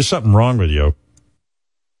 there's something wrong with you.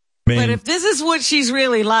 But if this is what she's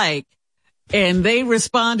really like, and they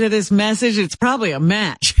respond to this message, it's probably a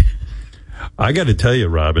match. I got to tell you,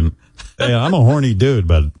 Robin, hey, I'm a horny dude,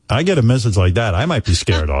 but I get a message like that, I might be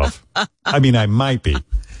scared off. I mean, I might be.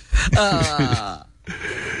 I'm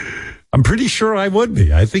pretty sure I would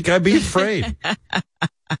be. I think I'd be afraid.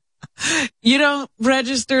 You don't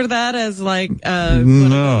register that as like one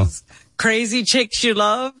of those crazy chicks you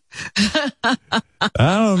love? I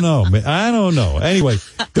don't know. Anyway,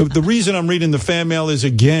 the reason I'm reading the fan mail is,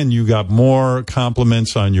 again, you got more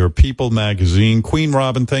compliments on your People magazine. Queen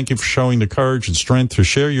Robin, thank you for showing the courage and strength to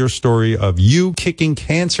share your story of you kicking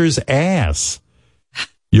cancer's ass.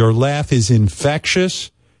 Your laugh is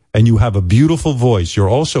infectious, and you have a beautiful voice. You're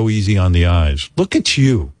also easy on the eyes. Look at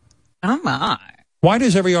you. Oh, my. Why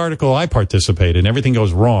does every article I participate in, everything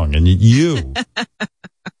goes wrong? And you...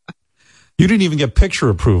 You didn't even get picture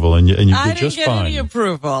approval, and you did just fine. I didn't get any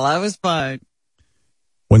approval. I was fine.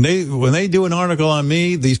 When they do an article on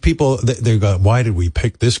me, these people, they go, why did we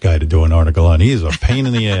pick this guy to do an article on? He is a pain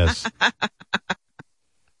in the ass.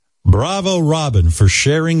 Bravo, Robin, for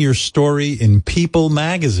sharing your story in People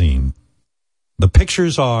magazine. The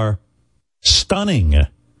pictures are stunning,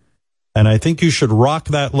 and I think you should rock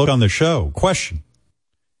that look on the show. Question: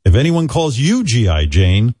 if anyone calls you G.I.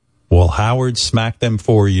 Jane, will Howard smack them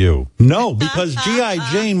for you? No, because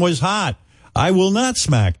G.I. Jane was hot. I will not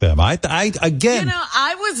smack them. I again.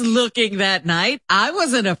 I was looking that night. I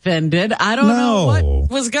wasn't offended. I don't know what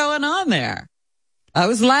was going on there. I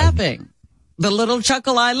was laughing. The little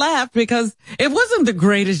chuckle I laughed because it wasn't the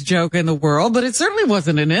greatest joke in the world, but it certainly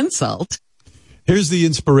wasn't an insult. Here's the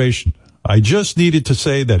inspiration. I just needed to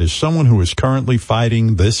say that as someone who is currently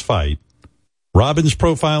fighting this fight, Robin's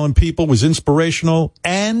profile in People was inspirational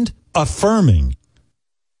and affirming.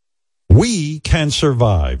 We can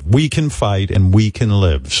survive, we can fight, and we can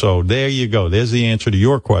live. So there you go. There's the answer to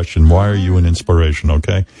your question. Why are you an inspiration,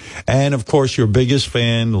 okay? And, of course, your biggest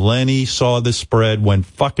fan, Lenny, saw the spread, went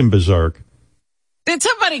fucking berserk. Did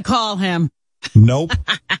somebody call him? Nope.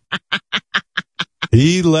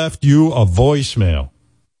 He left you a voicemail.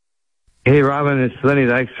 Hey, Robin, it's Lenny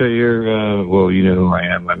Dykstra. You're, well, you know who I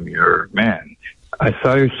am. I'm your man. I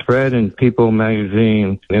saw your spread in People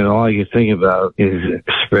magazine, and all you think about is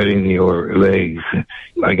spreading your legs.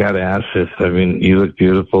 I got to ask this. I mean, you look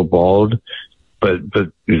beautiful, bald, but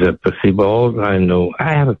is that pussy bald? I know.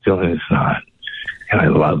 I have a feeling it's not, and I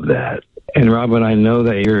love that. And Robin, I know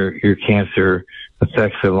that your cancer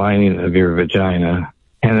affects the lining of your vagina,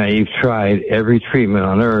 and that you've tried every treatment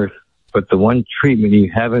on earth, but the one treatment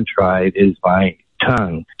you haven't tried is my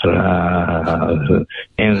tongue.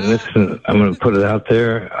 And listen, I'm going to put it out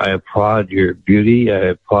there. I applaud your beauty. I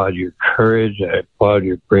applaud your courage. I applaud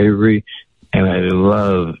your bravery. And I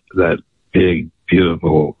love that big,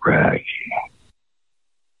 beautiful rack.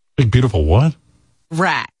 Big, beautiful what?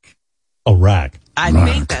 Rack. Oh, rack. I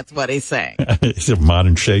think that's what he's saying. He's a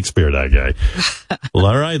modern Shakespeare, that guy. Well,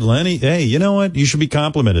 all right, Lenny. Hey, you know what? You should be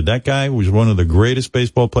complimented. That guy was one of the greatest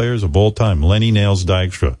baseball players of all time, Lenny Nails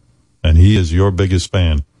Dykstra. And he is your biggest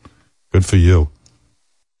fan. Good for you.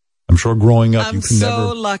 I'm sure growing up, you can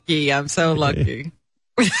never... Lucky. I'm so lucky.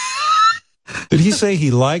 Did he say he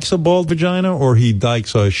likes a bald vagina or he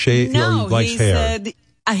likes a shave or he likes hair? Said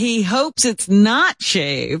he hopes it's not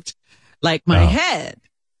shaved like my head.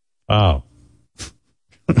 Oh.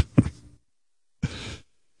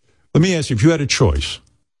 Let me ask you, if you had a choice,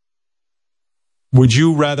 would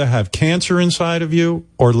you rather have cancer inside of you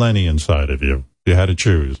or Lenny inside of you? If you had to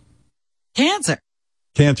choose. Cancer.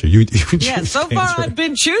 Cancer. You would yeah, choose so cancer. far I've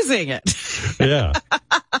been choosing it. Yeah.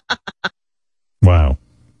 Wow.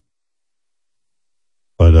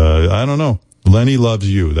 But I don't know. Lenny loves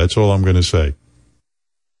you. That's all I'm going to say.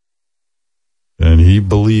 And he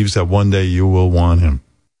believes that one day you will want him.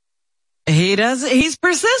 He does. He's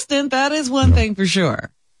persistent. That is one thing for sure.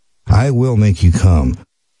 I will make you come.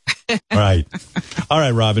 Right. All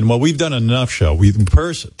right, Robin. Well, we've done enough show. We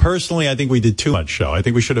personally, I think we did too much show. I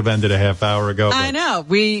think we should have ended a half hour ago. But, I know.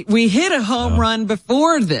 We hit a home run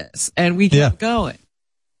before this, and we kept going.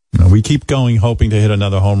 We keep going, hoping to hit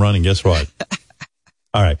another home run, and guess what?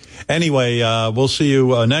 All right. Anyway, we'll see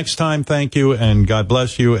you next time. Thank you, and God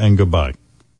bless you, and goodbye.